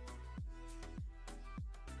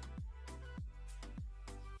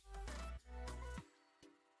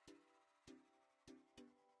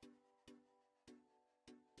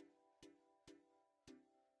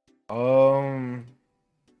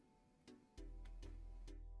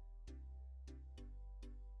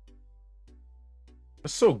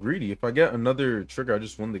 It's so greedy. If I get another trigger, I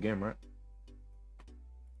just win the game, right?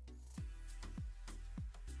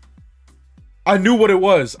 I knew what it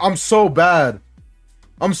was. I'm so bad.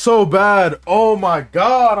 I'm so bad. Oh my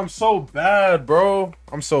god, I'm so bad, bro.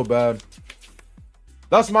 I'm so bad.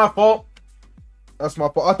 That's my fault. That's my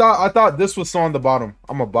fault. I thought this was still on the bottom.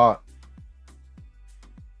 I'm a bot.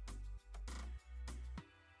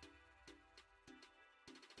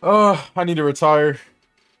 I need to retire.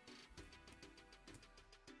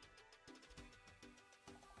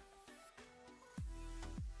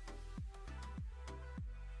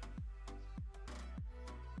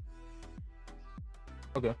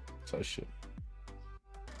 Okay, so shit.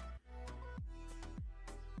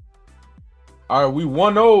 All right, we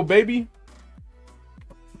 1-0, baby.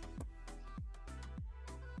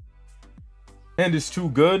 Hand is too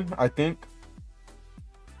good, I think.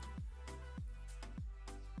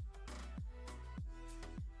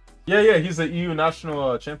 Yeah, he's the EU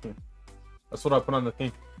national champion. That's what I put on the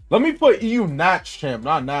thing. Let me put EU Natch champ,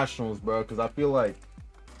 not nationals, bro, because I feel like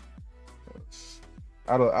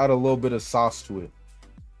add a little bit of sauce to it.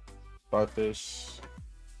 5 fish.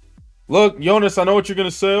 Look, Yonas, I know what you're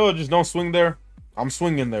gonna say. Oh, just don't swing there. I'm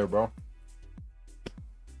swinging there, bro.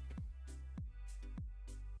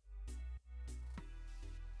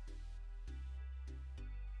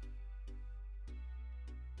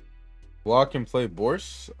 Block and play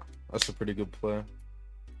Borse. That's a pretty good play.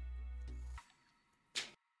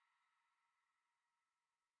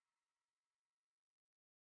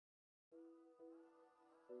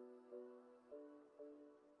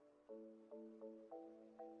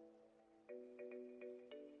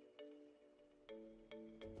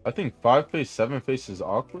 I think 5 face, 7 face is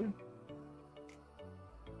awkward.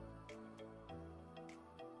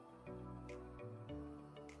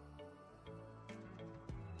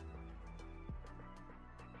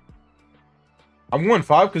 I'm going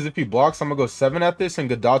 5 because if he blocks, I'm gonna go 7 at this, and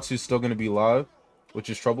Gadatsu's still gonna be live, which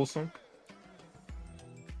is troublesome.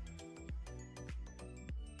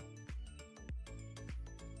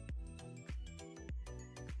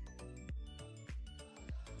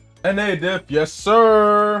 NA diff, yes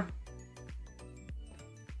sir.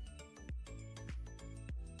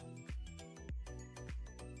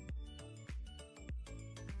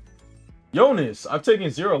 Yonas, I've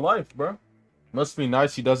taken 0 life, bro. Must be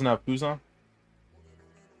nice he doesn't have Kuzan.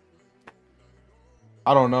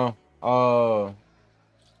 I don't know.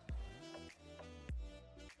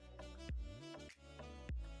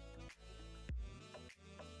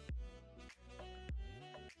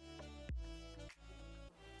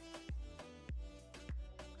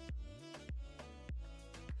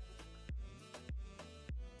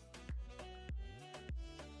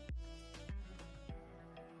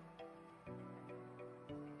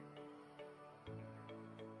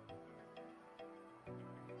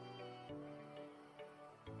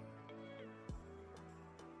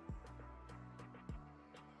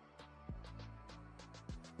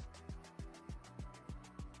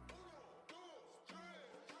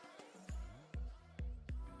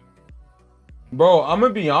 Bro, I'm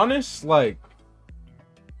gonna be honest, like,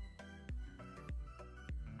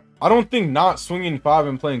 I don't think not swinging 5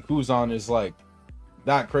 and playing Kuzan is, like,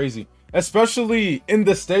 that crazy. Especially in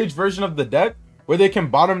the stage version of the deck, where they can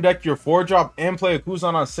bottom deck your 4-drop and play a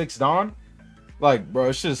Kuzan on 6 Dawn. Like, bro,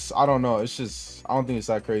 it's just, I don't know. It's just, I don't think it's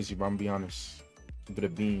that crazy, bro. I'm gonna be honest. A bit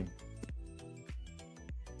of beam.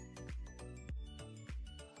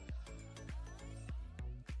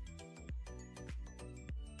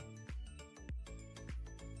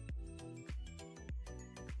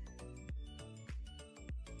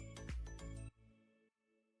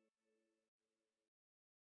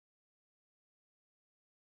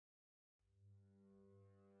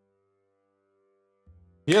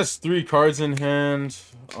 He has 3 cards in hand.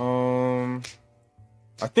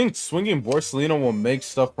 I think swinging Borsalino will make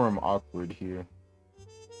stuff for him awkward here.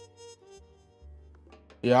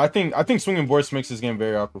 Yeah, I think swinging Borse makes this game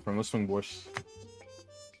very awkward for him. Let's swing Borse.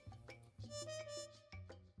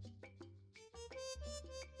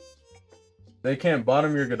 They can't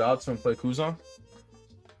bottom your Gadatsu and play Kuzan?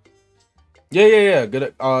 Yeah.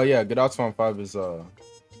 Good. Yeah. Gadatsu on 5 is a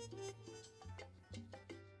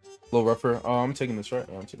little rougher. I'm taking this, right?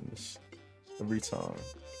 Yeah, I'm taking this. every time.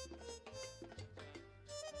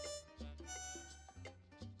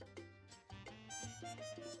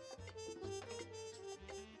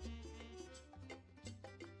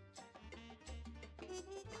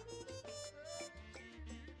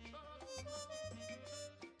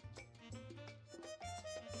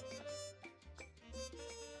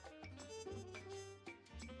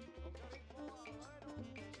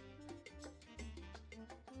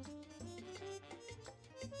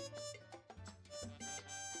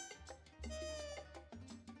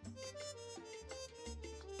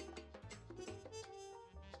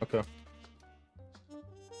 Okay.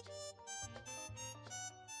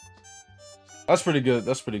 That's pretty good.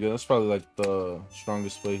 That's pretty good. That's probably like the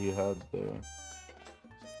strongest play he had there.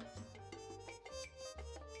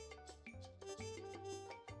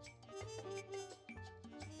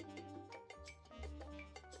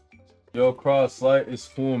 Yo, Cross, light is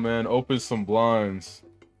cool, man. Open some blinds.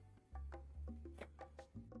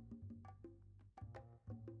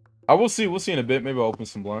 I will see. We'll see in a bit. Maybe I'll open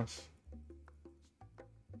some blinds.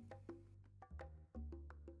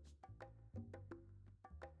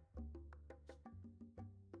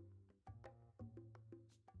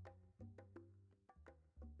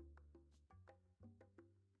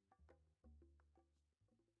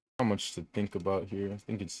 Not much to think about here. I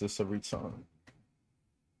think it's this every time.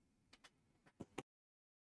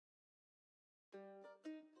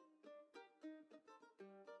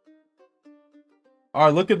 All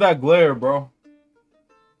right, look at that glare, bro.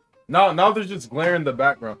 Now there's just glare in the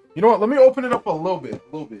background. You know what? Let me open it up a little bit.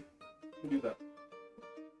 Let me do that.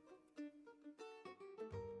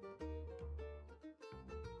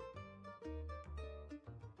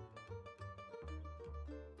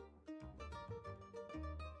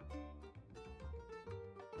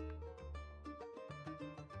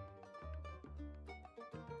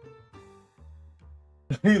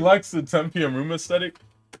 He likes the 10 p.m. room aesthetic.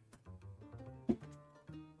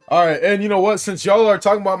 All right, and you know what? Since y'all are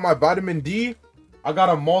talking about my vitamin D, I got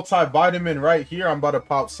a multivitamin right here. I'm about to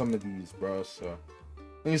pop some of these, bro. So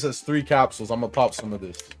I think it says 3 capsules. I'm gonna pop some of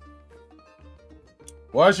this.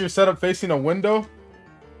 Why is your setup facing a window?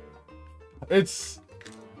 It's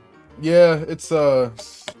too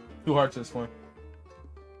hard to explain.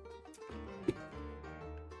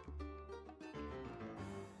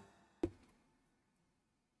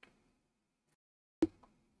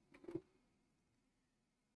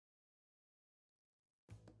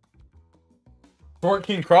 Short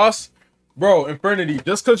King Cross? Bro, Infinity,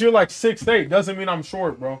 just because you're like 6'8" doesn't mean I'm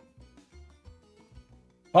short, bro.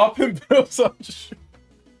 Popping pills on shit.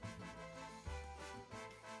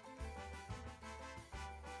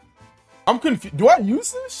 I'm confused. Do I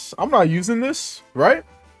use this? I'm not using this, right?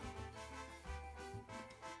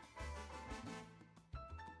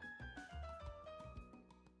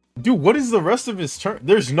 Dude, what is the rest of his turn?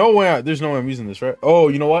 There's no way I'm using this, right? Oh,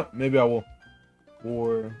 you know what? Maybe I will.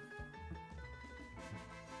 Or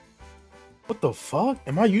what the fuck?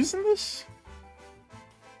 Am I using this?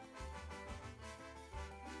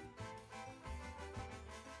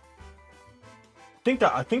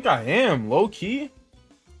 I think I am, low key.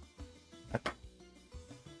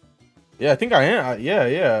 Yeah, I think I am.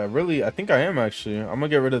 Yeah, really, I think I am actually. I'm gonna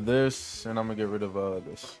get rid of this, and I'm gonna get rid of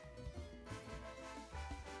this.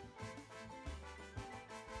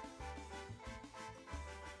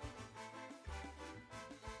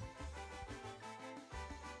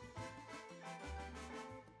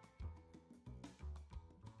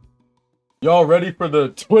 Y'all ready for the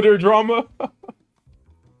Twitter drama?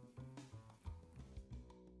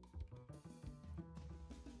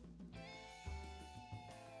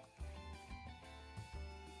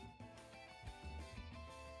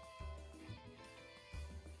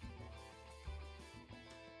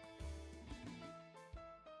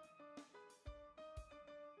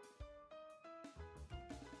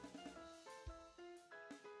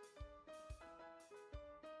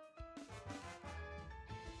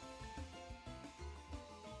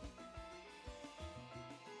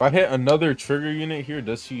 If I hit another trigger unit here,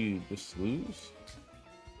 does he just lose?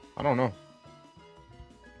 I don't know.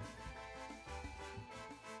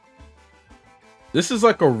 This is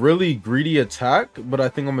like a really greedy attack, but I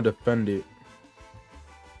think I'm gonna defend it.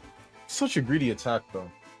 Such a greedy attack though.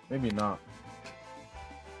 Maybe not.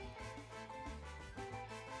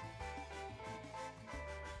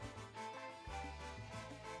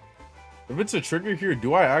 If it's a trigger here,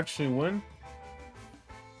 do I actually win?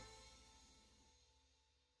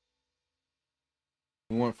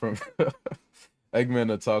 We went from Eggman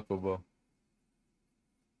to Taco Bell.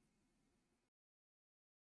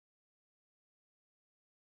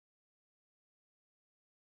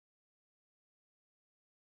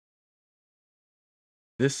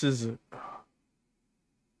 This is...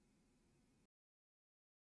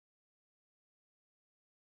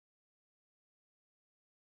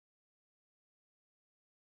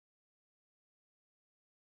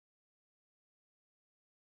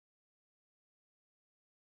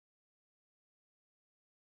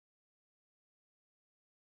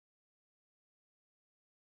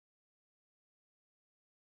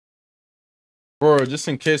 Bro, just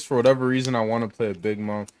in case for whatever reason I want to play a big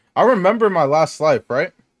mom. I remember my last life,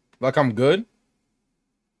 right? Like I'm good.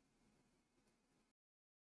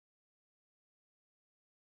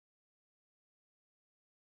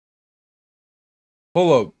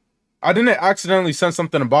 Hold up. I didn't accidentally send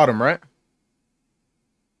something about him, right?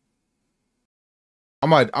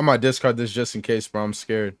 I might discard this just in case, bro. I'm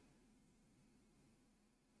scared.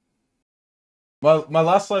 My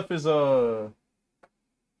last life is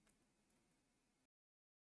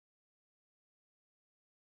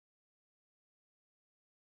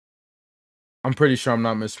I'm pretty sure I'm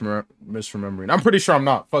not misremembering. I'm pretty sure I'm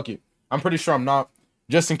not. Fuck it. I'm pretty sure I'm not.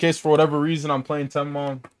 Just in case for whatever reason I'm playing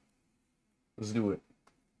Tenmon. Let's do it.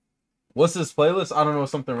 What's this playlist? I don't know,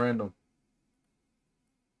 something random.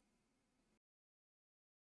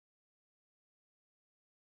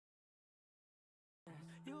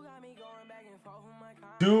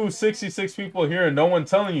 Dude, 66 people here and no one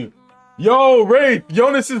telling you. Yo, Wraith,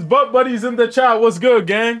 Yonas' butt buddies in the chat. What's good,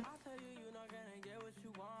 gang?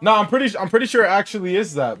 No, I'm pretty sure it actually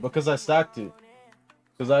is that because I stacked it.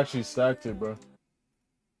 Because I actually stacked it, bro.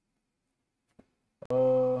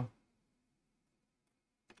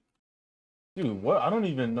 Dude, what? I don't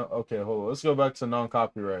even know. Okay, hold on. Let's go back to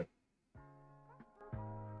non-copyright.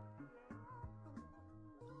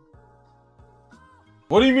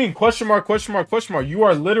 What do you mean? Question mark, question mark, question mark. You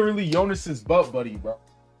are literally Jonas's butt buddy, bro.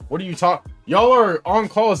 What are you talking? Y'all are on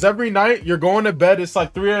calls every night. You're going to bed. It's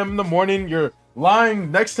like 3 a.m. in the morning. You're lying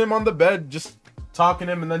next to him on the bed, just talking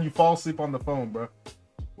to him, and then you fall asleep on the phone, bro.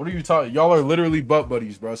 What are you talking? Y'all are literally butt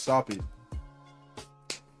buddies, bro. Stop it.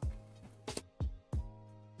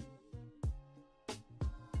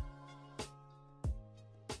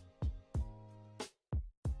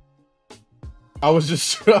 I was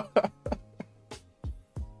just...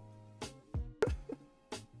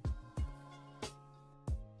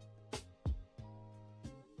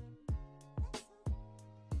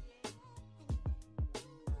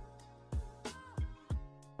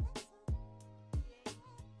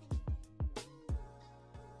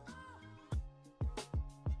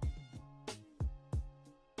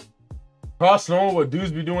 Cross knowing what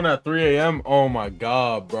dudes be doing at 3 a.m. Oh my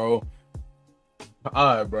god, bro.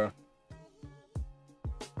 Alright, bro.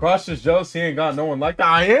 Cross is jealous. He ain't got no one like that.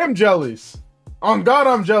 I am jealous. On God,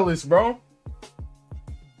 I'm jealous, bro.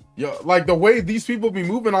 Yo, like the way these people be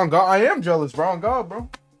moving on God, I am jealous, bro. On God, bro.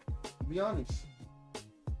 To be honest.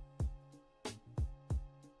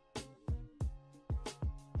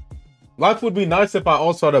 Life would be nice if I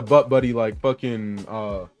also had a butt buddy like fucking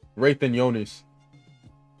Wraith and Yonas.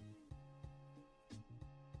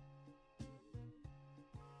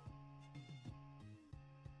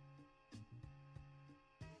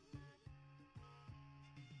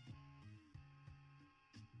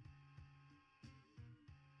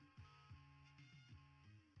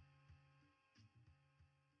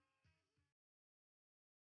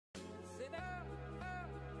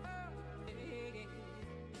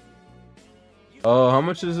 How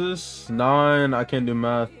much is this? 9. I can't do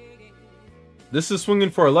math. This is swinging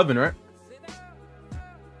for 11, right?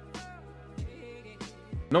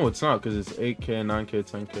 No, it's not, because it's 8K, 9K,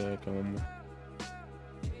 10K. Okay, one more.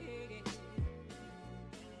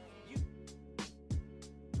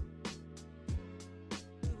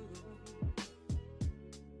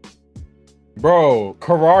 Bro,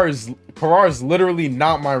 Karar is literally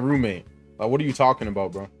not my roommate. Like, what are you talking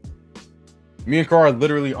about, bro? Me and Karar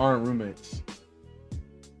literally aren't roommates.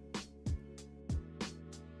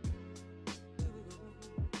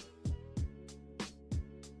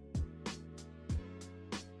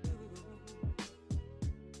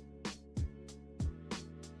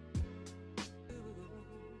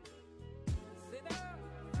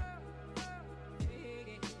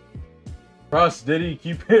 Cross Diddy,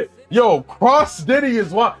 keep it. Yo, Cross Diddy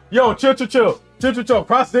is what? Yo, chill.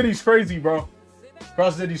 Cross Diddy's crazy, bro.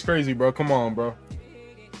 Cross Diddy's crazy, bro. Come on, bro.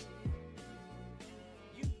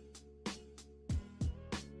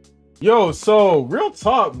 Yo, so real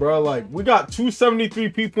talk, bro. Like, we got 273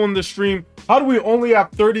 people in the stream. How do we only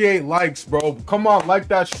have 38 likes, bro? Come on, like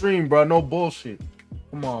that stream, bro. No bullshit.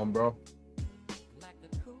 Come on, bro.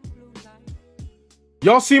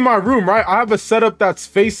 Y'all see my room, right? I have a setup that's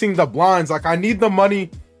facing the blinds. Like, I need the money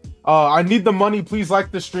I need the money. Please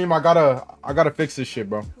like the stream. I gotta fix this shit,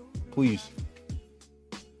 bro. Please.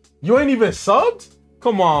 You ain't even subbed?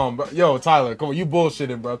 Come on, bro. Yo, Tyler, come on. You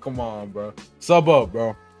bullshitting, bro. Come on, bro. Sub up,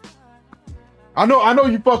 bro. I know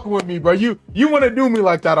you fucking with me, bro. You want to do me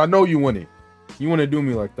like that. I know you want it. You want to do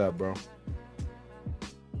me like that, bro.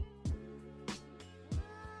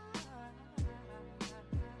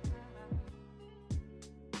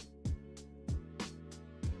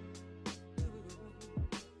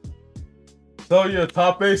 So your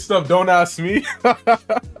top 8 stuff, don't ask me.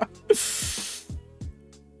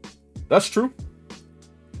 That's true.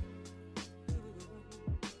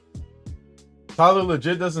 Tyler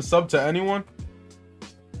legit doesn't sub to anyone.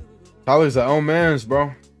 Tyler's a own man's,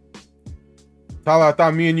 bro. Tyler, I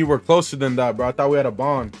thought me and you were closer than that, bro. I thought we had a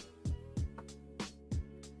bond.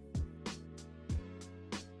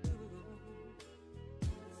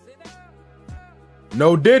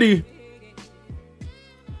 No Diddy.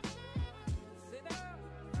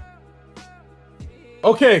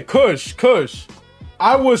 Okay, Kush.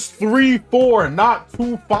 I was 3-4, not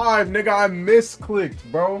 2-5, nigga. I misclicked,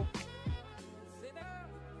 bro.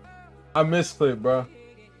 I misclicked, bro.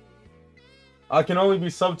 I can only be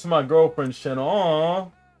subbed to my girlfriend's channel.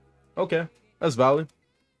 Aww. Okay, that's valid.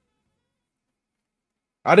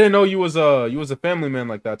 I didn't know you was a family man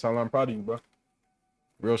like that, Tyler. I'm proud of you, bro.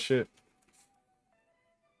 Real shit.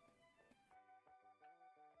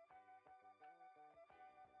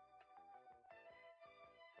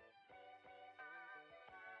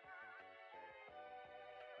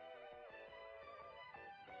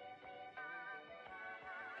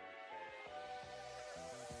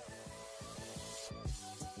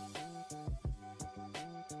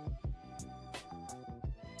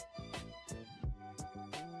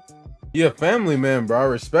 You a family man, bro. I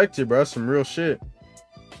respect you, bro. That's some real shit.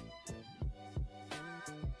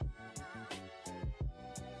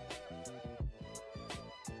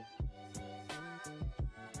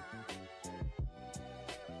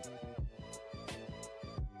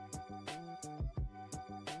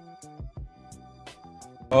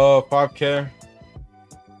 $5K.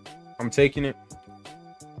 I'm taking it.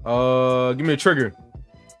 Give me a trigger.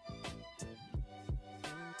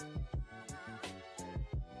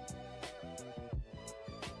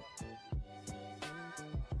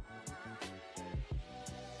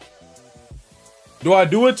 Do I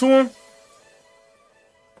do it to him?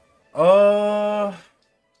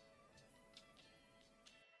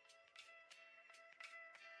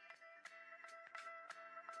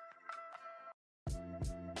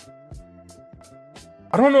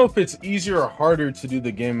 I don't know if it's easier or harder to do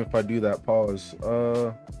the game if I do that. Pause.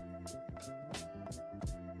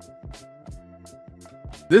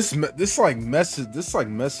 This like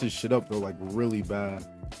messes shit up though, like really bad.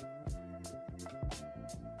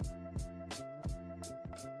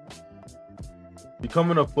 You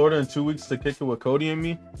coming to Florida in 2 weeks to kick it with Cody and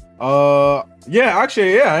me? Yeah,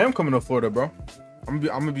 actually, yeah, I am coming to Florida, bro. I'm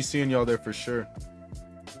gonna be seeing y'all there for sure.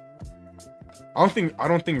 I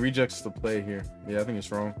don't think rejects to play here. Yeah, I think it's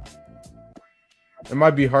wrong. It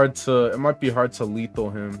might be hard to lethal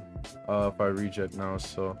him if I reject now.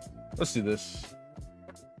 So let's do this.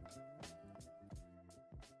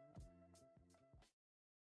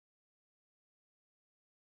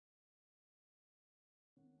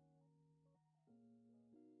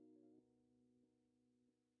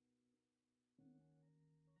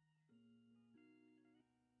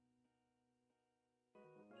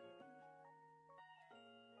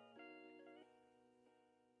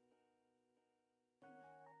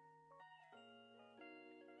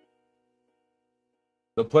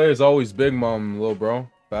 The play is always Big Mom, little bro.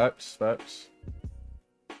 Facts. This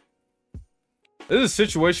is a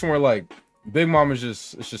situation where like Big Mom is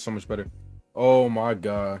it's just so much better. Oh my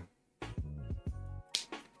god.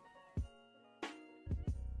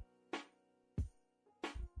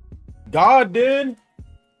 God did.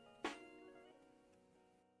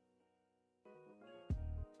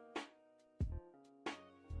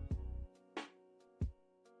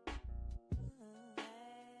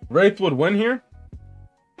 Wraith would win here.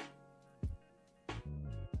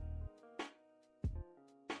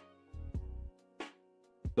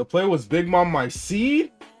 The play was Big Mom my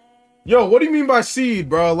seed? Yo, what do you mean by seed,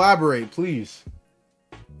 bro? Elaborate, please.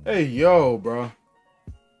 Hey, yo, bro.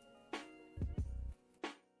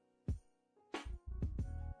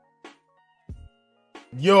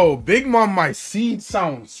 Yo, Big Mom my seed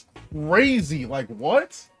sounds crazy. Like,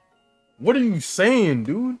 what? What are you saying,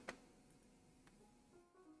 dude?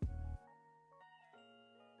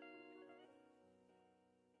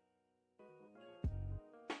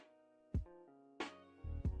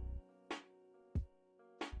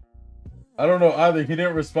 I don't know either. He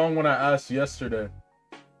didn't respond when I asked yesterday.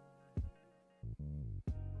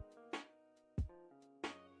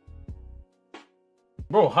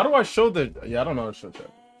 Bro, how do I show the... Yeah, I don't know how to show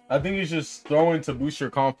chat. I think he's just throwing to boost your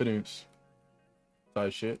confidence.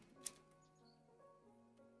 Type shit.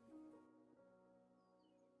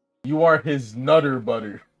 You are his nutter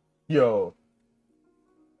butter. Yo.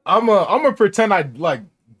 I'm a pretend I like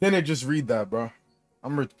didn't just read that, bro.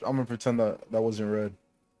 I'm gonna pretend that wasn't read.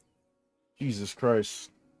 Jesus Christ.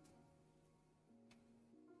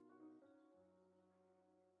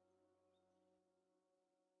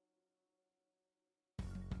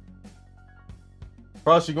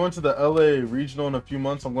 Frost, you going to the LA regional in a few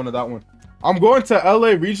months? I'm going to that one. I'm going to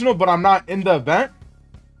LA regional, but I'm not in the event.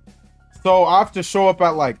 So I have to show up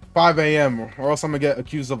at like 5 a.m. or else I'm gonna get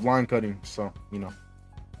accused of line cutting. So, you know.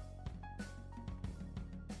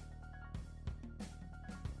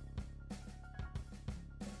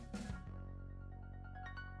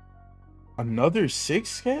 Another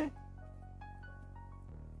 6K?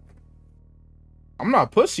 I'm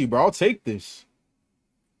not pussy, bro. I'll take this.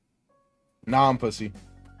 Nah, I'm pussy.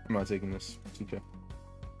 I'm not taking this. 2K.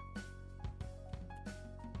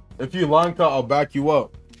 If you line cut, I'll back you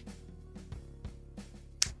up.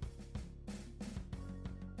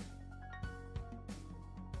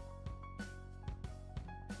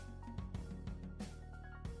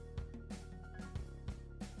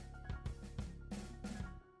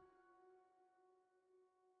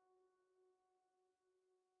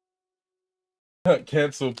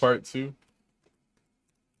 Cancel part 2.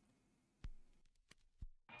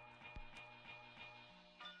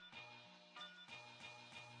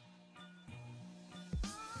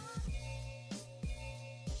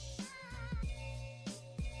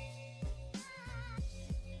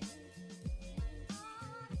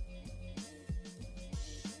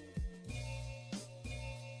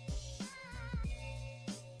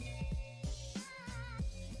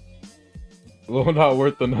 Well, not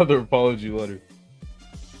worth another apology letter.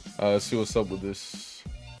 Let's see what's up with this.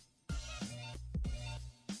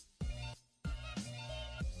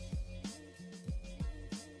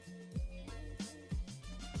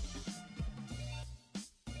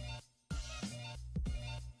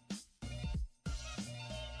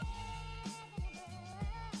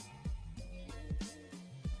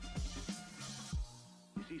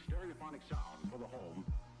 You see, stereophonic sound for the home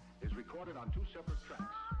is recorded on 2 separate tracks,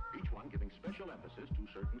 each one giving special emphasis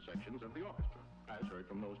to certain sections of the orchestra, as heard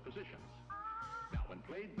from those positions. Now, when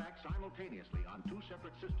played back simultaneously on 2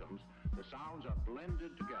 separate systems, the sounds are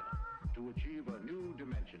blended together to achieve a new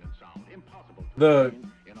dimension in sound impossible to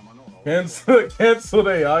obtain in a monaural. Cancel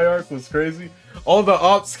the AI arc was crazy. All the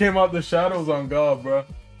ops came out the shadows on God, bro.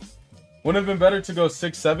 Wouldn't have been better to go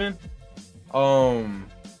 6-7.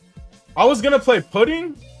 I was gonna play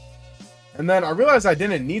pudding, and then I realized I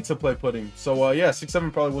didn't need to play pudding. So yeah,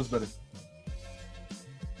 6-7 probably was better.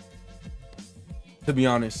 To be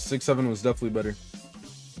honest, 6-7 was definitely better.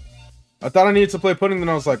 I thought I needed to play pudding, then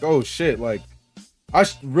I was like, oh shit, like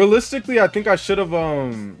realistically I think I should have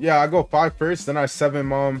yeah, I go 5 first, then I 7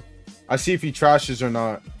 mom. I see if he trashes or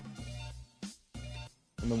not.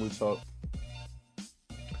 And then we talk.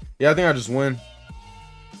 Yeah, I think I just win.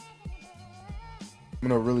 I'm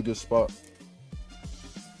in a really good spot.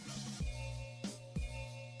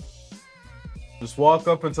 Just walk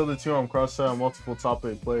up until the 2 on crosshair on multiple top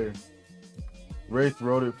 8 player. Wraith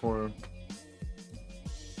wrote it for him.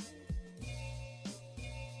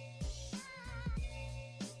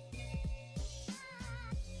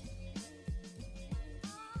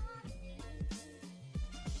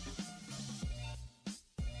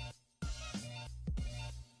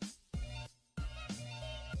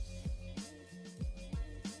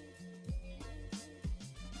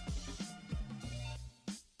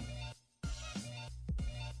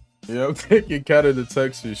 Yeah, I'm taking Kata to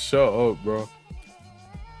Texas. Shut up, bro.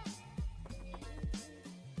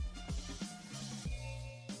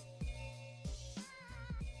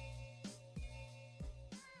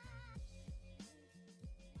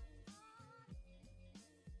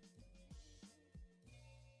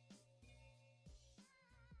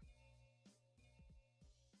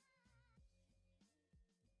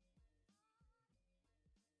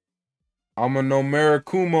 I'm a no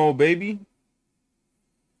Marakumo, baby.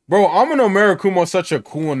 Bro, I'm a no Marakumo such a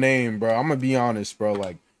cool name, bro. I'm gonna be honest, bro.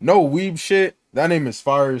 Like, no weeb shit. That name is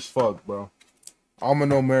fire as fuck, bro. I'm a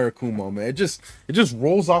no Marakumo, man. It just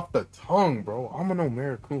rolls off the tongue, bro. I'm a no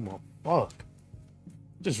Marakumo. Fuck.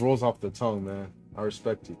 It just rolls off the tongue, man. I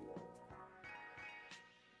respect it.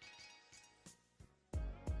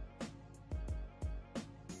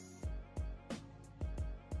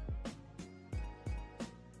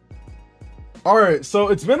 All right, so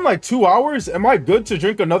it's been like 2 hours. Am I good to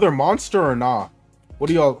drink another monster or not? What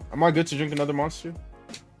do y'all? Am I good to drink another monster?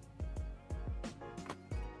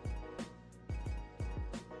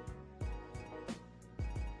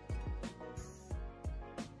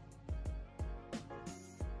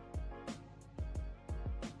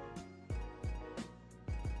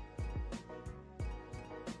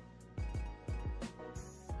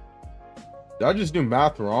 Did I just do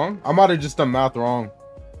math wrong? I might have just done math wrong.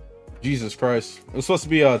 Jesus Christ. It was supposed to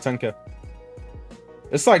be 10K.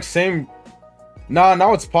 It's like same. Nah,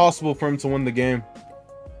 now it's possible for him to win the game.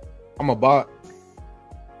 I'm a bot.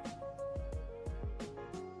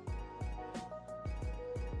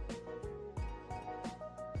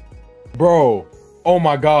 Bro. Oh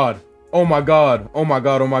my god. Oh my god. Oh my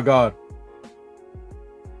god. Oh my god.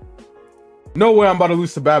 No way I'm about to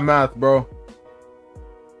lose to bad math, bro.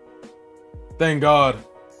 Thank God.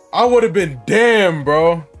 I would have been damn,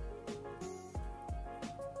 bro.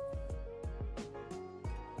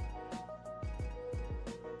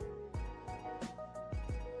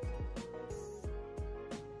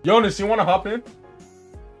 Yonas, you want to hop in?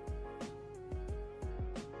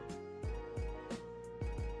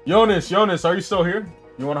 Yonas, are you still here?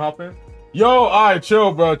 You want to hop in? Yo, alright,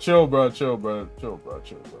 chill, bro. Chill, bro. Chill, bro. Chill, bro.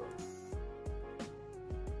 Chill, bro.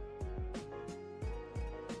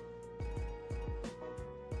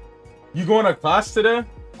 You going to class today?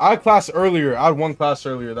 I had class earlier. I had one class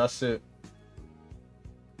earlier. That's it.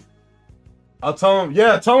 I'll tell him.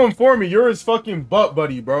 Yeah, tell him for me. You're his fucking butt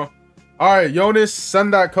buddy, bro. All right, Yonas,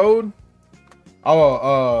 send that code.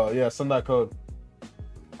 Yeah, send that code.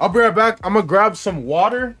 I'll be right back. I'm gonna grab some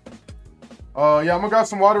water. Yeah, I'm gonna grab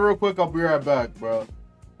some water real quick. I'll be right back, bro.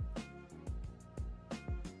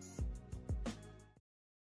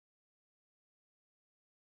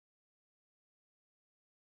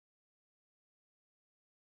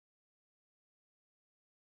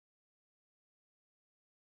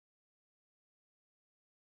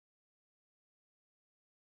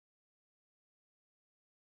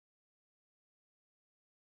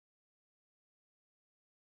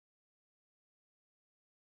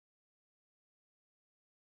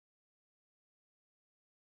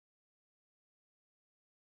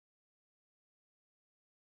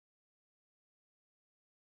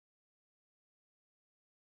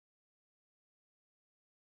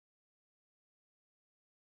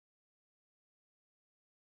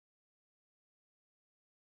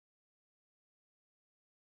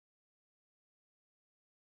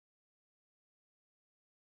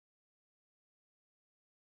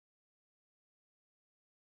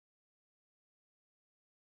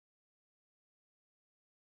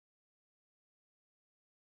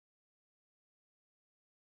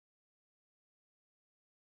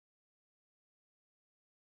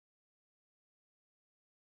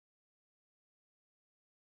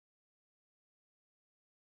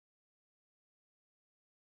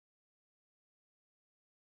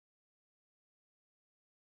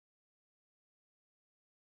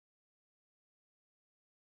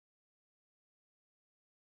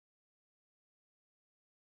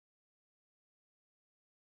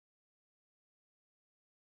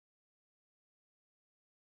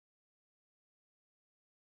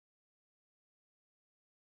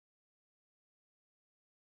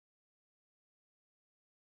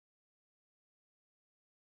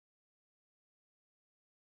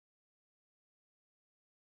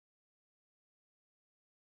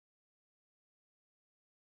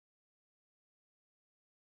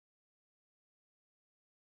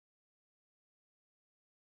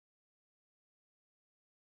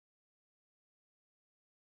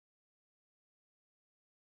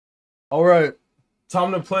 All right,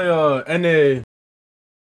 time to play NA.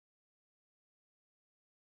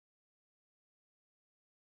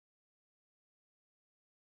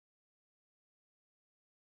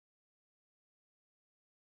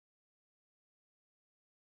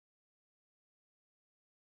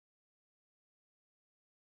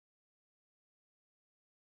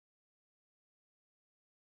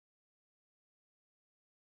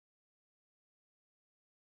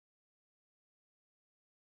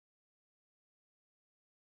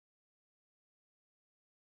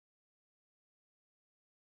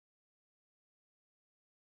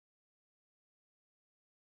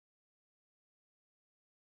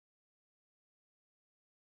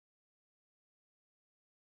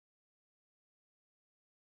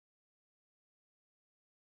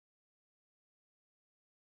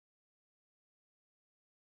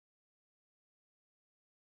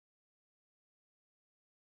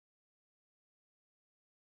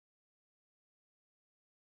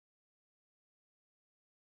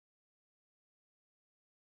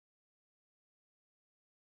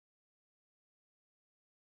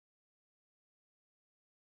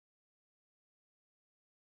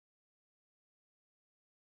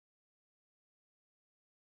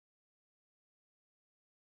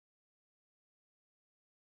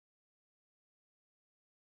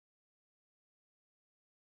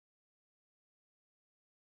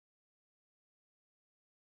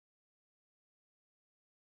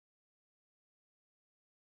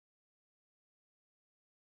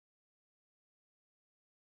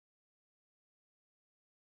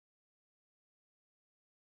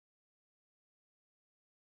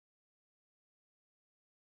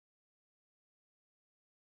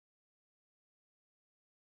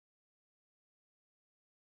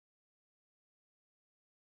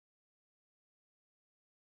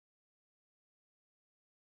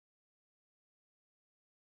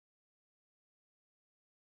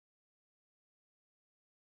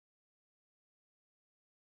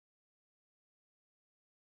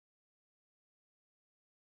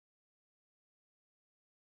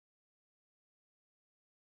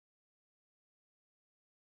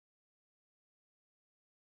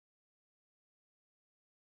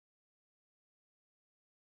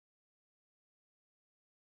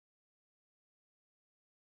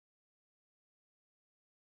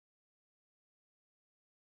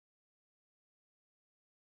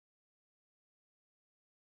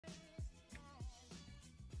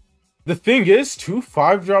 The thing is, 2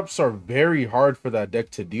 5-drops are very hard for that deck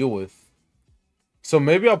to deal with. So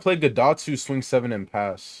maybe I'll play Gadatsu, swing 7, and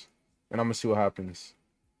pass. And I'm going to see what happens.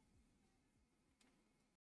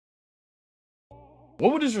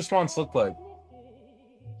 What would his response look like?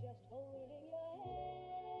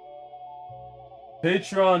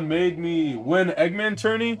 Patreon made me win Eggman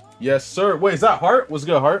tourney? Yes, sir. Wait, is that Heart? What's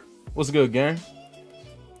good, Heart? What's good, gang?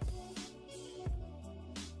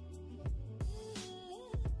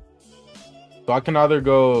 So I can either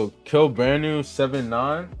go kill brand new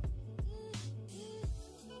 7-9.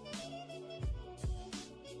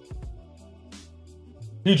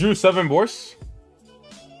 He drew 7 boards.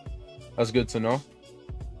 That's good to know.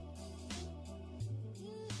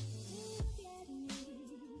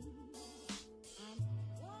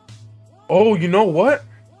 Oh, you know what?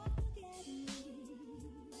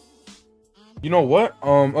 You know what?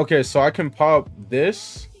 Okay, so I can pop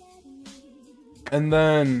this. And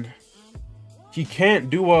then he can't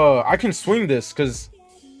do I can swing this because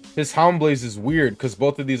his Hound Blaze is weird because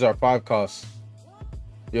both of these are 5 costs.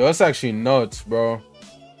 Yo, that's actually nuts, bro.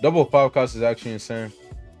 Double 5 costs is actually insane.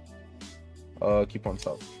 Keep on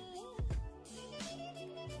top.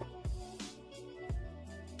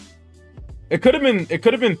 It could have been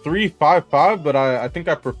 3-5-5, but I think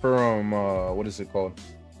I prefer what is it called?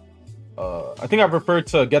 I think I prefer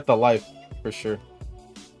to get the life for sure.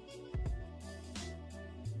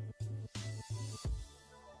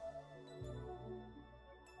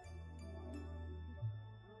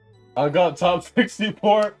 I got top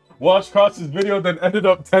 64, watched Cross's video, then ended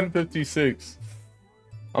up 1056.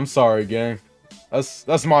 I'm sorry, gang.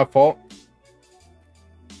 That's my fault.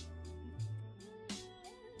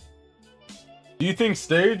 Do you think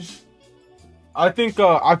stage? I think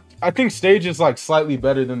I think stage is like slightly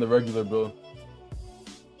better than the regular build.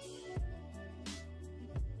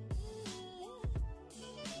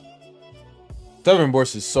 Seven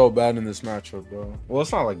Borst is so bad in this matchup, bro. Well,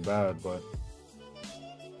 it's not like bad, but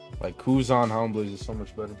like Kuzan Hound Blaze is so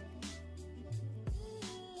much better.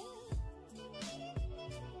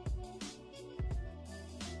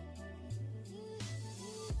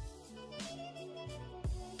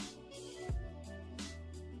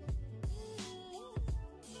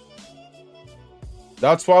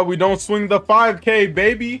 That's why we don't swing the 5K,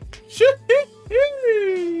 baby.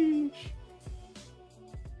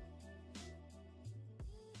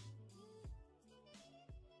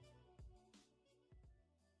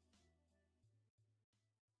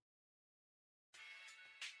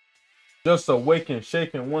 Just awaken,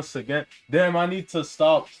 shaking once again. Damn, I need to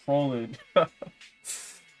stop trolling.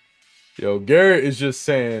 Yo, Garrett is just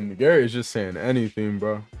saying anything,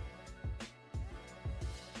 bro.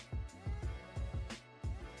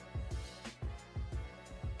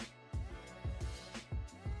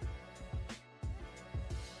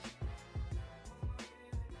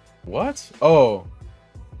 What? Oh.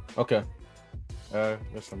 Okay.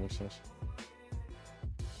 Guess that makes sense.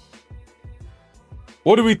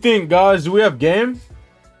 What do we think, guys? Do we have game?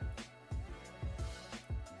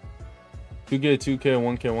 2K, 2K,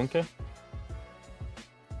 1K, 1K?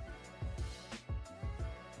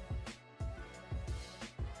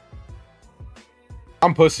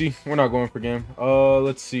 I'm pussy. We're not going for game.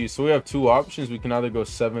 Let's see. So we have 2 options. We can either go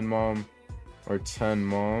 7 mom or 10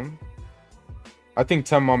 mom. I think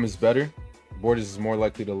 10 mom is better. Board is more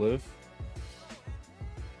likely to live.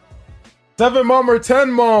 7 mom or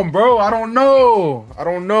 10 mom, bro. I don't know.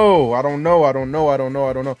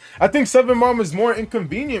 I think 7 mom is more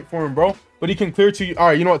inconvenient for him, bro. But he can clear to you. All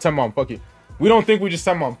right, you know what? 10 mom. Fuck it. We don't think we just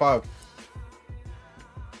 10 mom 5.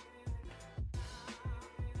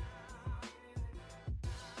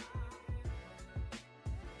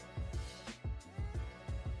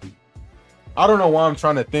 I don't know why I'm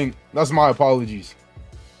trying to think. That's my apologies.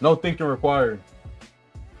 No thinking required.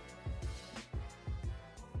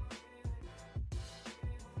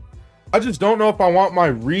 I just don't know if I want my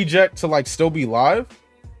reject to like still be live.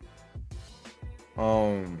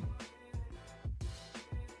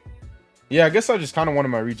 Yeah, I guess I just kind of wanted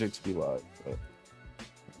my reject to be live, but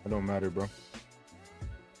it don't matter, bro.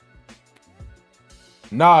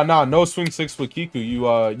 Nah, no swing 6 with Kiku.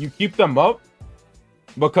 You keep them up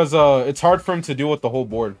because it's hard for him to deal with the whole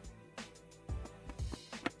board.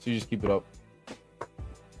 So you just keep it up.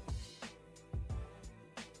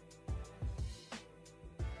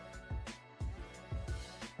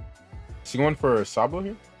 Is he going for Sabo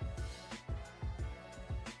here?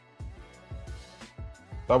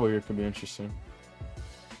 Sabo here could be interesting.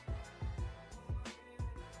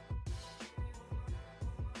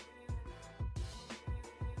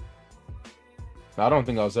 I don't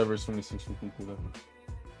think I was ever swinging 6 with people though.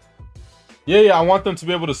 Yeah, I want them to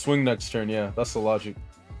be able to swing next turn. Yeah, that's the logic.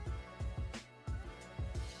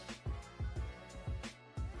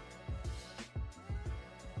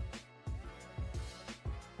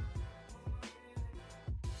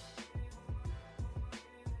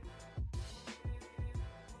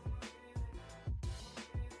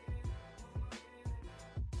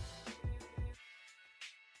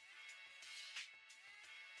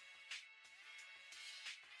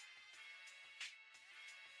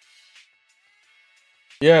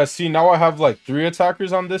 Yeah, see, now I have like 3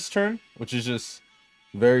 attackers on this turn, which is just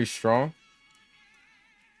very strong.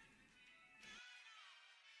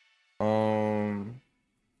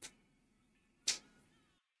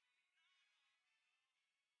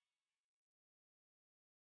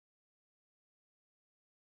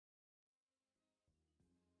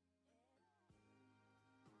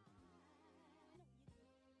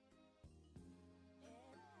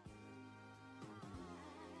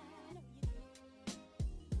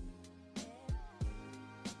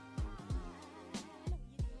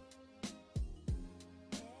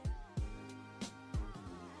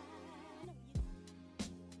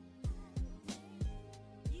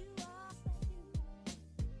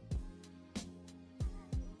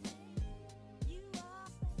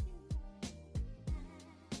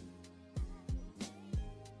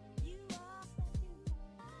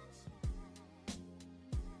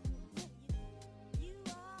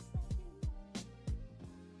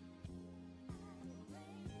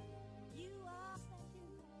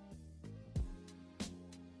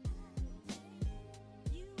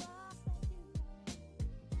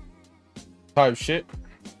 Type shit.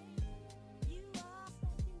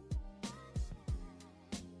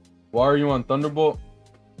 Why are you on Thunderbolt?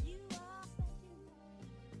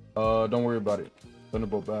 Don't worry about it.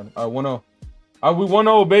 Thunderbolt bad. Alright, 1-0. Alright, we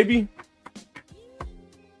 1-0, baby.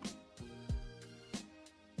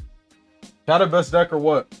 Kata best deck or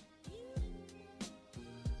what?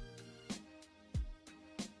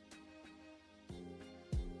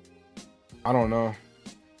 I don't know.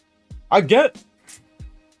 I get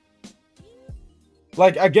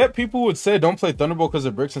people would say don't play Thunderbolt because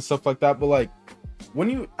of bricks and stuff like that, but like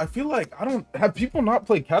I feel like I don't have people not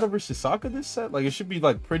play Kata versus Saka this set. Like it should be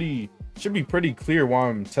like pretty clear why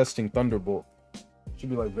I'm testing Thunderbolt. It should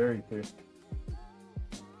be like very clear.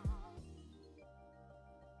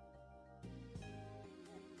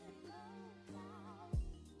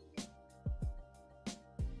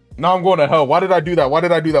 Now I'm going to hell. Why did I do that?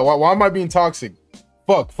 Why am I being toxic?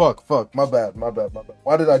 Fuck. My bad.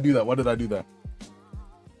 Why did I do that?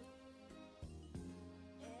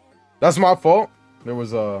 That's my fault. There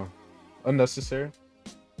was unnecessary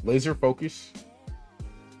laser focus.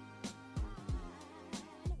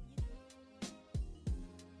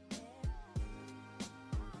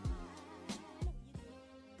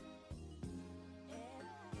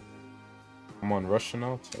 I'm on Russian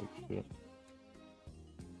now. Type shit.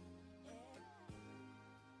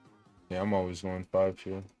 Yeah, I'm always going 5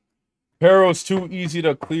 here. Pero's too easy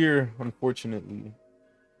to clear, unfortunately.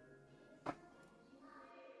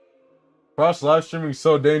 Cross live streaming is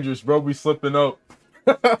so dangerous, bro. We slipping up.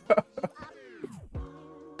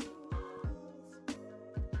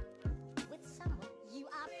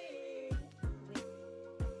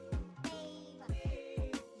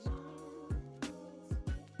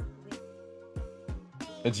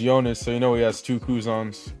 It's Yonas, so you know he has 2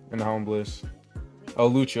 Kuzans and the Hound Bliss. Oh,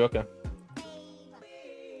 Lucha, okay.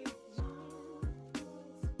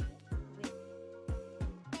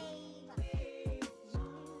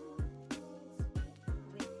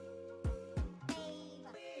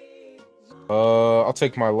 I'll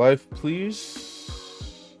take my life, please.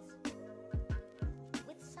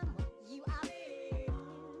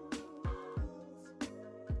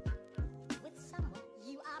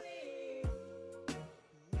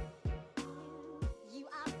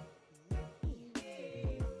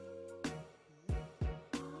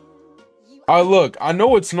 Look, I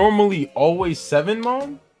know it's normally always 7,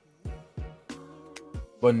 Mom.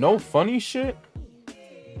 But no funny shit.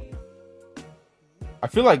 I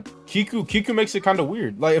feel like Kiku makes it kind of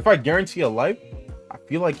weird. Like, if I guarantee a life, I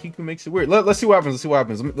feel like Kiku makes it weird. Let's see what happens.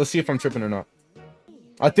 Let's see if I'm tripping or not.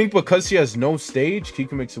 I think because he has no stage,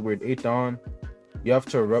 Kiku makes it weird. 8 Dawn. You have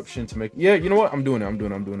to Eruption to make... Yeah, you know what? I'm doing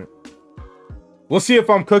it. We'll see if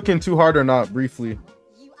I'm cooking too hard or not, briefly.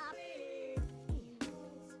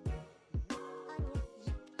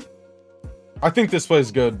 I think this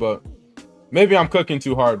plays good, but maybe I'm cooking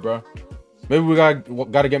too hard, bro. Maybe we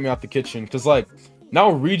gotta get me out the kitchen. Because, like,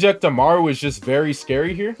 now Reject Amaru is just very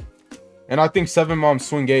scary here. And I think 7 Mom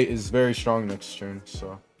Swing 8 is very strong next turn.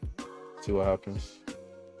 So, see what happens.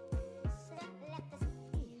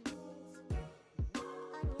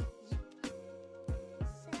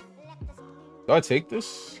 Do I take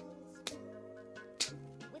this?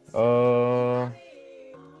 My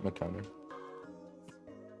counter.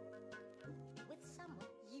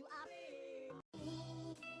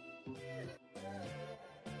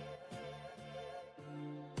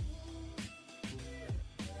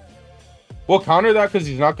 We'll counter that because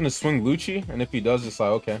he's not going to swing Lucci. And if he does, it's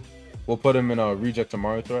like, okay. We'll put him in a reject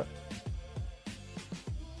tomorrow threat.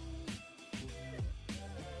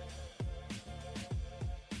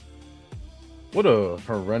 What a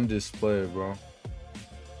horrendous play, bro.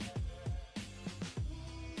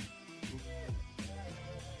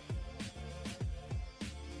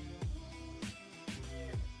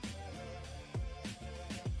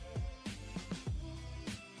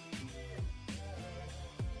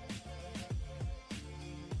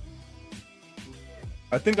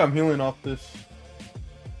 I think I'm healing off this.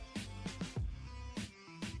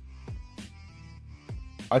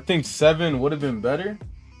 I think 7 would have been better.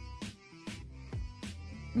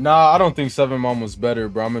 Nah, I don't think 7 mom was better,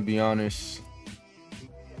 bro. I'm gonna be honest.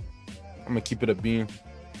 I'm gonna keep it a beam.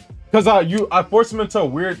 Cause I forced him into a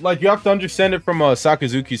weird, like, you have to understand it from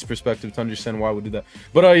Sakazuki's perspective to understand why we do that.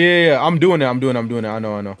 But yeah, I'm doing it. I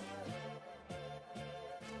know.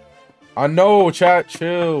 I know, chat,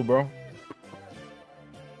 chill, bro.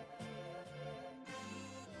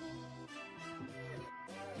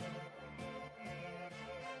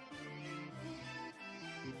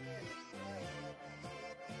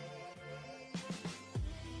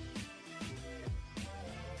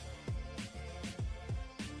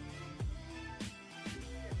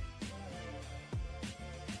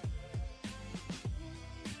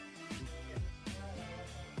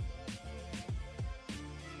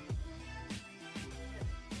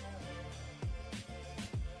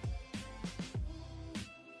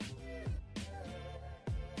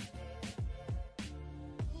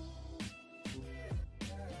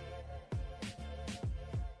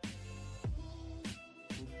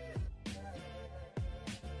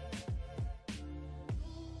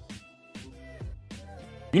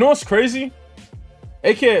 You know what's crazy?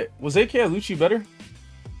 Was AK at Lucci better?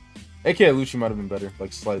 AK at Lucci might have been better,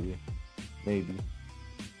 like slightly. Maybe.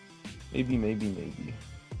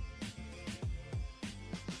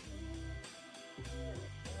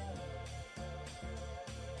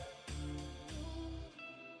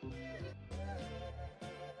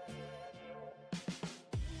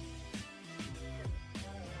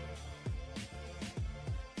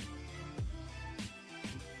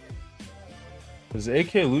 Because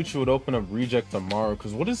AK Lucci would open up reject tomorrow.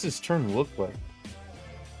 Because what does this turn look like?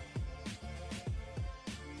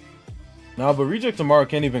 Nah, but reject tomorrow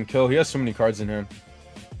can't even kill. He has so many cards in hand.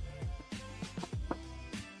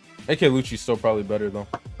 AK Lucci's still probably better though.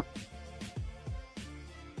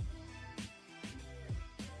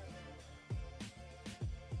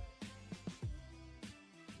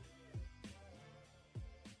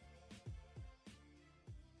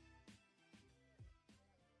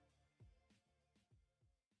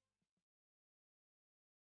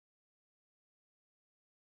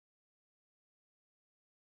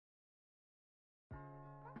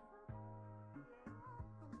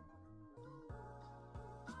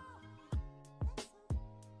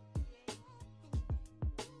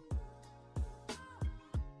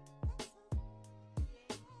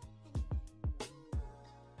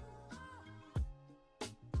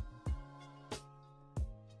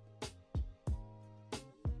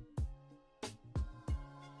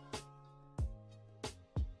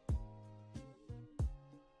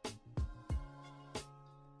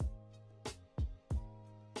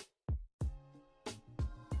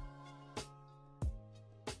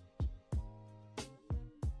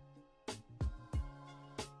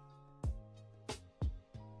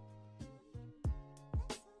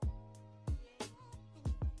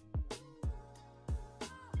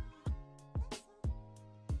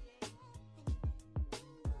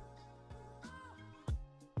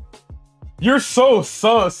 You're so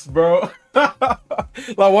sus, bro. Like,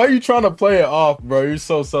 why are you trying to play it off, bro? You're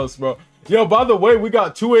so sus, bro. Yo, by the way, we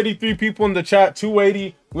got 283 people in the chat.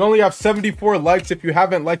 280. We only have 74 likes. If you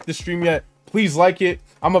haven't liked the stream yet, please like it.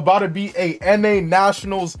 I'm about to be a NA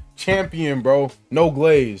Nationals champion, bro. No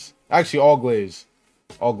glaze. Actually, all glaze.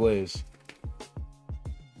 All glaze.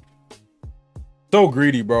 So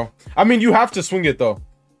greedy, bro. I mean, you have to swing it, though.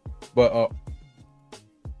 But,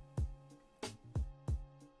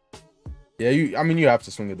 yeah, you have to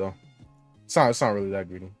swing it though. It's not really that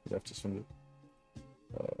greedy. You have to swing it.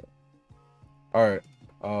 All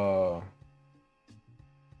right.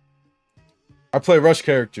 I play rush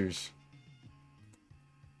characters.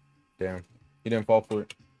 Damn, he didn't fall for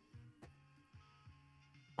it.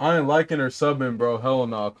 I ain't liking or subbing, bro. Hell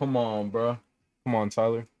no. Come on, bro. Come on,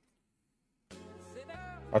 Tyler.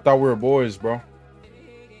 I thought we were boys, bro.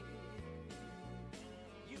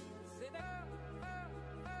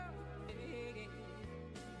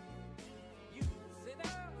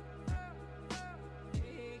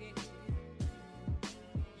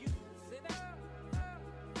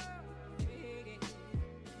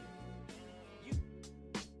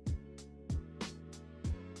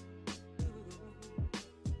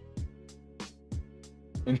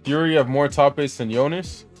 In theory, you have more top 8s than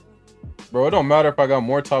Yonas. Bro, it don't matter if I got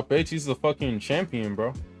more top 8s. He's the fucking champion,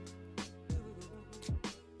 bro.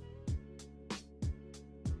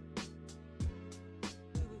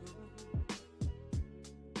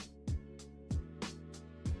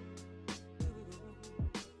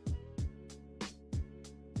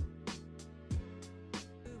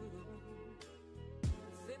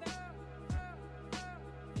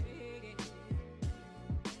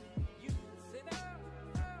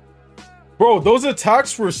 Bro, those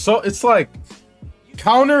attacks were so... It's like...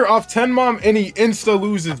 Counter off 10 mom and he insta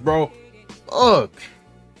loses, bro. Ugh.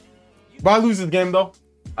 But I lose this game, though.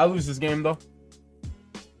 I lose this game, though.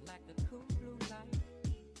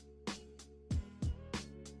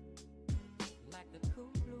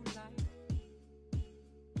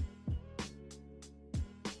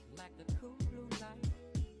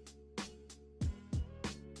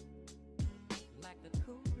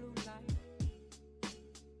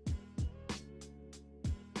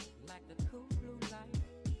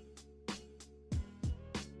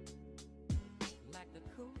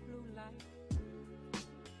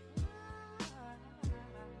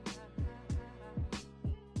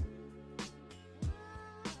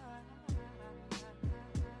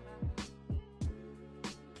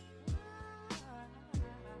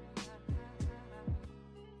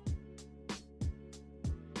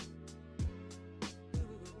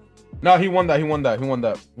 No, he won that. He won that. He won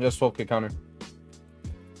that. He has 12k counter.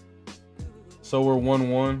 So we're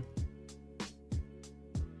 1-1.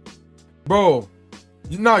 Bro.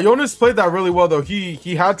 Nah, Yonas played that really well, though.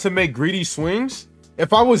 He had to make greedy swings.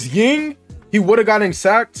 If I was Ying, he would have gotten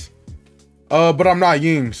sacked. But I'm not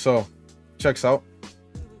Ying, so checks out.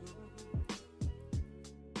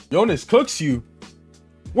 Yonas cooks you.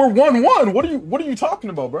 We're 1-1. What are you talking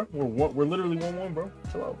about, bro? We're literally 1-1, bro.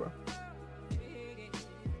 Chill out, bro.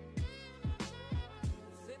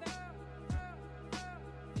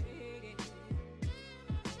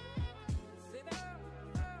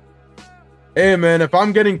 Hey, man, if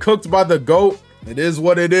I'm getting cooked by the GOAT, it is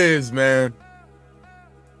what it is, man.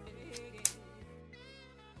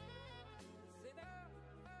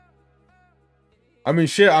 I mean,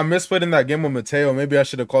 shit, I misplayed in that game with Matteo. Maybe I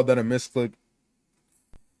should have called that a misclick.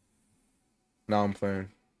 Now I'm playing.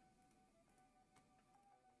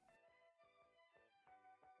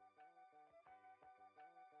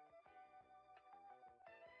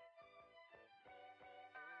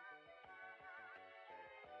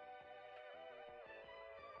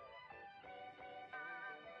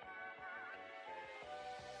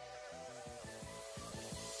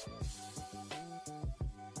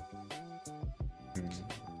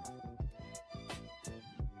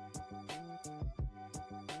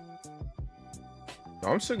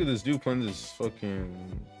 I'm sick of this dude playing this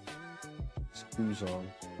fucking screw song.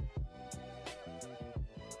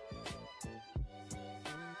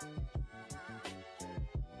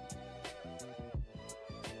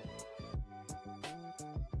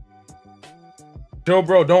 Yo,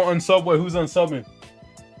 bro, don't unsub. Wait, who's unsubbing?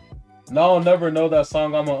 No, I'll never know that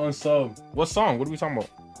song. I'm gonna unsub. What song? What are we talking about?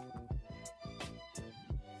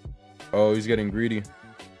 Oh, he's getting greedy.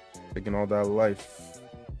 Taking all that life.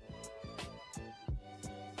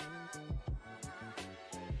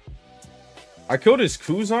 I killed his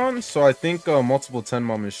Kuzan, so I think multiple 10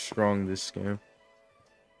 mom is strong this game.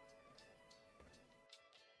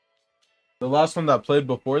 The last one that played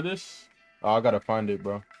before this? Oh, I gotta find it,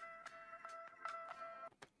 bro.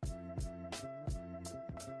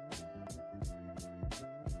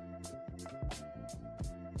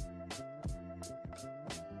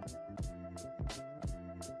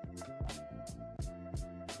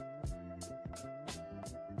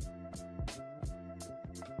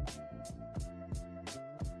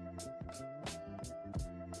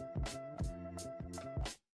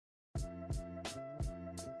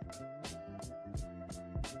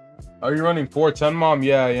 Are you running 410 mom?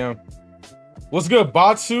 Yeah, I am. What's good,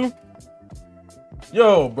 Batsu?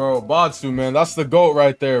 Yo, bro, Batsu, man. That's the GOAT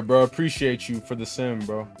right there, bro. Appreciate you for the sim,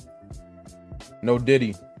 bro. No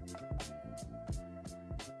Diddy.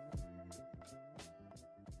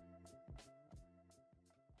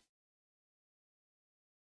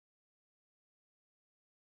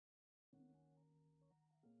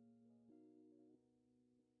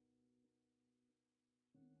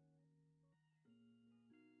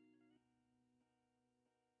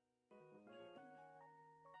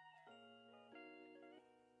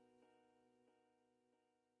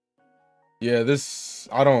 Yeah, this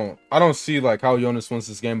I don't see like how Yonas wins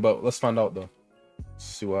this game, but let's find out though. Let's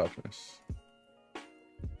see what happens.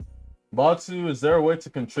 Batu, is there a way to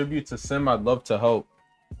contribute to Sim? I'd love to help.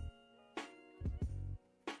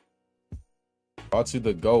 Batu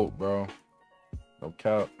the GOAT, bro. No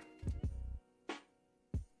cap.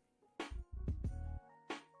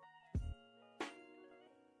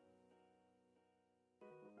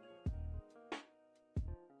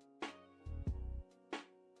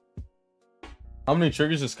 How many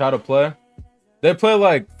triggers does Kata play? They play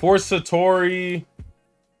like 4 Satori,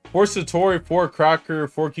 4 Cracker,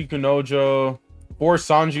 4 Kikunojo, 4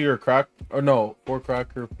 Sanji or Crack, or no, 4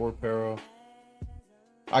 Cracker, 4 Pero.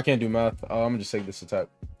 I can't do math. I'm gonna just take this attack.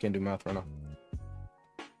 Can't do math right now.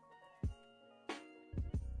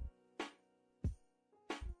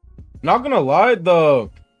 Not gonna lie, the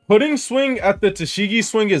putting swing at the Tashigi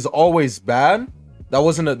swing is always bad. That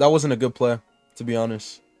wasn't a good play, to be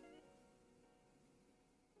honest.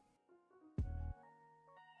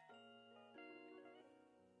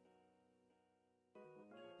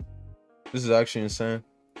 This is actually insane.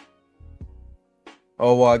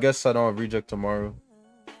 Oh, well, I guess I don't have reject tomorrow.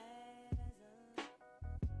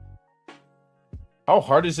 How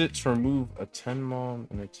hard is it to remove a 10 mom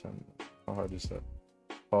and a 10? How hard is that?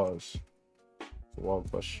 Pause. It's a wild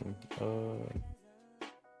question.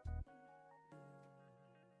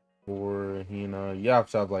 For Hina, you have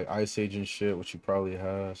to have like Ice Age and shit, which he probably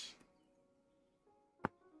has.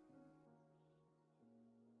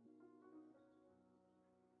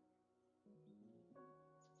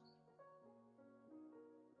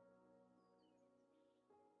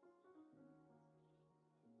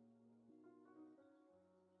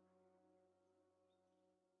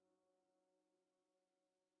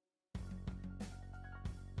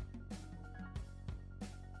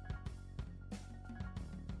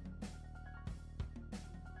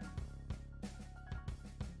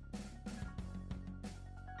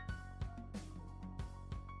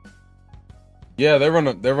 Yeah, they run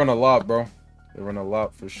a lot, bro. They run a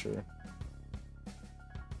lot for sure.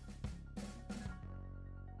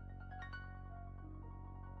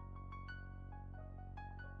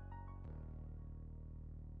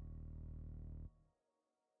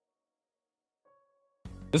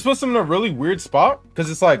 This puts him in a really weird spot because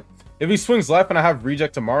it's like if he swings left and I have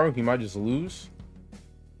reject tomorrow, he might just lose.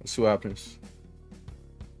 Let's see what happens.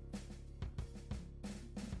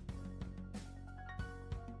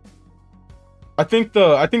 I think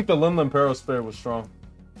the Linlin Pero spare was strong.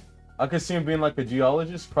 I could see him being like a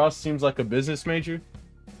geologist. Cross seems like a business major.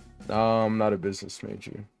 I'm not a business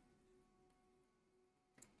major.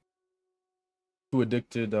 Too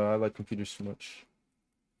addicted. I like computers too much.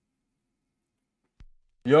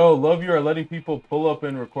 Yo, love you are letting people pull up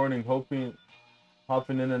and recording,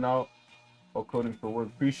 hopping in and out while coding for work.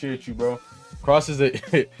 Appreciate you, bro. Cross is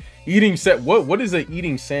a eating set. What is a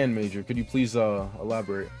eating sand major? Could you please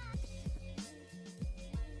elaborate?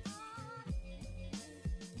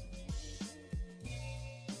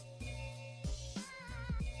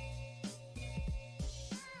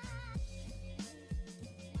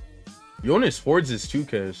 Yonas hoards his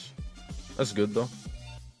 2Ks. That's good though.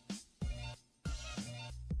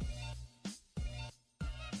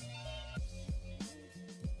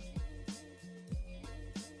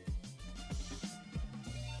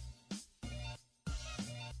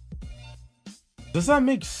 Does that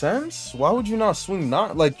make sense? Why would you not swing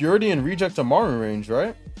not like you're already in reject tomorrow range,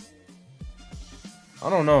 right? I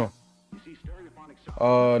don't know.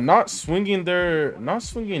 Not swinging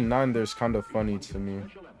 9 there's kind of funny to me.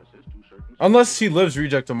 Unless he lives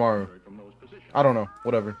reject tomorrow. I don't know.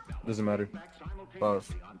 Whatever. Doesn't matter. On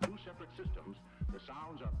two separate systems, the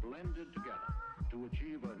sounds are blended together to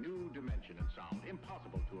achieve a new dimension in sound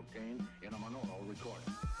impossible to obtain in a monaural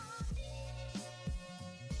recording.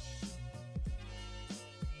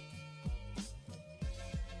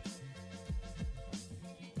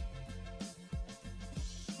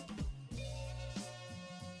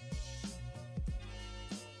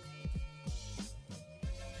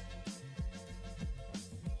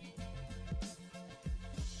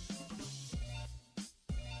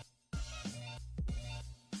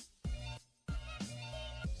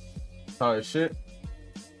 Alright, shit.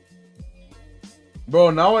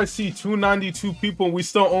 Bro, now I see 292 people and we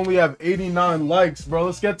still only have 89 likes, bro.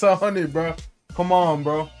 Let's get to 100, bro. Come on,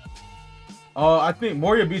 bro. I think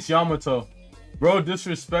Moria beats Yamato. Bro,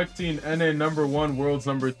 disrespecting NA #1, World's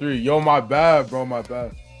 #3. Yo, my bad, bro. My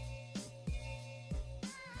bad.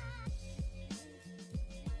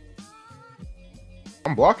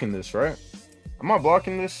 I'm blocking this, right? Am I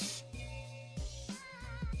blocking this?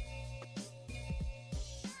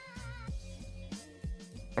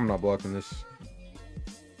 I'm not blocking this.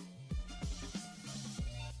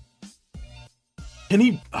 Can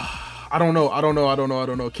he? I don't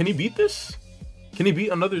know. Can he beat this? Can he beat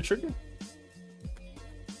another trigger?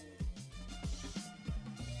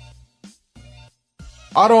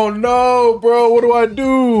 I don't know, bro. What do I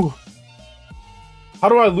do? How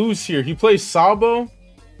do I lose here? He plays Sabo.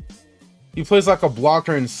 He plays like a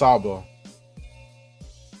blocker in Sabo.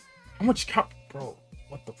 How much count? Bro,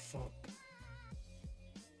 what the fuck?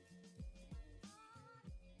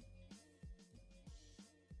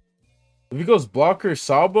 If he goes blocker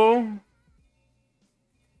Sabo.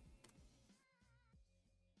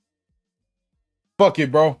 Fuck it,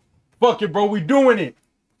 bro. Fuck it, bro. We doing it.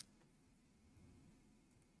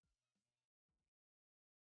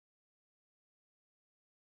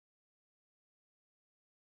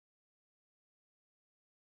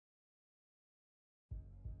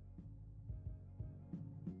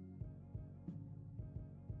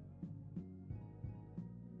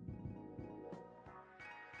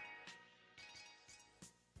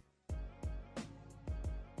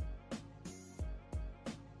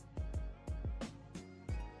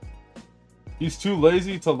 He's too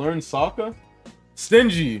lazy to learn Saka?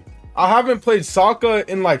 Stingy. I haven't played Saka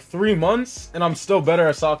in like 3 months, and I'm still better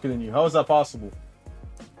at Saka than you. How is that possible?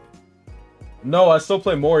 No, I still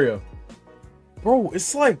play Moria. Bro,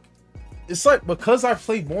 it's like because I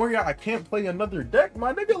played Moria, I can't play another deck.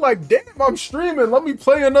 My nigga, like, damn, I'm streaming. Let me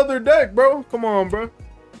play another deck, bro. Come on, bro.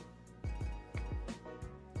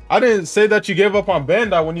 I didn't say that you gave up on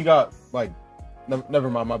Bandai when you got, like,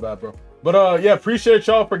 never mind, my bad, bro. But, yeah, appreciate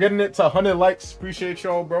y'all for getting it to 100 likes. Appreciate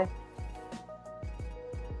y'all, bro.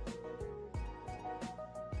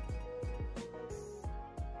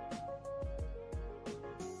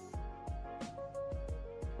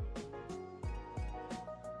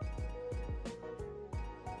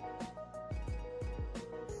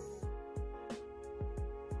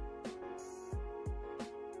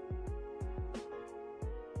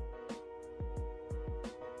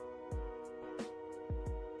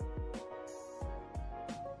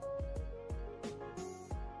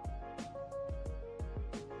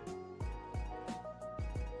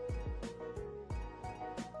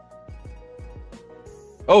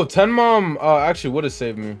 Oh, 10 Mom actually would have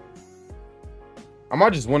saved me. I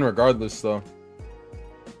might just win regardless, though.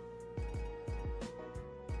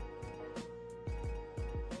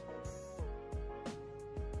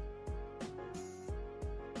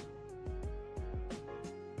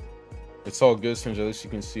 It's all good, since at least you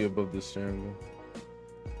can see above the steering wheel.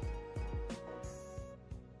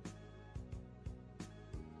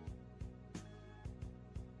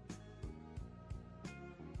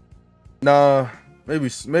 Nah, maybe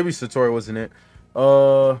Satori wasn't it.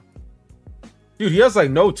 Dude, he has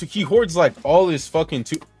like no two. He hoards like all his fucking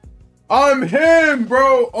two. I'm him,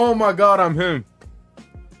 bro. Oh my god, I'm him.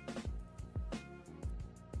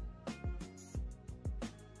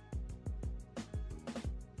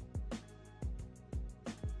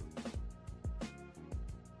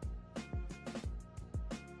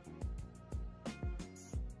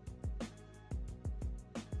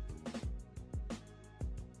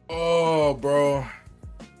 Oh, bro.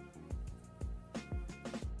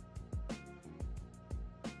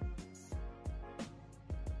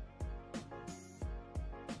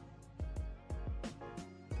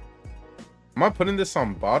 Am I putting this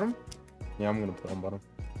on bottom? Yeah, I'm gonna put it on bottom.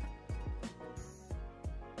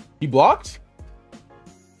 He blocked?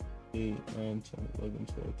 8, 9, 10, 11,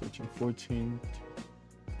 12, 13, 14.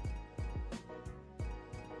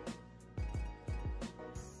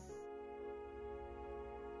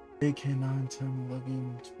 AK 9, 10,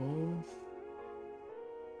 11, 12.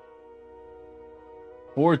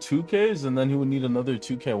 4 2Ks, and then he would need another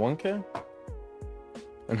 2K, 1K.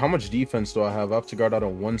 And how much defense do I have? I have to guard out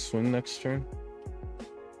on 1 swing next turn.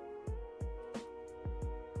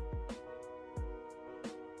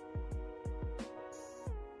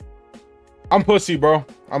 I'm pussy, bro.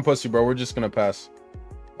 I'm pussy, bro. We're just gonna pass.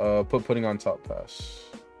 Putting on top pass.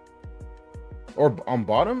 Or on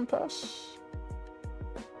bottom pass?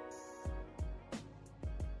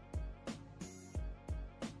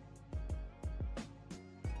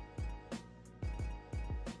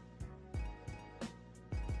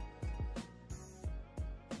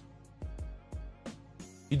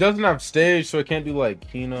 He doesn't have stage, so I can't do like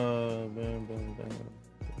Hina. Bam, bam, bam.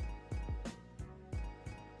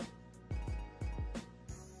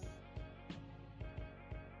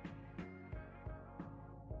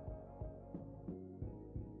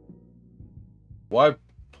 Why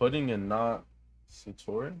pudding and not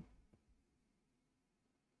Satori?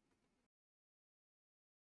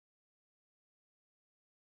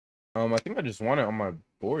 I think I just want it on my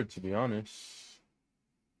board, to be honest.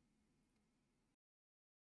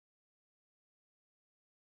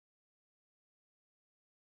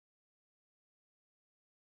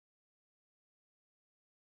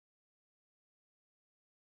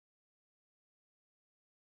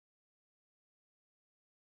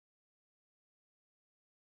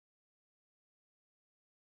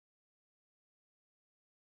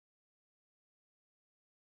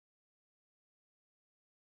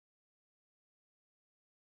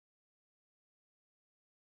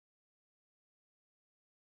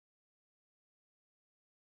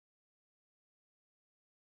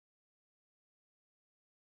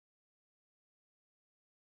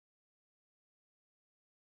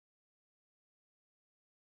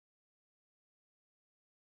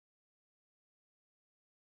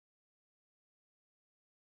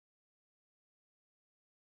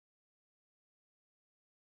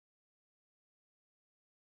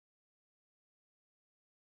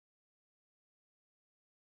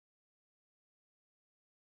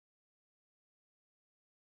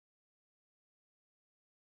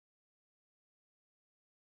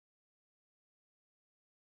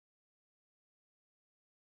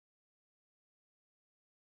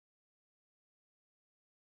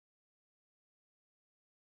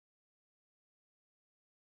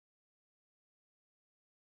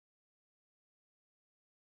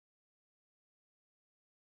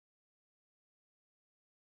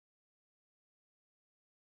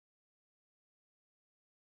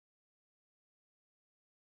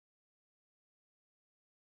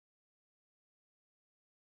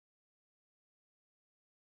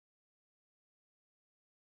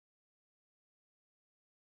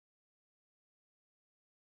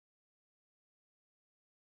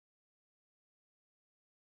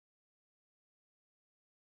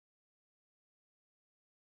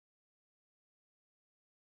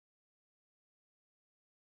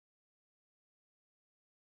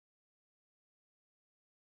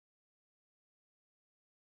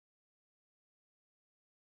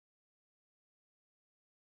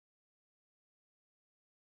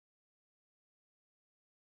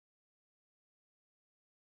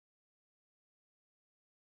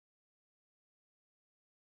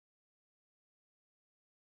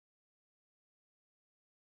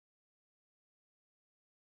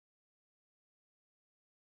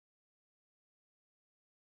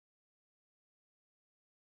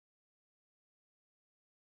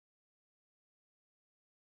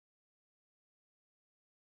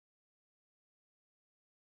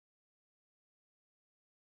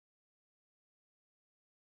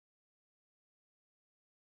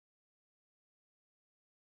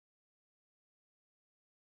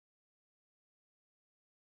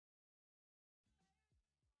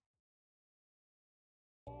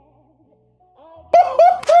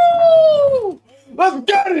 Let's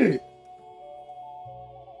get it!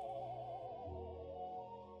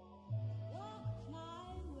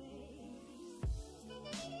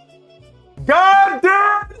 God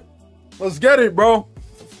damn! Let's get it, bro.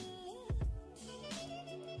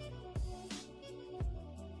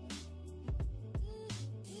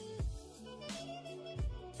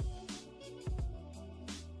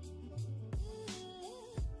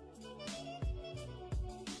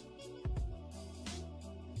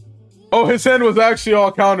 Oh, his hand was actually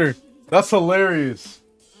all counter. That's hilarious.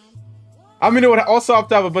 I mean, it would also have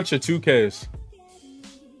to have a bunch of 2Ks.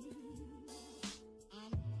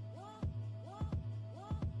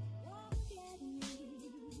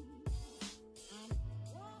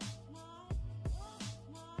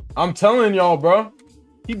 I'm telling y'all, bro.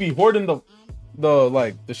 He be hoarding the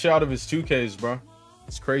shit out of his 2Ks, bro.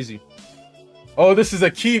 It's crazy. Oh, this is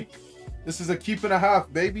a keep. This is a keep and a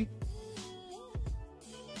half, baby.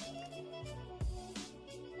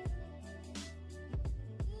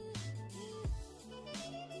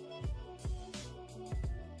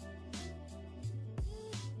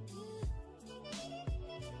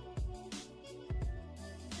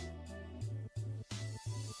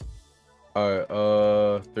 All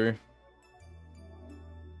right, 3.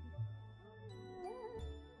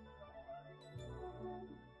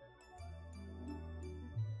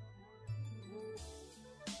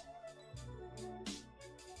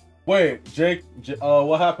 Wait, Jake,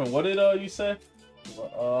 what happened? What did you say?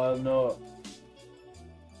 No.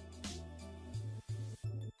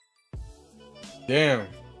 Damn.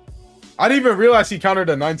 I didn't even realize he countered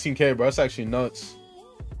a 19K, bro. That's actually nuts.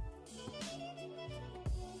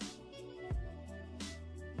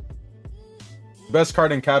 Best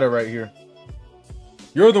card in Kata right here.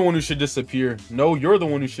 You're the one who should disappear. No, you're the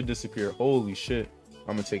one who should disappear. Holy shit.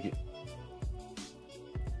 I'm gonna take it.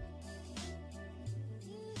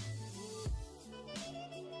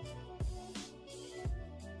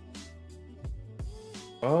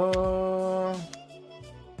 How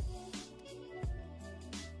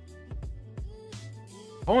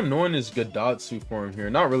annoying is Gadatsu for him here?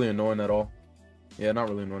 Not really annoying at all. Yeah, not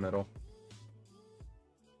really annoying at all.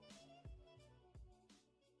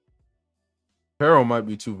 Peril might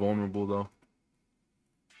be too vulnerable though.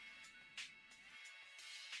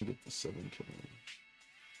 Get the 7 kill.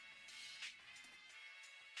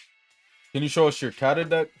 Can you show us your Kata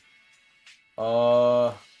deck?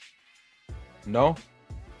 No.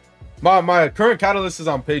 My current catalyst is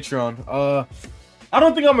on Patreon. I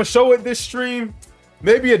don't think I'm gonna show it this stream.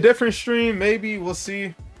 Maybe a different stream. Maybe we'll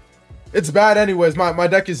see. It's bad anyways. My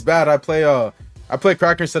deck is bad. I play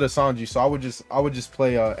Cracker instead of Sanji, so I would just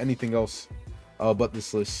play anything else but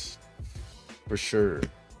this list for sure.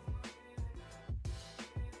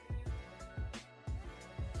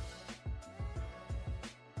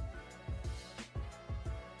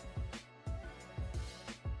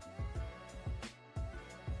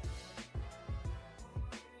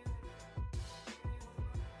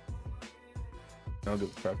 I'll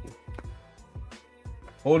get the Cracker.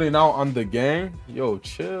 Holding out on the game? Yo,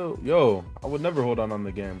 chill. Yo, I would never hold on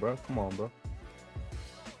the game, bro. Come on, bro.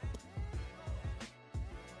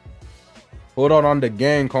 Hold out on the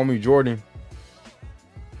gang. Call me Jordan.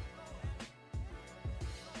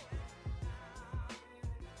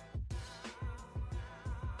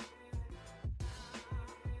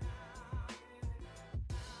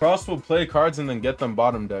 Cross will play cards and then get them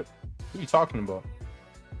bottom deck. What are you talking about?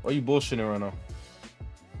 Why are you bullshitting right now?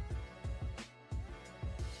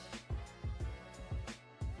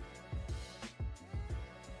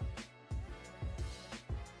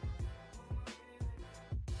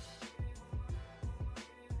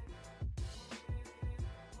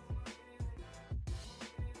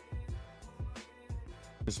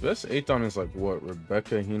 His best 8-down is like what?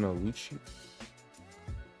 Rebecca Hina Lucci?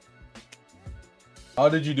 How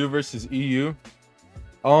did you do versus EU?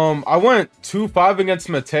 I went 2-5 against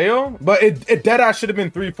Matteo, but it deadass should have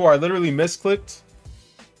been 3-4. I literally misclicked.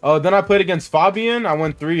 Then I played against Fabian. I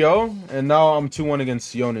went 3-0, and now I'm 2-1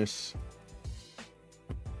 against Yonas.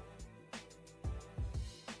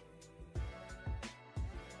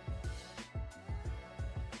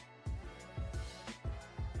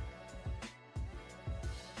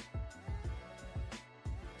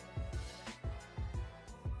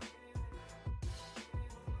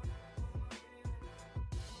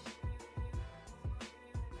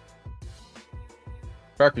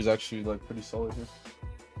 Cracker's actually like pretty solid here.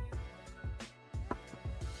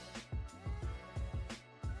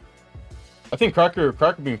 I think Cracker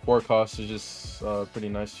being 4 costs is just pretty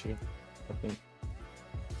nice here.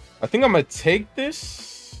 I think I'm gonna take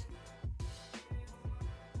this.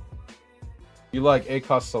 You like 8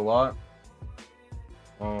 costs a lot.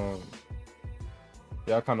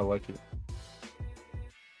 Yeah, I kind of like it.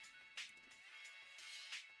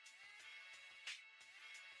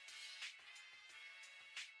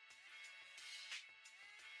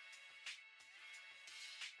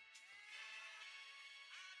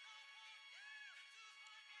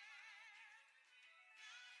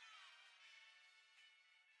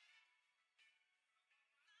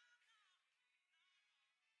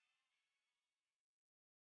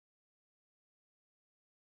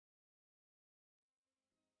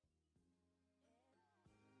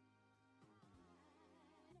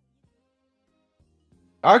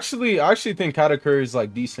 I actually think Kata is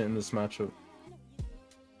like decent in this matchup.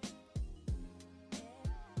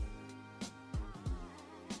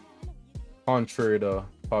 Contrary to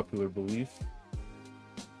popular belief.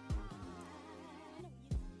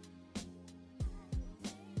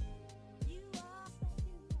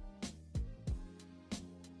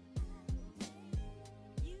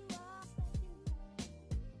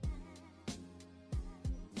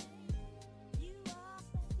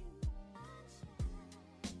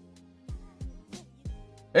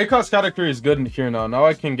 ACOS category is good in here now. Now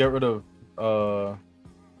I can get rid of I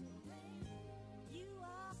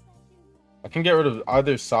can get rid of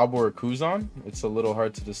either Sabo or Kuzan. It's a little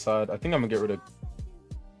hard to decide. I think I'm gonna get rid of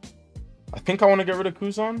I think I want to get rid of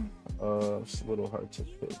Kuzan. It's a little hard to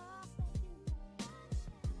pick.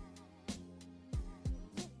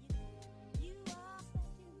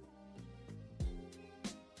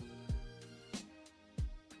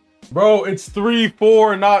 Bro, it's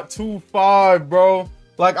 3-4, not 2-5, bro.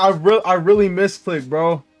 Like I really misclicked,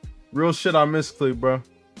 bro. Real shit, I misclicked, bro.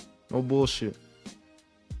 No bullshit.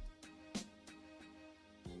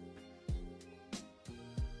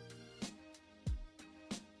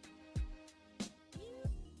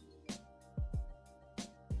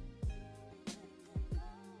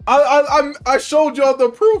 I showed y'all the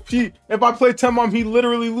proof. If I play Temom, he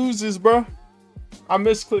literally loses, bro. I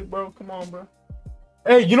misclicked, bro. Come on, bro.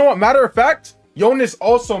 Hey, you know what? Matter of fact, Yonas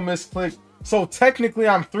also misclicked. So technically,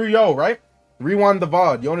 I'm 3-0, right? Rewind the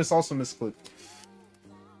VOD. Yonas also misclicked.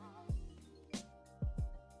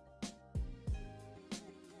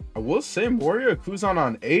 I will say, Moria Kuzan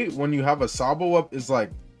on 8 when you have a Sabo up is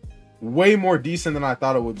like way more decent than I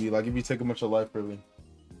thought it would be. Like if you take a bunch of life early.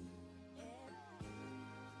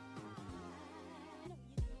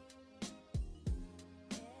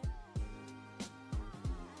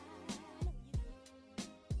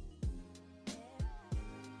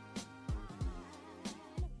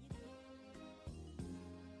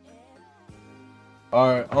 All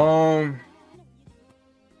right,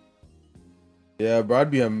 yeah, bro, I'd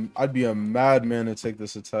be a madman to take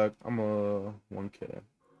this attack. I'm a 1K.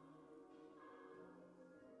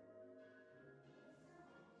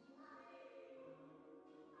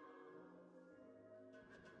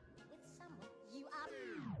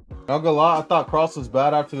 Not gonna lie, I thought Cross was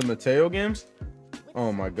bad after the Matteo games.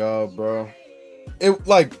 Oh my god, bro. It was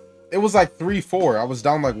like 3-4. I was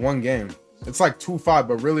down like one game. It's like 2-5,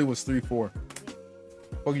 but really it was 3-4.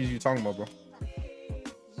 What are you talking about, bro?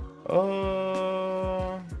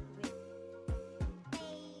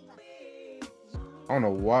 I don't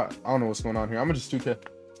know what. I don't know what's going on here. I'm gonna just 2K.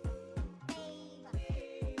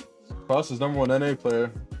 Cross is #1 NA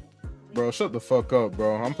player. Bro, shut the fuck up,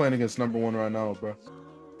 bro. I'm playing against #1 right now, bro.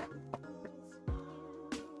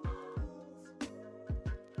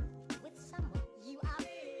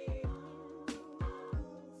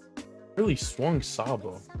 Really swung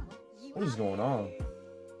Sabo. What is going on?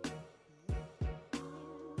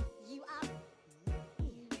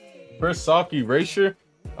 Chris Sock erasure.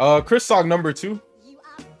 Chris Sock #2.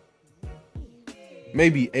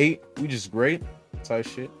 Maybe 8. We just great. Type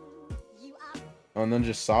shit. And then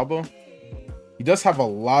just Sabo. He does have a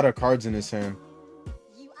lot of cards in his hand.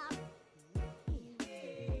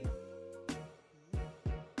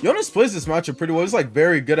 Yonas plays this matchup pretty well. He's like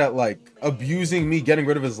very good at like abusing me, getting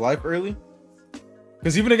rid of his life early.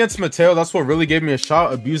 Because even against Matteo, that's what really gave me a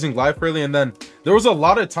shot, abusing life early. And then there was a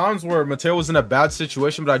lot of times where Matteo was in a bad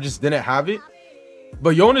situation, but I just didn't have it.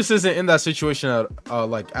 But Yonas isn't in that situation at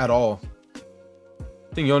all.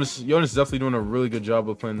 I think Yonas is definitely doing a really good job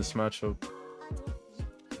of playing this matchup.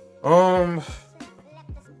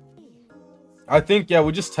 I think, yeah,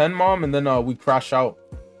 we just 10 mom and then we crash out.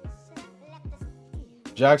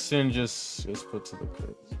 Jackson just put to the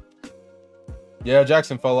crib. Yeah,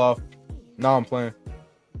 Jackson fell off. Now I'm playing.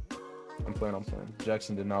 I'm playing.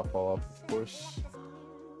 Jackson did not fall off, of course.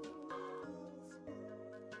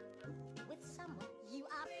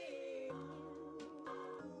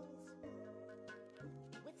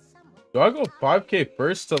 Do I go 5K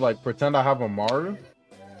first to like pretend I have a Maru?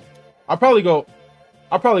 I'll probably go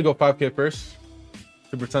 5K first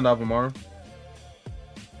to pretend I have a Maru.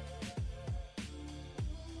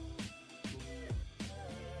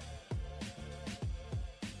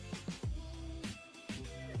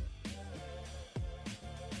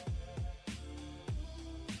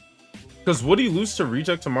 Because would he lose to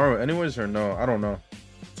reject tomorrow anyways or no? I don't know.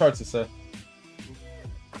 It's hard to say.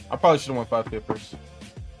 I probably should have won 5K first.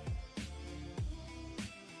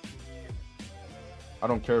 I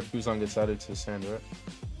don't care if Kuzan gets added to his hand, right?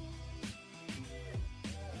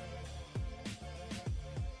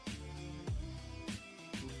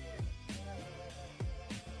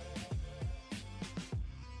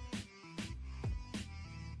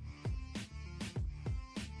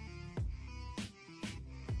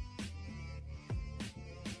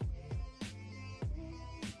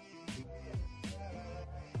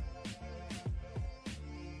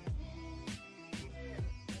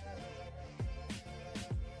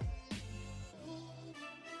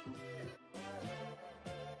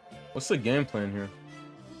 What's the game plan here?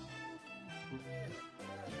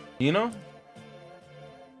 You know?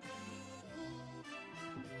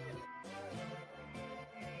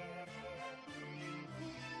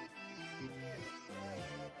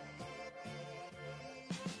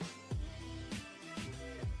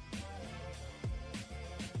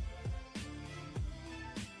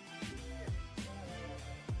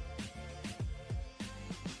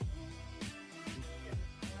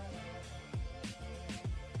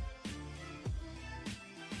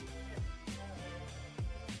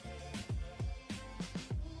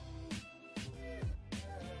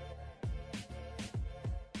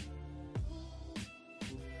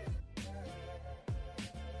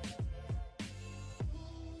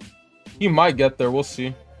 He might get there, we'll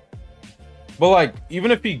see. But like,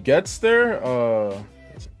 even if he gets there,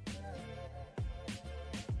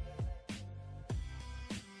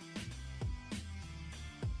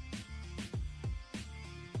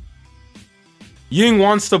 Ying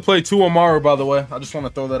wants to play 2 Amaru, by the way. I just want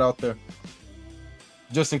to throw that out there.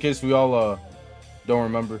 Just in case we all don't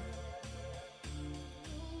remember.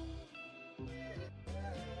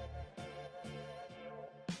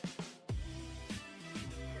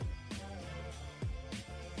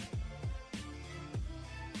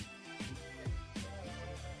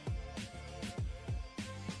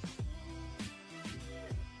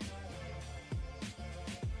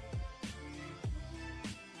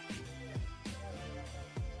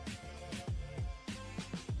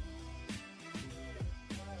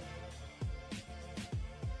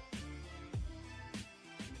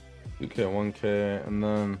 K 1K, and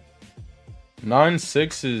then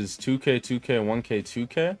 9-6 is 2K 2K 1K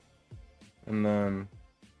 2K, and then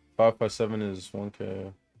 557 is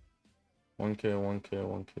 1K 1K 1K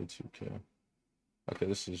 1K 2K. Okay,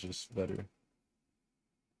 this is just better.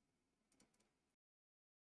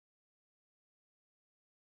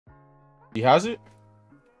 He has it?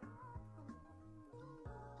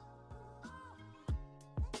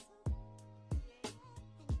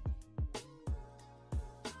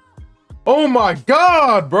 Oh my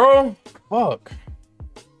god, bro. Fuck.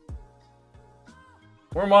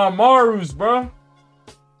 Where are my Marus, bro?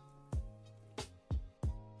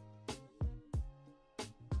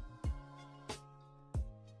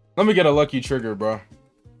 Let me get a lucky trigger, bro.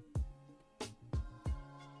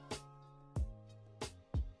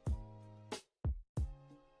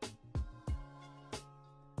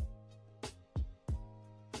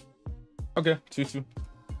 Okay, 2-2.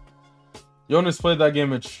 Yonas played that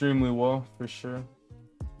game extremely well, for sure.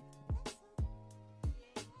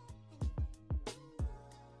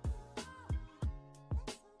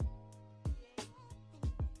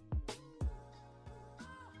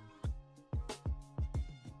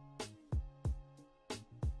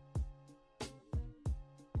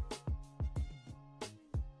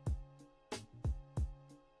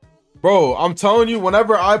 Bro, I'm telling you,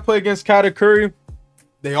 whenever I play against Katakuri,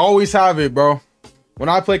 they always have it, bro. When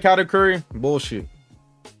I play Katakuri, bullshit.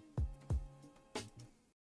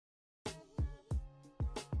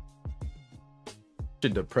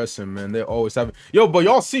 Shit depressing, man. They always have it. Yo, but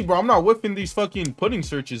y'all see, bro, I'm not whipping these fucking pudding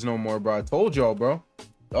searches no more, bro. I told y'all, bro.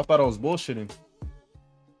 Y'all thought I was bullshitting.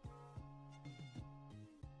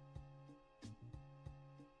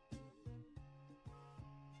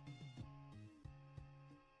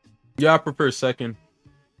 Yeah, I prefer second.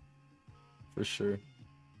 For sure.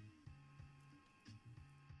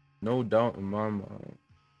 No doubt in my mind.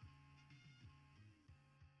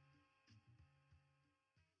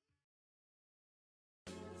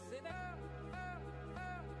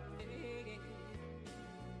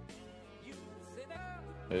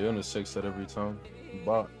 Yeah, you're on the 6 set every time.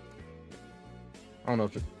 Bot. I don't know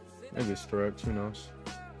if maybe it's correct. Who knows?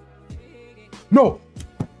 No!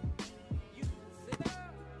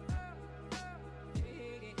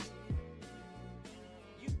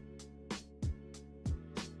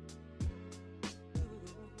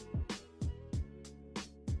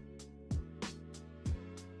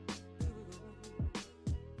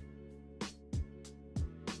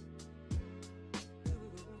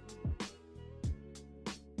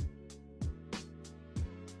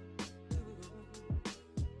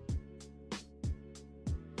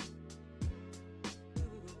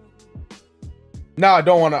 Nah, I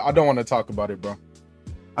don't want to talk about it, bro.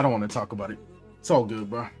 I don't want to talk about it. It's all good,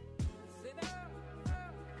 bro.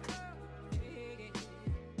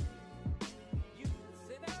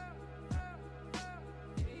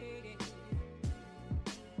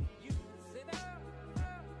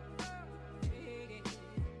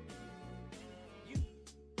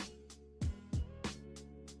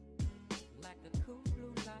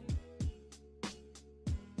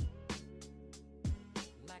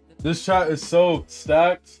 This chat is so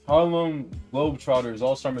stacked. Harlem Globetrotters,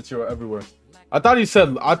 all-star material everywhere. I thought he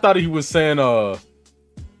said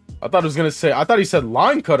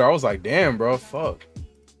line cutter. I was like, damn, bro, fuck.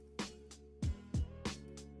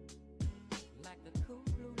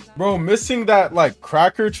 Bro, missing that like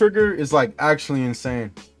cracker trigger is like actually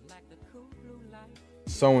insane.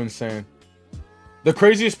 So insane. The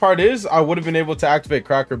craziest part is I would have been able to activate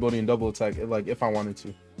cracker ability and double attack like if I wanted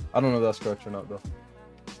to. I don't know if that's correct or not though.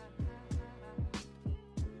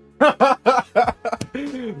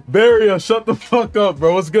 Barrier, shut the fuck up,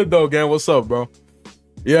 bro. What's good though, gang? What's up, bro?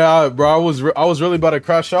 Yeah, bro. I was really about to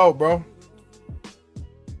crash out, bro.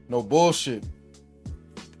 No bullshit.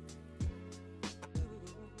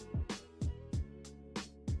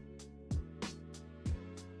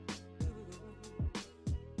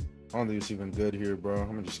 I don't think it's even good here, bro. I'm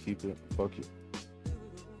gonna just keep it. Fuck it.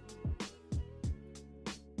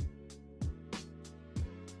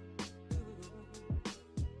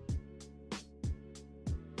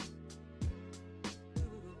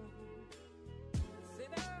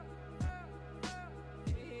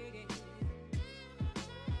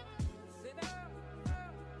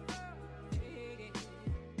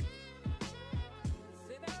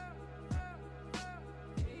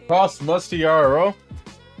 Cross musty RO.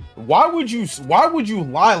 Why would you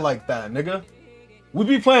lie like that, nigga? We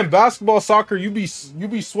be playing basketball, soccer, you be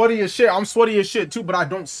sweaty as shit. I'm sweaty as shit too, but I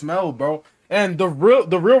don't smell, bro. And the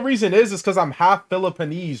real reason is because I'm half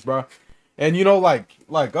Filipinese, bro. And you know,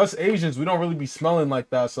 like us Asians, we don't really be smelling like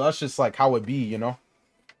that. So that's just like how it be, you know?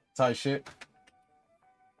 Type shit.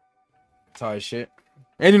 Type shit.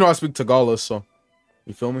 And you know I speak Tagalog, so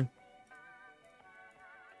you feel me?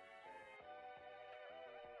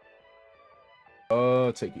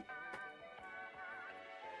 Take it.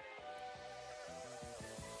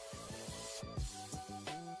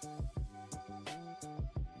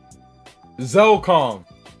 Zelcom.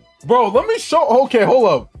 Bro, let me show. Okay, hold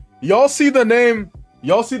up. Y'all see the name?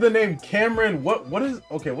 Y'all see the name Cameron? What is?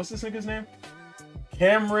 Okay, what's this nigga's name?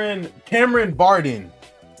 Cameron Barden.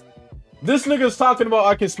 This nigga's talking about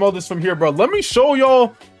I can smell this from here, bro. Let me show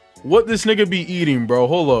y'all what this nigga be eating, bro.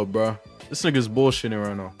 Hold up, bro. This nigga's bullshitting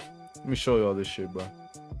right now. Let me show y'all this shit, bro.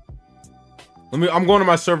 I'm going to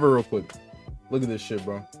my server real quick. Look at this shit,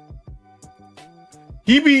 bro.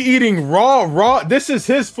 He be eating raw. This is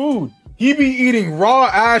his food. He be eating raw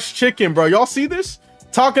ass chicken, bro. Y'all see this?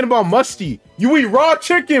 Talking about musty. You eat raw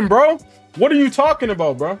chicken, bro. What are you talking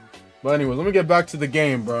about, bro? But anyways, let me get back to the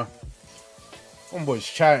game, bro. Homeboy's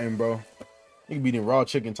chatting, bro. He be eating raw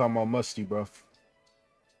chicken, talking about musty, bro.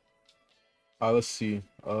 Alright, let's see.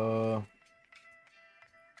 Y'all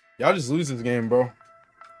just lose this game, bro.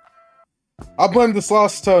 I blame this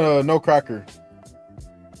loss to No Cracker.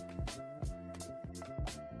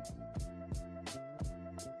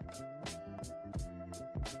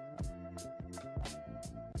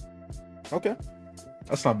 Okay,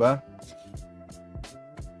 that's not bad.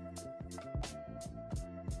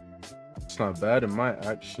 It's not bad. It might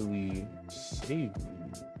actually save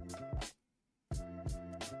me.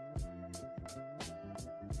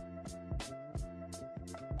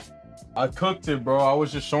 I cooked it, bro. I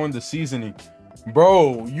was just showing the seasoning.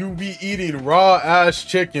 Bro, you be eating raw ass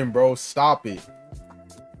chicken, bro. Stop it.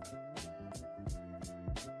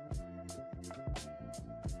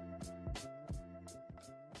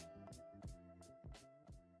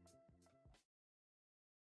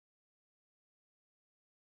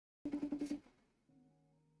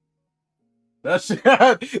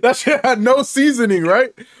 That shit had no seasoning,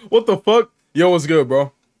 right? What the fuck? Yo, what's good,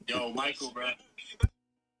 bro? Yo, Michael, bro.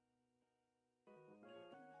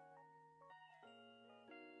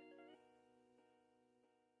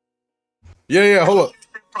 Yeah, hold up.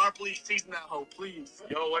 Properly season that hoe, please.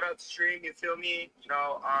 Yo, what up, stream? You feel me? You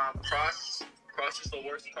know, Cross is the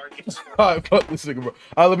worst card. Alright, fuck this nigga, bro.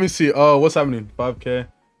 Alright, let me see. What's happening? 5K.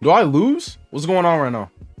 Do I lose? What's going on right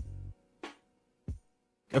now?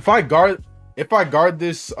 If I guard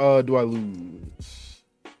this, do I lose?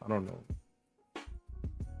 I don't know.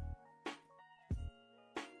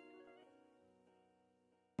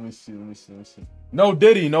 Let me see. No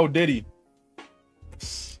Diddy.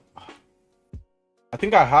 I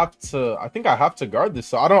think I have to guard this.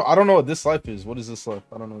 So I don't know what this life is. What is this life?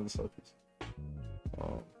 I don't know what this life is.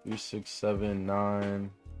 3, 6, 7,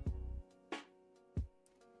 9.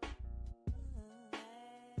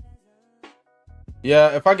 Yeah,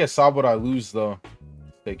 if I get Sabot, I lose though.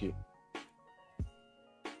 Take it.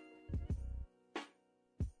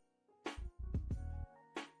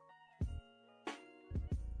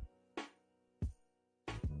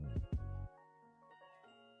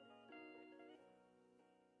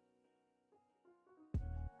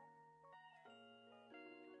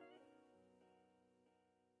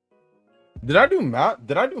 Did I do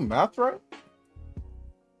math right?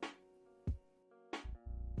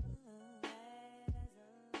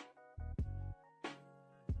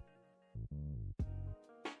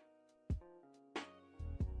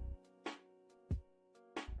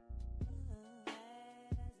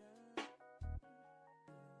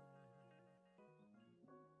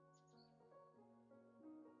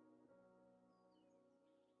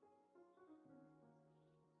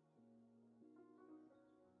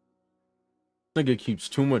 Nigga keeps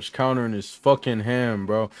too much counter in his fucking hand,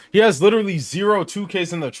 bro. He has literally 0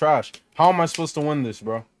 2Ks in the trash. How am I supposed to win this,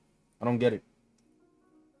 bro? I don't get it.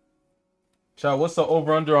 Chat, what's the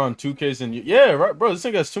over-under on 2Ks in... Yeah, right, bro. This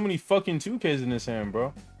nigga has too many fucking 2Ks in his hand,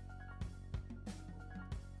 bro.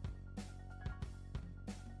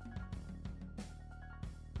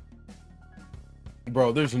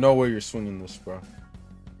 Bro, there's no way you're swinging this, bro.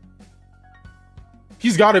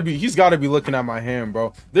 He's gotta be looking at my hand,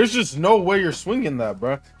 bro. There's just no way you're swinging that,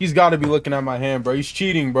 bro. He's gotta be looking at my hand, bro. He's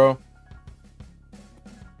cheating, bro.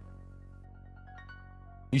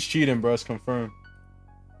 He's cheating, bro. It's confirmed.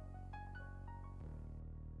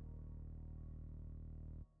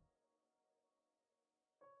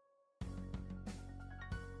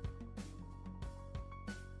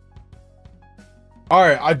 All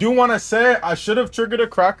right, I do want to say I should have triggered a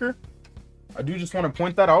cracker. I do just want to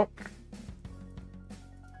point that out.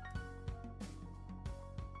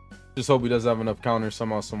 Just hope he doesn't have enough counters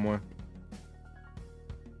somehow, somewhere.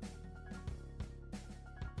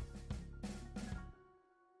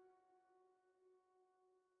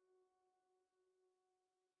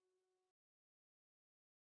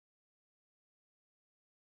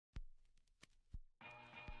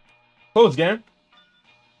 Close game.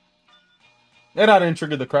 And I didn't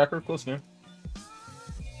trigger the cracker. Close game.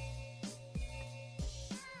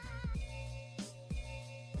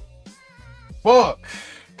 Fuck.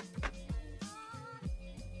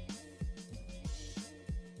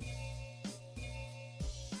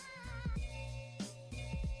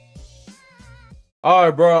 All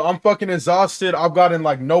right, bro. I'm fucking exhausted. I've gotten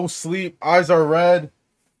like no sleep. Eyes are red.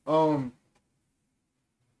 I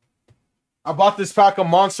bought this pack of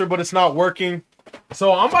Monster, but it's not working.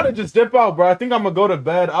 So I'm about to just dip out, bro. I think I'm gonna go to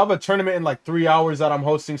bed. I have a tournament in like 3 hours that I'm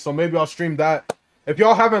hosting, so maybe I'll stream that. If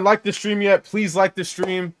y'all haven't liked the stream yet, please like the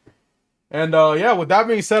stream. And yeah, with that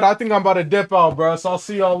being said, I think I'm about to dip out, bro. So I'll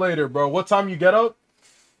see y'all later, bro. What time you get up?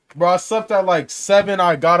 Bro, I slept at like 7.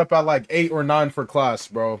 I got up at like 8 or 9 for class,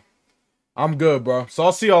 bro. I'm good, bro. So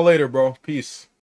I'll see y'all later, bro. Peace.